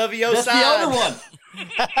Leviosa. That's the elder one.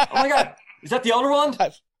 Oh my God, is that the elder one?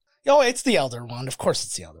 Oh, it's the elder one. Of course,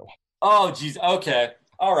 it's the elder one. Oh, geez. Okay.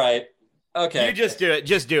 All right. Okay. You just do it.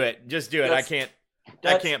 Just do it. I can't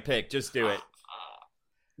pick. Just do it.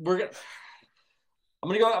 I'm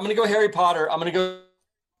gonna go Harry Potter. I'm gonna go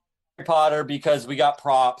Harry Potter because we got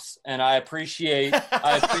props, and I appreciate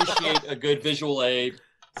a good visual aid.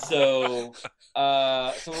 So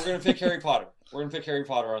we're gonna pick Harry Potter. We're gonna pick Harry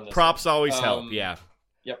Potter on this. Props always help. Yeah.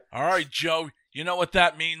 Yep. All right, Joe. You know what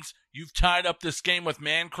that means? You've tied up this game with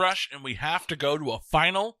Man Crush, and we have to go to a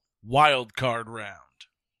final wild card round.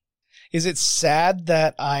 Is it sad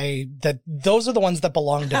that those are the ones that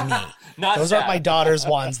belong to me? Not those sad. aren't my daughter's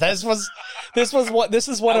wands. This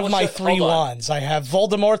is one of my 3 wands. I have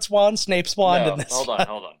Voldemort's wand, Snape's wand, No, and this. hold on.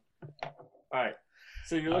 All right.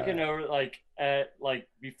 So you're looking over at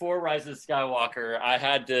before Rise of Skywalker. I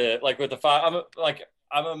had to with the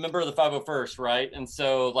I'm a member of the 501st, right? And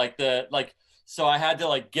so so I had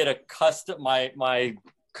to get a custom my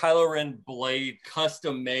Kylo Ren blade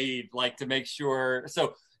custom made to make sure.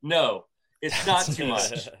 So no, it's not too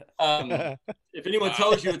much. If anyone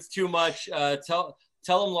tells you it's too much,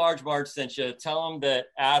 tell them Large Marge sent you. Tell them that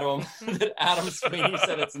Adam Sweeney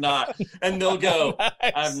said it's not, and they'll go. Nice.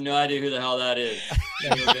 I have no idea who the hell that is.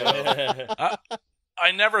 I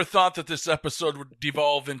never thought that this episode would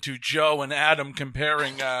devolve into Joe and Adam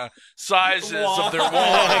comparing sizes of their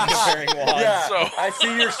wands. Yeah, so I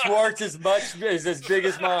see your Schwartz is as big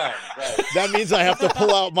as mine. Right. That means I have to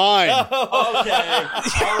pull out mine. Okay,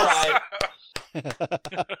 all right.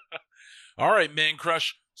 All right, Man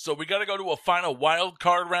Crush. So we got to go to a final wild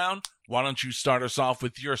card round. Why don't you start us off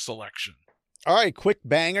with your selection? All right, quick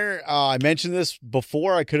banger. I mentioned this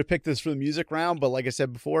before. I could have picked this for the music round, but like I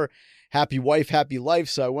said before, happy wife, happy life.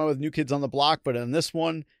 So I went with New Kids on the Block. But on this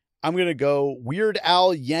one, I'm going to go Weird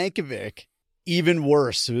Al Yankovic, Even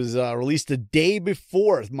Worse. It was released the day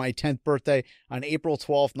before my 10th birthday on April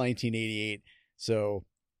 12th, 1988. So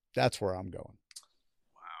that's where I'm going.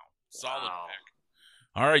 Wow. Solid pick.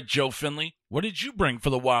 All right, Joe Finley, what did you bring for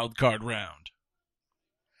the wild card round?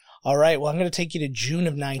 All right, well, I'm going to take you to June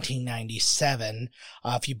of 1997.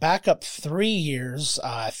 If you back up 3 years,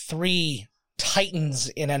 3 titans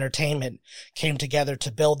in entertainment came together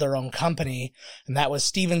to build their own company, and that was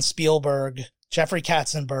Steven Spielberg, Jeffrey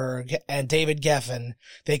Katzenberg, and David Geffen.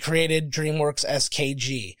 They created DreamWorks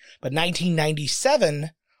SKG. But 1997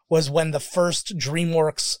 was when the first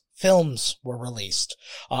DreamWorks films were released.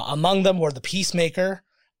 Among them were The Peacemaker,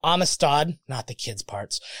 Amistad, not the kids'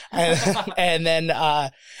 parts, and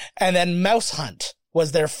then Mouse Hunt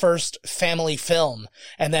was their first family film.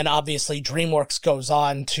 And then obviously DreamWorks goes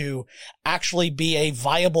on to actually be a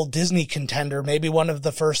viable Disney contender, maybe one of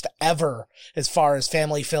the first ever as far as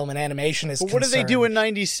family film and animation is concerned. What did they do in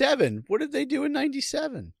 97? What did they do in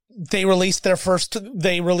 97? They released their first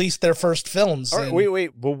films. All right,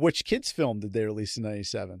 wait. But which kids' film did they release in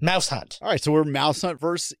 97? Mouse Hunt. All right, so we're Mouse Hunt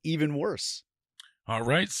versus Even Worse. All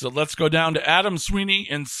right, so let's go down to Adam Sweeney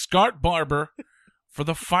and Scott Barber for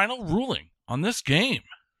the final ruling on this game.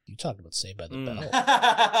 You talked about Saved by the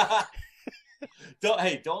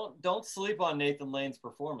Bell. Don't sleep on Nathan Lane's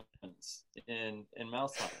performance in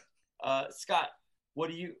Mouse Hunt. Scott, what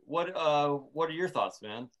are your thoughts,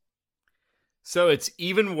 man? So it's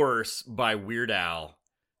Even Worse by Weird Al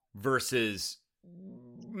versus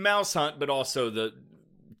Mouse Hunt, but also the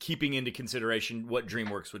keeping into consideration what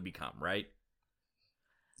DreamWorks would become, right?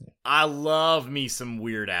 I love me some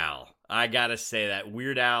Weird Al. I gotta say that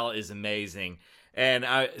Weird Al is amazing, and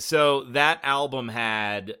so that album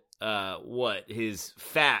had his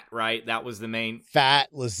Fat, right? That was the main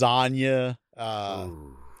Fat, Lasagna,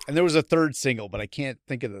 and there was a third single, but I can't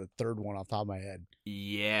think of the third one off the top of my head.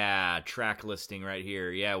 Yeah, track listing right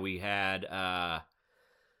here. Yeah, we had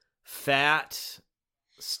Fat,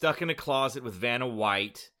 Stuck in a Closet with Vanna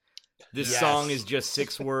White. This song is just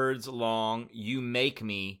 6 words long. You Make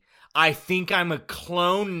Me. I Think I'm a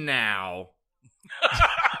Clone Now.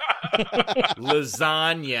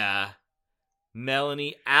 Lasagna.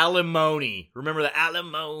 Melanie. Alimony. Remember the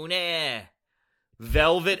Alimony.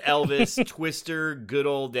 Velvet Elvis. Twister. Good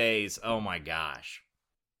Old Days. Oh my gosh.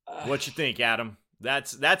 What you think, Adam?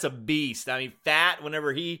 That's a beast. I mean, Fat,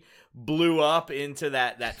 whenever he blew up into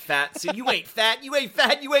that fat scene. You ain't fat, you ain't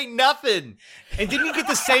fat, you ain't nothing. And didn't he get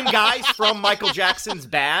the same guys from Michael Jackson's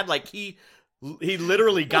Bad? Like he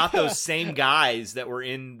literally got those same guys that were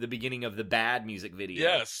in the beginning of the Bad music video.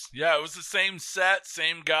 Yes. Yeah, it was the same set,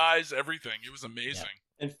 same guys, everything. It was amazing.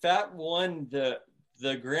 Yeah. And Fat won the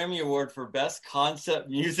Grammy Award for Best Concept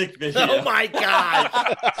Music Video. Oh my God.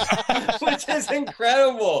 Which is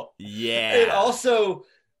incredible. Yeah. It also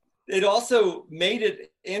made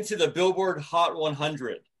it into the Billboard Hot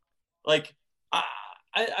 100. Like,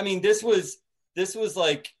 I mean, this was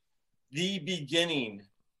like the beginning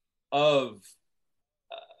of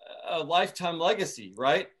a lifetime legacy,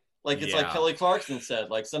 right? Like, it's like Kelly Clarkson said,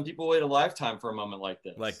 like, some people wait a lifetime for a moment like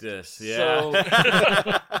this. Like this, yeah. So,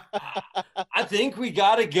 I think we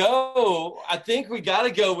gotta go.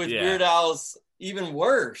 With Weird Al's Even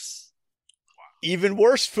Worse. Even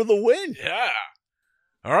Worse for the win. Yeah.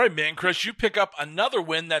 All right, man, Chris, you pick up another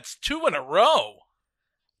win. That's 2 in a row.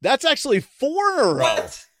 That's actually 4 in a row.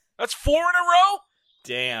 What? That's 4 in a row?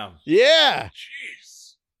 Damn. Yeah.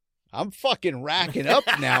 Jeez. I'm fucking racking up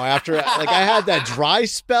now after like I had that dry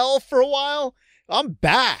spell for a while. I'm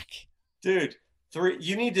back. Dude,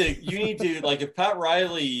 you need to like if Pat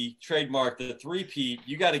Riley trademarked the 3-peat,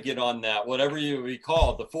 you got to get on that. Whatever you would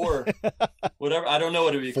call it, the 4 whatever. I don't know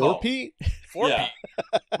what it would be called. 4-peat? 4-peat.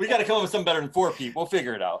 Yeah. We got to come up with something better than 4-peat. We'll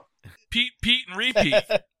figure it out. Pete, and repeat.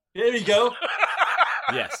 There you go.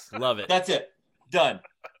 Yes, love it. That's it. Done.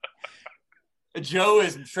 Joe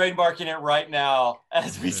is trademarking it right now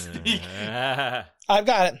as we speak. I've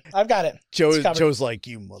got it. Joe's like,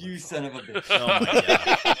 you You son of a bitch. Oh my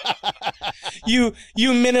god.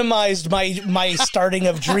 You minimized my starting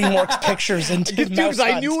of DreamWorks Pictures into Dude, Mouse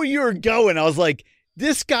I Hunt. knew where you were going. I was like,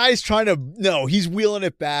 this guy's trying to. No, he's wheeling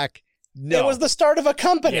it back. No, It was the start of a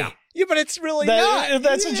company. Yeah, but it's really not.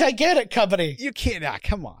 That's a gigantic company. You can't.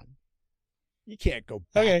 Come on. You can't go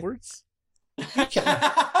Okay. backwards.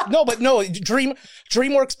 No,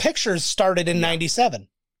 DreamWorks Pictures started in '97.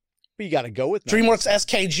 But you got to go with DreamWorks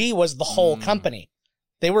SKG was the whole company.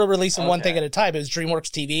 They were releasing one Okay. thing at a time. It was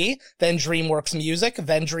DreamWorks TV, then DreamWorks Music,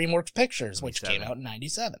 then DreamWorks Pictures, which came 97. out in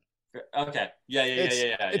 '97. Okay. Yeah.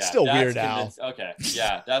 It's still That's Weird Al. Okay.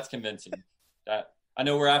 Yeah, that's convincing. That I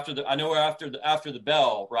know we're after the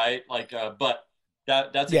bell, right? Like, but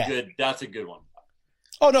that's a good one.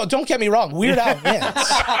 Oh no, don't get me wrong. Weird Al wins.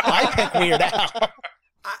 I pick Weird Al.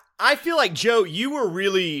 I feel like, Joe, you were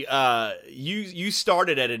really you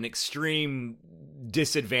started at an extreme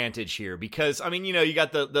disadvantage here because I mean, you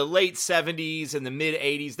got the late 70s and the mid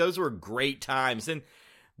 80s. Those were great times. And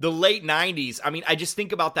the late 90s, I mean, I just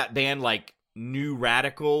think about that band like New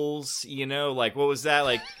Radicals, like what was that?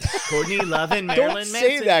 Like Courtney Love and Marilyn Don't Manson.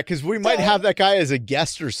 say that because we might have that guy as a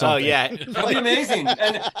guest or Oh something. yeah. That'd be amazing.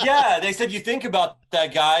 And yeah, they said you think about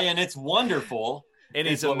that guy and it's wonderful. And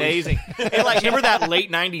it's Is what we- amazing. And like, remember that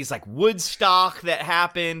late 90s, like Woodstock that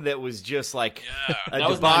happened that was just like a That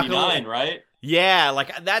was debacle? 99, right? Yeah,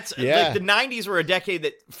 like that's Yeah. like the 90s were a decade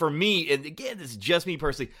that for me, and again, this is just me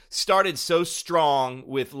personally, started so strong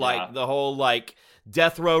with like the whole like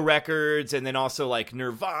Death Row Records and then also like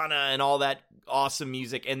Nirvana and all that awesome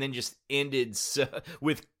music, and then just ended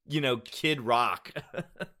with, Kid Rock.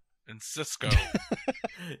 And Cisco.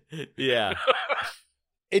 Yeah.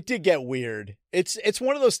 It did get weird. It's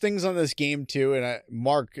one of those things on this game too, and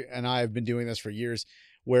Mark and I have been doing this for years,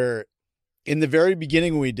 where in the very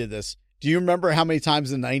beginning when we did this, do you remember how many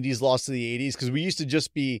times the 90s lost to the 80s? Because we used to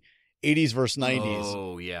just be 80s versus 90s.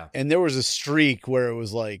 Oh, yeah. And there was a streak where it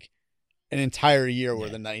was like an entire year where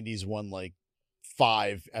the 90s won like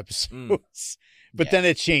 5 episodes. But then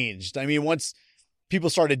it changed. I mean, once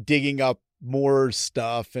people started digging up more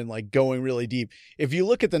stuff and like going really deep. If you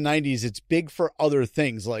look at the 90s, it's big for other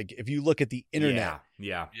things. Like if you look at the internet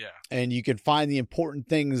Yeah. and you can find the important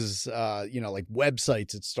things, like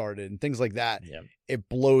websites it started and things like that. Yeah. It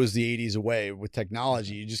blows the 80s away with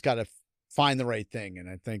technology. You just got to find the right thing. And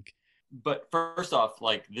I think. But first off,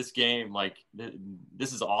 like this game, like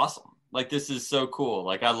this is awesome. Like this is so cool.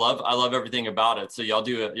 Like I love everything about it. So y'all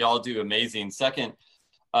do amazing. Second,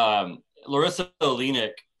 Larissa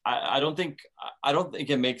Olenek, I don't think it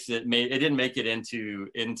didn't make it into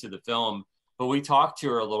the film, but we talked to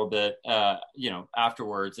her a little bit,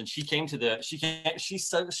 afterwards, and she came to she's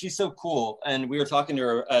so cool. And we were talking to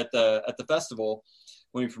her at the festival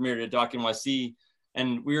when we premiered at Doc NYC,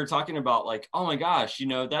 and we were talking about like, oh my gosh,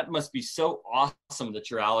 that must be so awesome that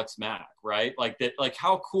you're Alex Mack, right? Like that, like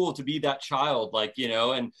how cool to be that child, like,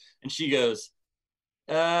 and she goes,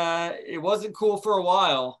 it wasn't cool for a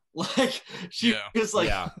while. Like she was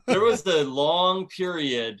like, there was the long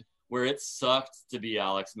period where it sucked to be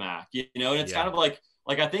Alex Mack, and it's kind of like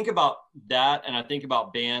I think about that, and I think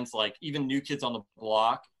about bands like even New Kids on the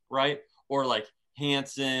Block, right? Or like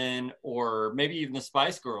Hanson, or maybe even the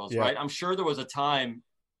Spice Girls, right? I'm sure there was a time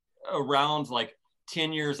around like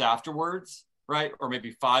 10 years afterwards, right? Or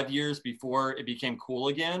maybe 5 years before it became cool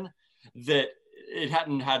again, that it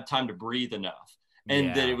hadn't had time to breathe enough.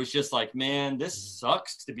 And that it was just like, man, this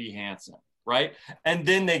sucks to be Hanson, right? And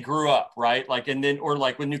then they grew up, right? Like, and then, or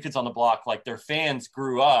like with New Kids on the Block, like their fans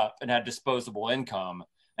grew up and had disposable income.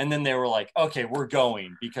 And then they were like, okay, we're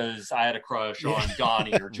going because I had a crush on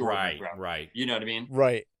Donnie or Jordan. Right. You know what I mean?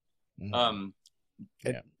 Right.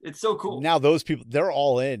 It's so cool. Now those people, they're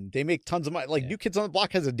all in. They make tons of money. Like New Kids on the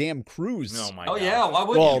Block has a damn cruise. Oh my God. Yeah. Why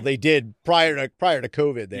wouldn't Well, you? they did prior to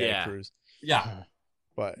COVID. They had a cruise. Yeah.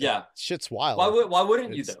 But shit's wild. Why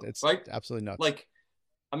wouldn't you though? It's right? absolutely nuts. Like,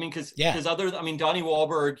 I mean, because Donnie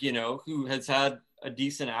Wahlberg, who has had a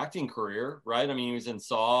decent acting career, right? I mean, he was in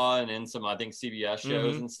Saw and in some, I think, CBS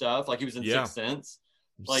shows and stuff. Like he was in Sixth Sense.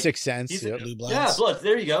 Like, Sixth Sense. Blue Bloods. Yeah, Bloods.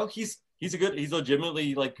 There you go. He's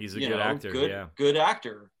legitimately like he's a good actor. Good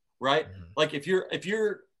actor. right? Like if you're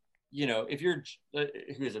you know, if you're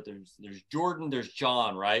who is it? There's Jordan, there's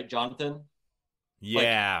John, right? Jonathan.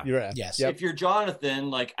 Yeah. You're right. Yes. Yep. If you're Jonathan,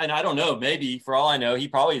 like, and I don't know, maybe for all I know, he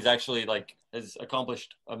probably is actually like has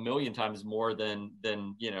accomplished a million times more than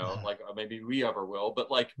you know, like maybe we ever will.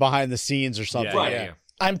 But like Behind the scenes or something. Right. Yeah.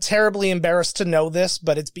 I'm terribly embarrassed to know this,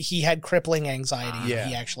 but he had crippling anxiety. Yeah.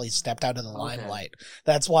 He actually stepped out of the limelight.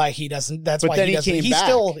 That's why he doesn't. That's But why then he he doesn't. came He's back.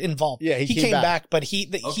 still involved. Yeah, he came came back, but he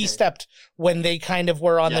stepped when they kind of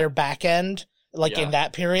were on Yeah. their back end, like Yeah. in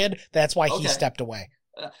that period. That's why he Okay. stepped away.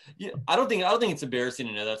 yeah, I don't think it's embarrassing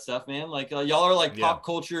to know that stuff, man. Like y'all are like Yeah. pop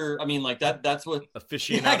culture. I mean, like that's what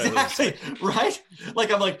Aficionados. exactly right.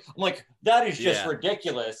 Like I'm like that is just Yeah.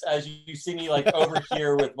 ridiculous. As you see me like over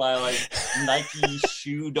here with my like Nike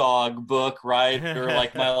shoe dog book, right, or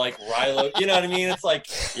like my like Rilo. You know what I mean? It's like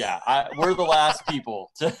we're the last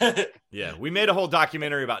people to. Yeah, we made a whole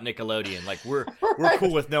documentary about Nickelodeon. Like we're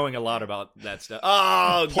cool with knowing a lot about that stuff.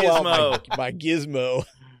 Oh, Pull out Gizmo. my gizmo.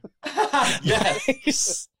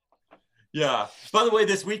 Yes. Yeah. By the way,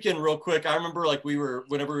 this weekend, real quick, I remember like whenever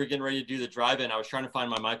we were getting ready to do the drive-in, I was trying to find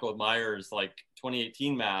my Michael Myers like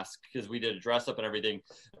 2018 mask because we did a dress up and everything.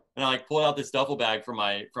 And I like pulled out this duffel bag from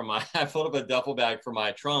my I pulled up a duffel bag from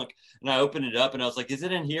my trunk and I opened it up and I was like, is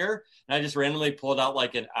it in here? And I just randomly pulled out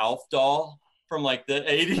like an Alf doll from like the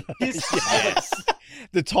 80s. Yes.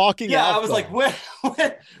 The talking Yeah, Alf I was doll.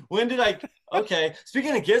 like, when did I? Okay.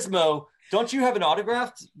 Speaking of Gizmo, don't you have an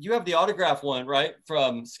autographed? You have the autograph one, right?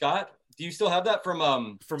 From Scott. Do you still have that from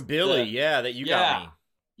Billy, the- that you got me.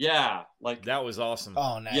 Yeah, like That was awesome.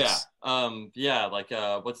 Oh, nice. like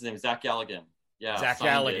what's his name? Zach Galligan. Yeah, Zach signed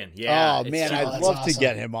Galligan. it. Yeah. Oh it's man, super I'd that's love to awesome.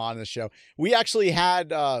 get him on the show. We actually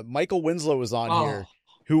had Michael Winslow was on Oh. here,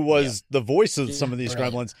 who was the voice of some of these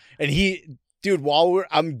Brilliant. gremlins. And dude, while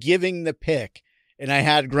I'm giving the pick and I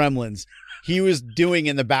had gremlins, he was doing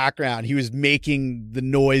in the background, he was making the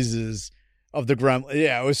noises of the gremlin.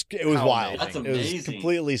 Yeah, it was How wild. That's It was amazing.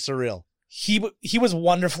 completely surreal. He was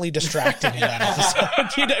wonderfully distracted in that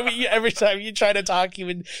episode. Every time you try to talk,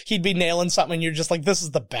 he'd be nailing something, and you're just like, "This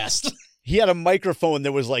is the best." He had a microphone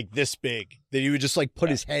that was like this big that he would just like put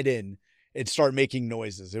his head in and start making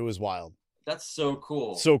noises. It was wild. That's so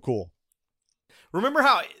cool. So cool. Remember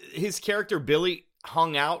how his character Billy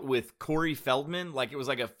hung out with Corey Feldman? Like it was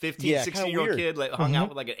like a 15, Yeah, kinda 16-year-old weird. kid like hung out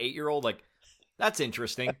with like an 8-year-old. Like that's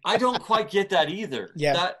interesting. I don't quite get that either.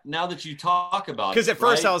 Yeah. That now that you talk about it. Because at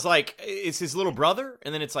first right? I was like, it's his little brother,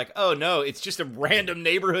 and then it's like, oh no, it's just a random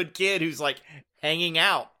neighborhood kid who's like hanging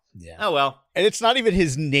out. Yeah. Oh well. And it's not even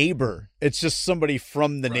his neighbor. It's just somebody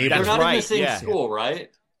from the they're neighborhood. That's not in the right, same yeah. school, right?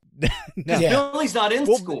 No. Yeah. Billy's not in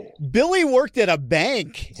Well, school. Billy worked at a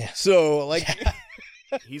bank. Yeah. So like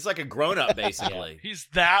He's like a grown up basically. He's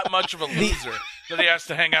that much of a loser that he has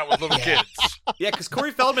to hang out with little Yeah. kids. Yeah, because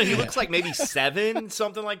Corey Feldman, he looks like maybe 7,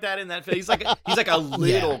 something like that in that film. He's like a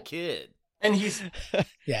little kid. And he's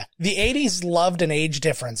Yeah. The 80s loved an age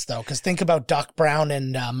difference, though, because think about Doc Brown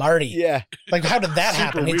and Marty. yeah, Like, how did that Super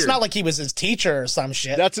happen? It's weird. not like he was his teacher or some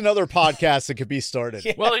shit. that's another podcast that could be started.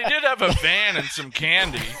 Yeah. Well, he did have a van and some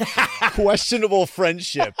candy. Questionable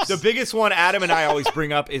friendships. The biggest one Adam and I always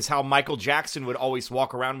bring up is how Michael Jackson would always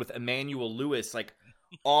walk around with Emmanuel Lewis like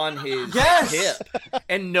on his Yes! hip.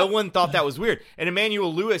 And no one thought that was weird. And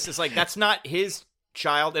Emmanuel Lewis is like, that's not his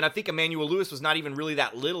child. And I think Emmanuel Lewis was not even really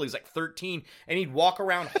that little. He's like 13. And he'd walk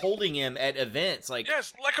around holding him at events. Like,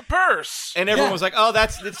 Yes, like a purse. and everyone Yeah. was like, oh,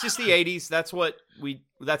 that's just the 80s. That's like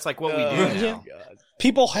what we do now. God.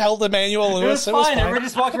 People held Emmanuel it Lewis. was fine. Everybody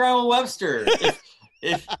just walked around with Webster.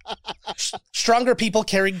 If Stronger people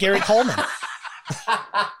carried Gary Coleman.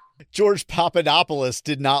 George Papadopoulos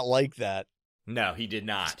did not like that. No, he did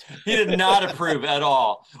not. he did not approve at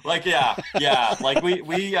all. Like, yeah. Like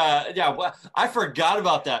well, I forgot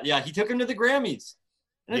about that. Yeah, he took him to the Grammys.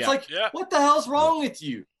 And it's Yeah. like, Yeah. what the hell's wrong with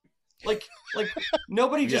you? Like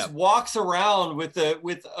nobody just Yeah. walks around with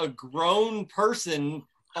a grown person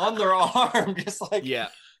on their arm, just like Yeah,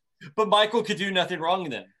 but Michael could do nothing wrong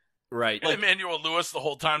then. right. And Emmanuel Lewis the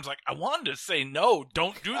whole time's like, I wanted to say no,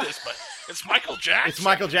 don't do this, but it's Michael Jackson. It's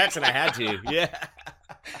Michael Jackson. I had to.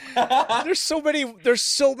 Yeah. There's so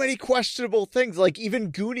many questionable things. Like even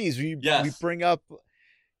Goonies, we bring up,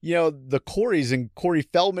 the Coreys and Corey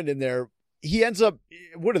Feldman in there. He ends up,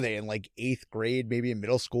 what are they in, like 8th grade, maybe in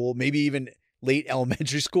middle school, maybe even late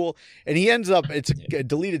elementary school, and he ends up, it's a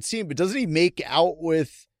deleted scene, but doesn't he make out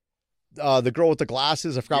with the girl with the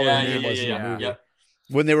glasses? I forgot what her name was in the movie. Yep.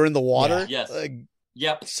 When they were in the water. Yes. Like,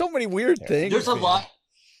 Yep. so many weird things. There's a man. lot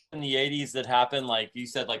in the 80s that happened, like you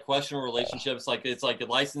said, like questionable relationships, like it's like a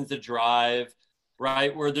license to drive,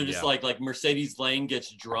 right? Where they're just Yeah. like Mercedes Lane gets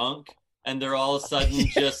drunk and they're all of a sudden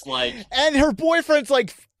just like, And her boyfriend's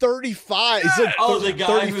like 35. He's like oh, the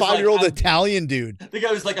guy who's 35-year-old like, Italian dude. the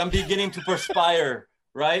guy was like, I'm beginning to perspire,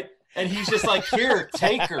 right? And he's just like, here,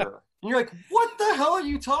 take her. And you're like, what the hell are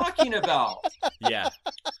you talking about? Yeah.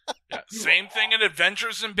 Same thing in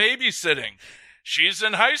Adventures in Babysitting. She's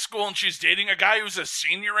in high school and she's dating a guy who's a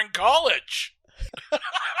senior in college.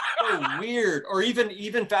 So weird. Or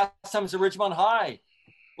even Fast Times at Ridgemont High.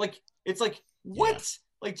 Like, it's like, what?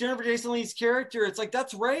 Yeah. Like Jennifer Jason Leigh's character, it's like,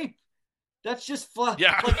 that's rape. That's just fun.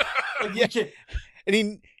 Yeah. Like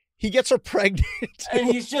And he gets her pregnant. And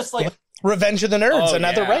he's just like, Revenge of the Nerds,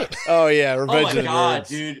 another rape. Oh yeah, Revenge of the Nerds. Oh my god,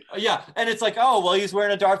 dude. Yeah, and it's like, oh well, he's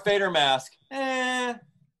wearing a Darth Vader mask. Yeah.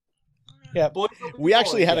 We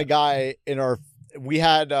actually had a guy in our. We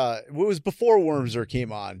had it was before Wormser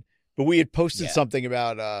came on, but we had posted something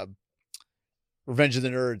about Revenge of the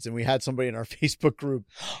Nerds, and we had somebody in our Facebook group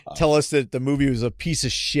tell us that the movie was a piece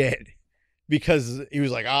of shit because he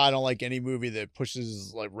was like, I don't like any movie that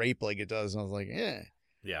pushes like rape like it does, and I was like, yeah.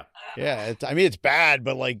 Yeah. It's bad,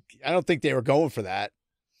 but like, I don't think they were going for that.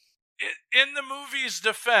 In the movie's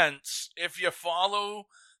defense, if you follow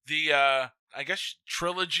the, I guess,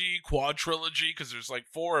 quadrilogy, because there's like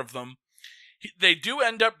 4 of them, they do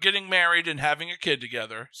end up getting married and having a kid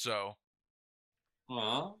together. So,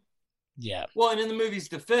 yeah. Well, and in the movie's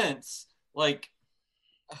defense, like,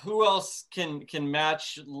 who else can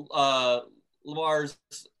match Lamar's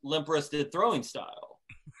limp-wristed throwing style?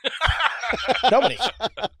 Nobody.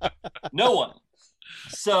 No one.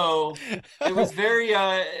 So it was very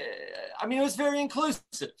it was very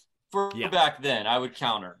inclusive for back then. I would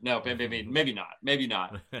counter. No, maybe not.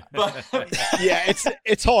 But yeah,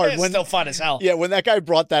 it's hard. It's still fun as hell. Yeah, when that guy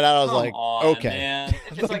brought that out, I was like, okay. Man.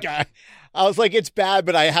 It's like, I was like, it's bad,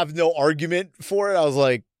 but I have no argument for it. I was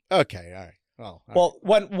like, okay, all right. Well,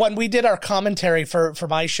 when we did our commentary for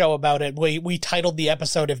my show about it, we titled the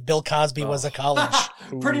episode "If Bill Cosby Was a College."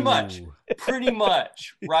 Pretty much,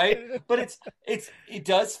 right? But it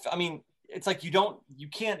does. I mean, it's like you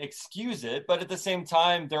can't excuse it, but at the same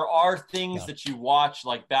time, there are things that you watch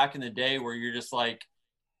like back in the day where you're just like,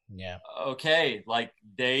 okay, like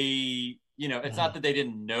they, it's not that they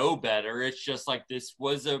didn't know better. It's just like this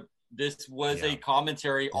was a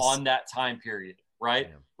commentary on that time period, right?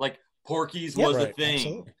 Yeah. Like. Porky's was a thing.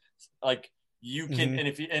 Absolutely. Like you can, and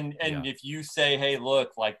if you say, hey,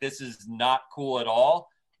 look, like this is not cool at all,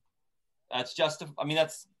 that's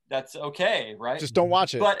that's okay, right? Just don't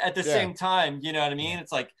watch it. But at the same time, you know what I mean?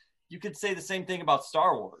 It's like you could say the same thing about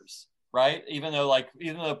Star Wars, right? Even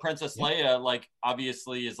though Princess Leia, like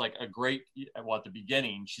obviously is like a great, at the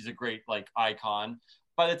beginning, she's a great like icon.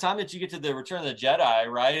 By the time that you get to the Return of the Jedi,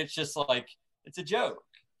 right? It's just like it's a joke,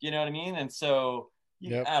 you know what I mean? And so.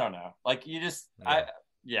 I don't know. Like you just,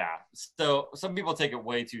 So some people take it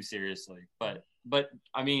way too seriously, but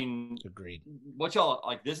I mean, agreed. What y'all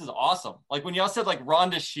like? This is awesome. Like when y'all said like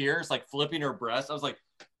Rhonda Shears like flipping her breast, I was like,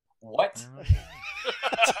 what?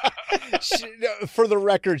 For the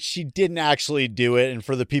record, she didn't actually do it, and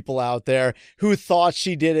for the people out there who thought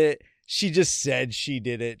she did it, she just said she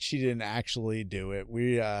did it. She didn't actually do it.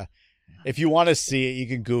 If you want to see it, you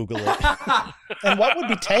can Google it. And what would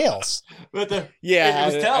be Tails? But it I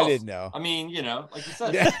was Tails. didn't know. I mean, like you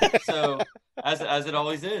said. So as it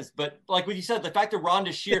always is. But like what you said, the fact that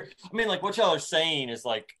Rhonda Shear, I mean, like what y'all are saying is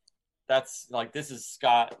like that's like this is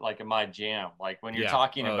Scott like in my jam. Like when you're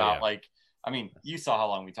talking about like, I mean, you saw how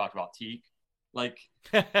long we talked about teak. Like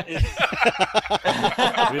we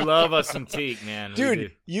love us some teak, man.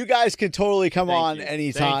 Dude, you guys can totally come on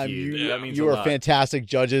anytime. You are fantastic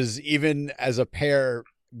judges, even as a pair,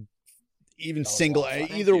 even single,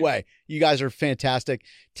 either way. You guys are fantastic.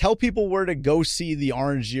 Tell people where to go see the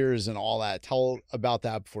Orange Years and all that. Tell about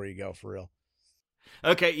that before you go, for real.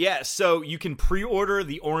 Okay, yeah. So you can pre-order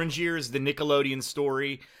the Orange Years, the Nickelodeon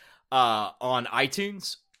story, on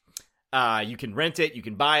iTunes. You can rent it, you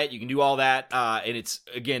can buy it, you can do all that. And it's,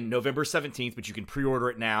 again, November 17th, but you can pre-order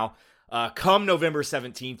it now. Come November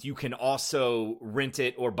 17th, you can also rent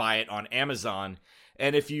it or buy it on Amazon.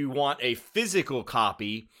 And if you want a physical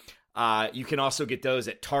copy, you can also get those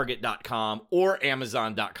at Target.com or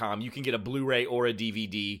Amazon.com. You can get a Blu-ray or a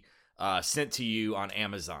DVD sent to you on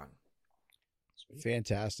Amazon.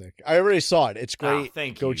 Fantastic. I already saw it. It's great.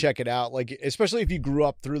 Thank you. Go check it out. Like, especially if you grew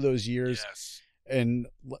up through those years. Yes. And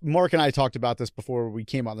Mark and I talked about this before we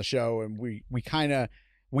came on the show, and we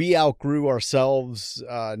outgrew ourselves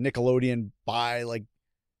Nickelodeon by like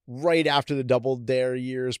right after the Double Dare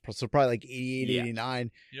years, so probably like 88,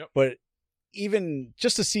 89. Yep. But even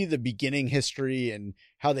just to see the beginning history and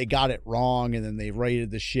how they got it wrong, and then they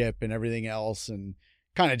righted the ship and everything else, and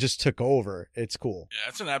kind of just took over. It's cool. Yeah,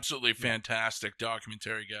 it's an absolutely fantastic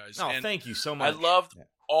documentary, guys. Oh, And thank you so much. I loved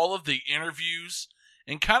all of the interviews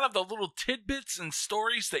and kind of the little tidbits and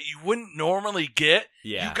stories that you wouldn't normally get.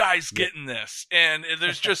 Yeah. You guys getting this. And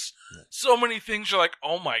there's just so many things you're like,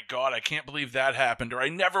 oh my God, I can't believe that happened. Or I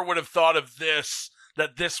never would have thought of this,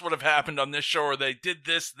 that this would have happened on this show, or they did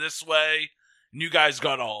this way. And you guys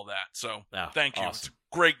got all of that. So thank you. Awesome. It's a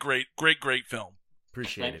great film.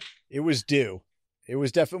 Appreciate it. It was due. It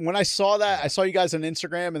was definitely, when I saw that, I saw you guys on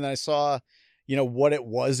Instagram, and then I saw, what it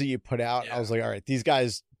was that you put out. Yeah. I was like, all right, these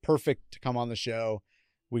guys, perfect to come on the show.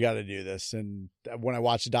 We got to do this. And when I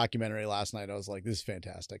watched the documentary last night, I was like, this is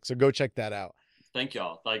fantastic. So go check that out. Thank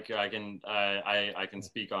y'all. Like I can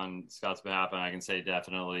speak on Scott's behalf, and I can say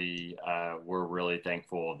definitely we're really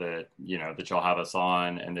thankful that that y'all have us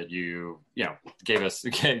on, and that you gave us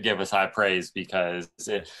high praise, because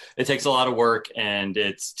it takes a lot of work, and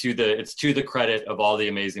it's to the credit of all the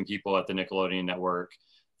amazing people at the Nickelodeon network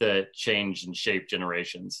that changed and shaped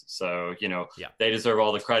generations. So they deserve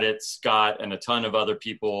all the credit. Scott and a ton of other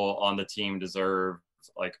people on the team deserve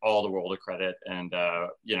like all the world of credit, and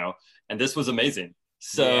and this was amazing.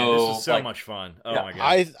 So this was so much fun. Oh my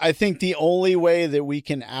God. I think the only way that we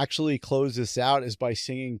can actually close this out is by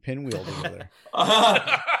singing Pinwheel together.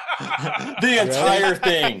 The entire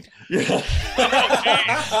thing.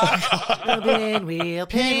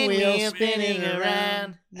 Pinwheel spinning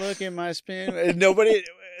around. Look at my spin. Nobody.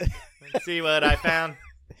 Let's see what I found.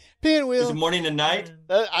 Pinwheel. Is it morning and night?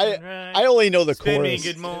 I only know the Spin me chorus.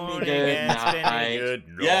 good morning Good and spin me night. good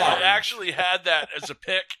night. Yeah. I actually had that as a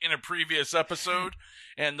pick in a previous episode,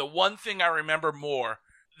 and the one thing I remember more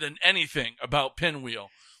than anything about Pinwheel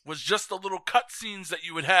was just the little cutscenes that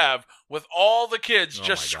you would have with all the kids Oh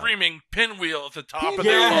just my God. screaming Pinwheel at the top of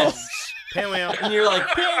their lungs. Yes. Pinwheel. And you're like,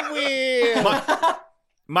 Pinwheel.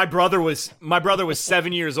 My brother was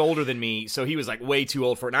 7 years older than me, so he was like way too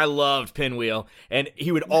old for it. And I loved Pinwheel, and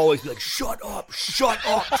he would always be like, "Shut up,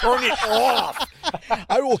 turn it off,"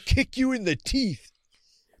 I will kick you in the teeth.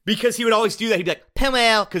 because he would always do that. He'd be like,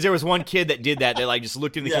 "Pinwheel," because there was one kid that did that. That like just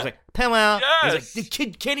looked in the kid like, "Pinwheel." Yes. He's like, "The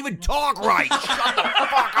kid can't even talk right. Shut the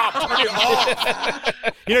fuck up, turn it off."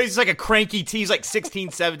 He's like a cranky He's like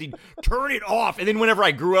 16, 17. Turn it off. And then whenever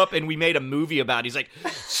I grew up and we made a movie about it, he's like,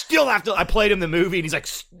 still have to. I played him the movie, and he's like,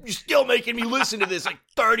 "You're still making me listen to this like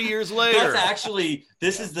 30 years later." that's actually,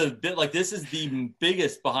 this is the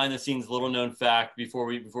biggest behind the scenes little known fact before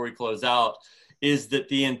we close out, is that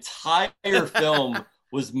the entire film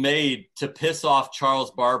was made to piss off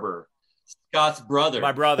Charles Barber, Scott's brother.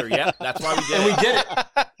 My brother, yeah, that's why we did And it. we did it.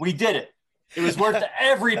 We did it. It was worth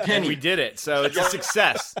every And penny. we did it, so it's a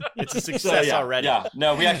success. It's a success already. Yeah,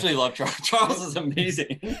 no, we actually love Charles. Charles is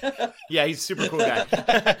amazing. Yeah, he's a super cool guy.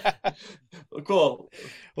 Cool.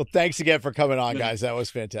 Well, thanks again for coming on, guys. That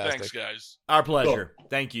was fantastic. Thanks, guys. Our pleasure.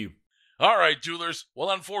 Thank you. All right, Duelers.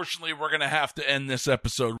 Well, unfortunately, we're going to have to end this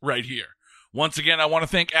episode right here. Once again, I want to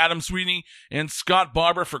thank Adam Sweeney and Scott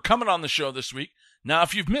Barber for coming on the show this week. Now,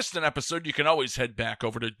 if you've missed an episode, you can always head back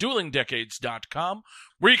over to duelingdecades.com,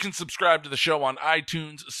 where you can subscribe to the show on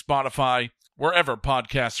iTunes, Spotify, wherever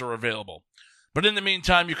podcasts are available. But in the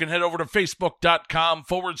meantime, you can head over to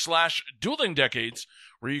facebook.com/duelingdecades,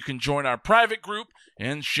 where you can join our private group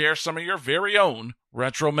and share some of your very own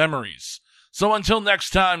retro memories. So until next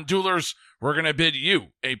time, Duelers, we're going to bid you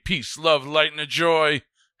a peace, love, light, and a joy.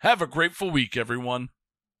 Have a grateful week, everyone.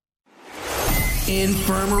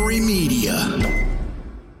 Infirmary Media.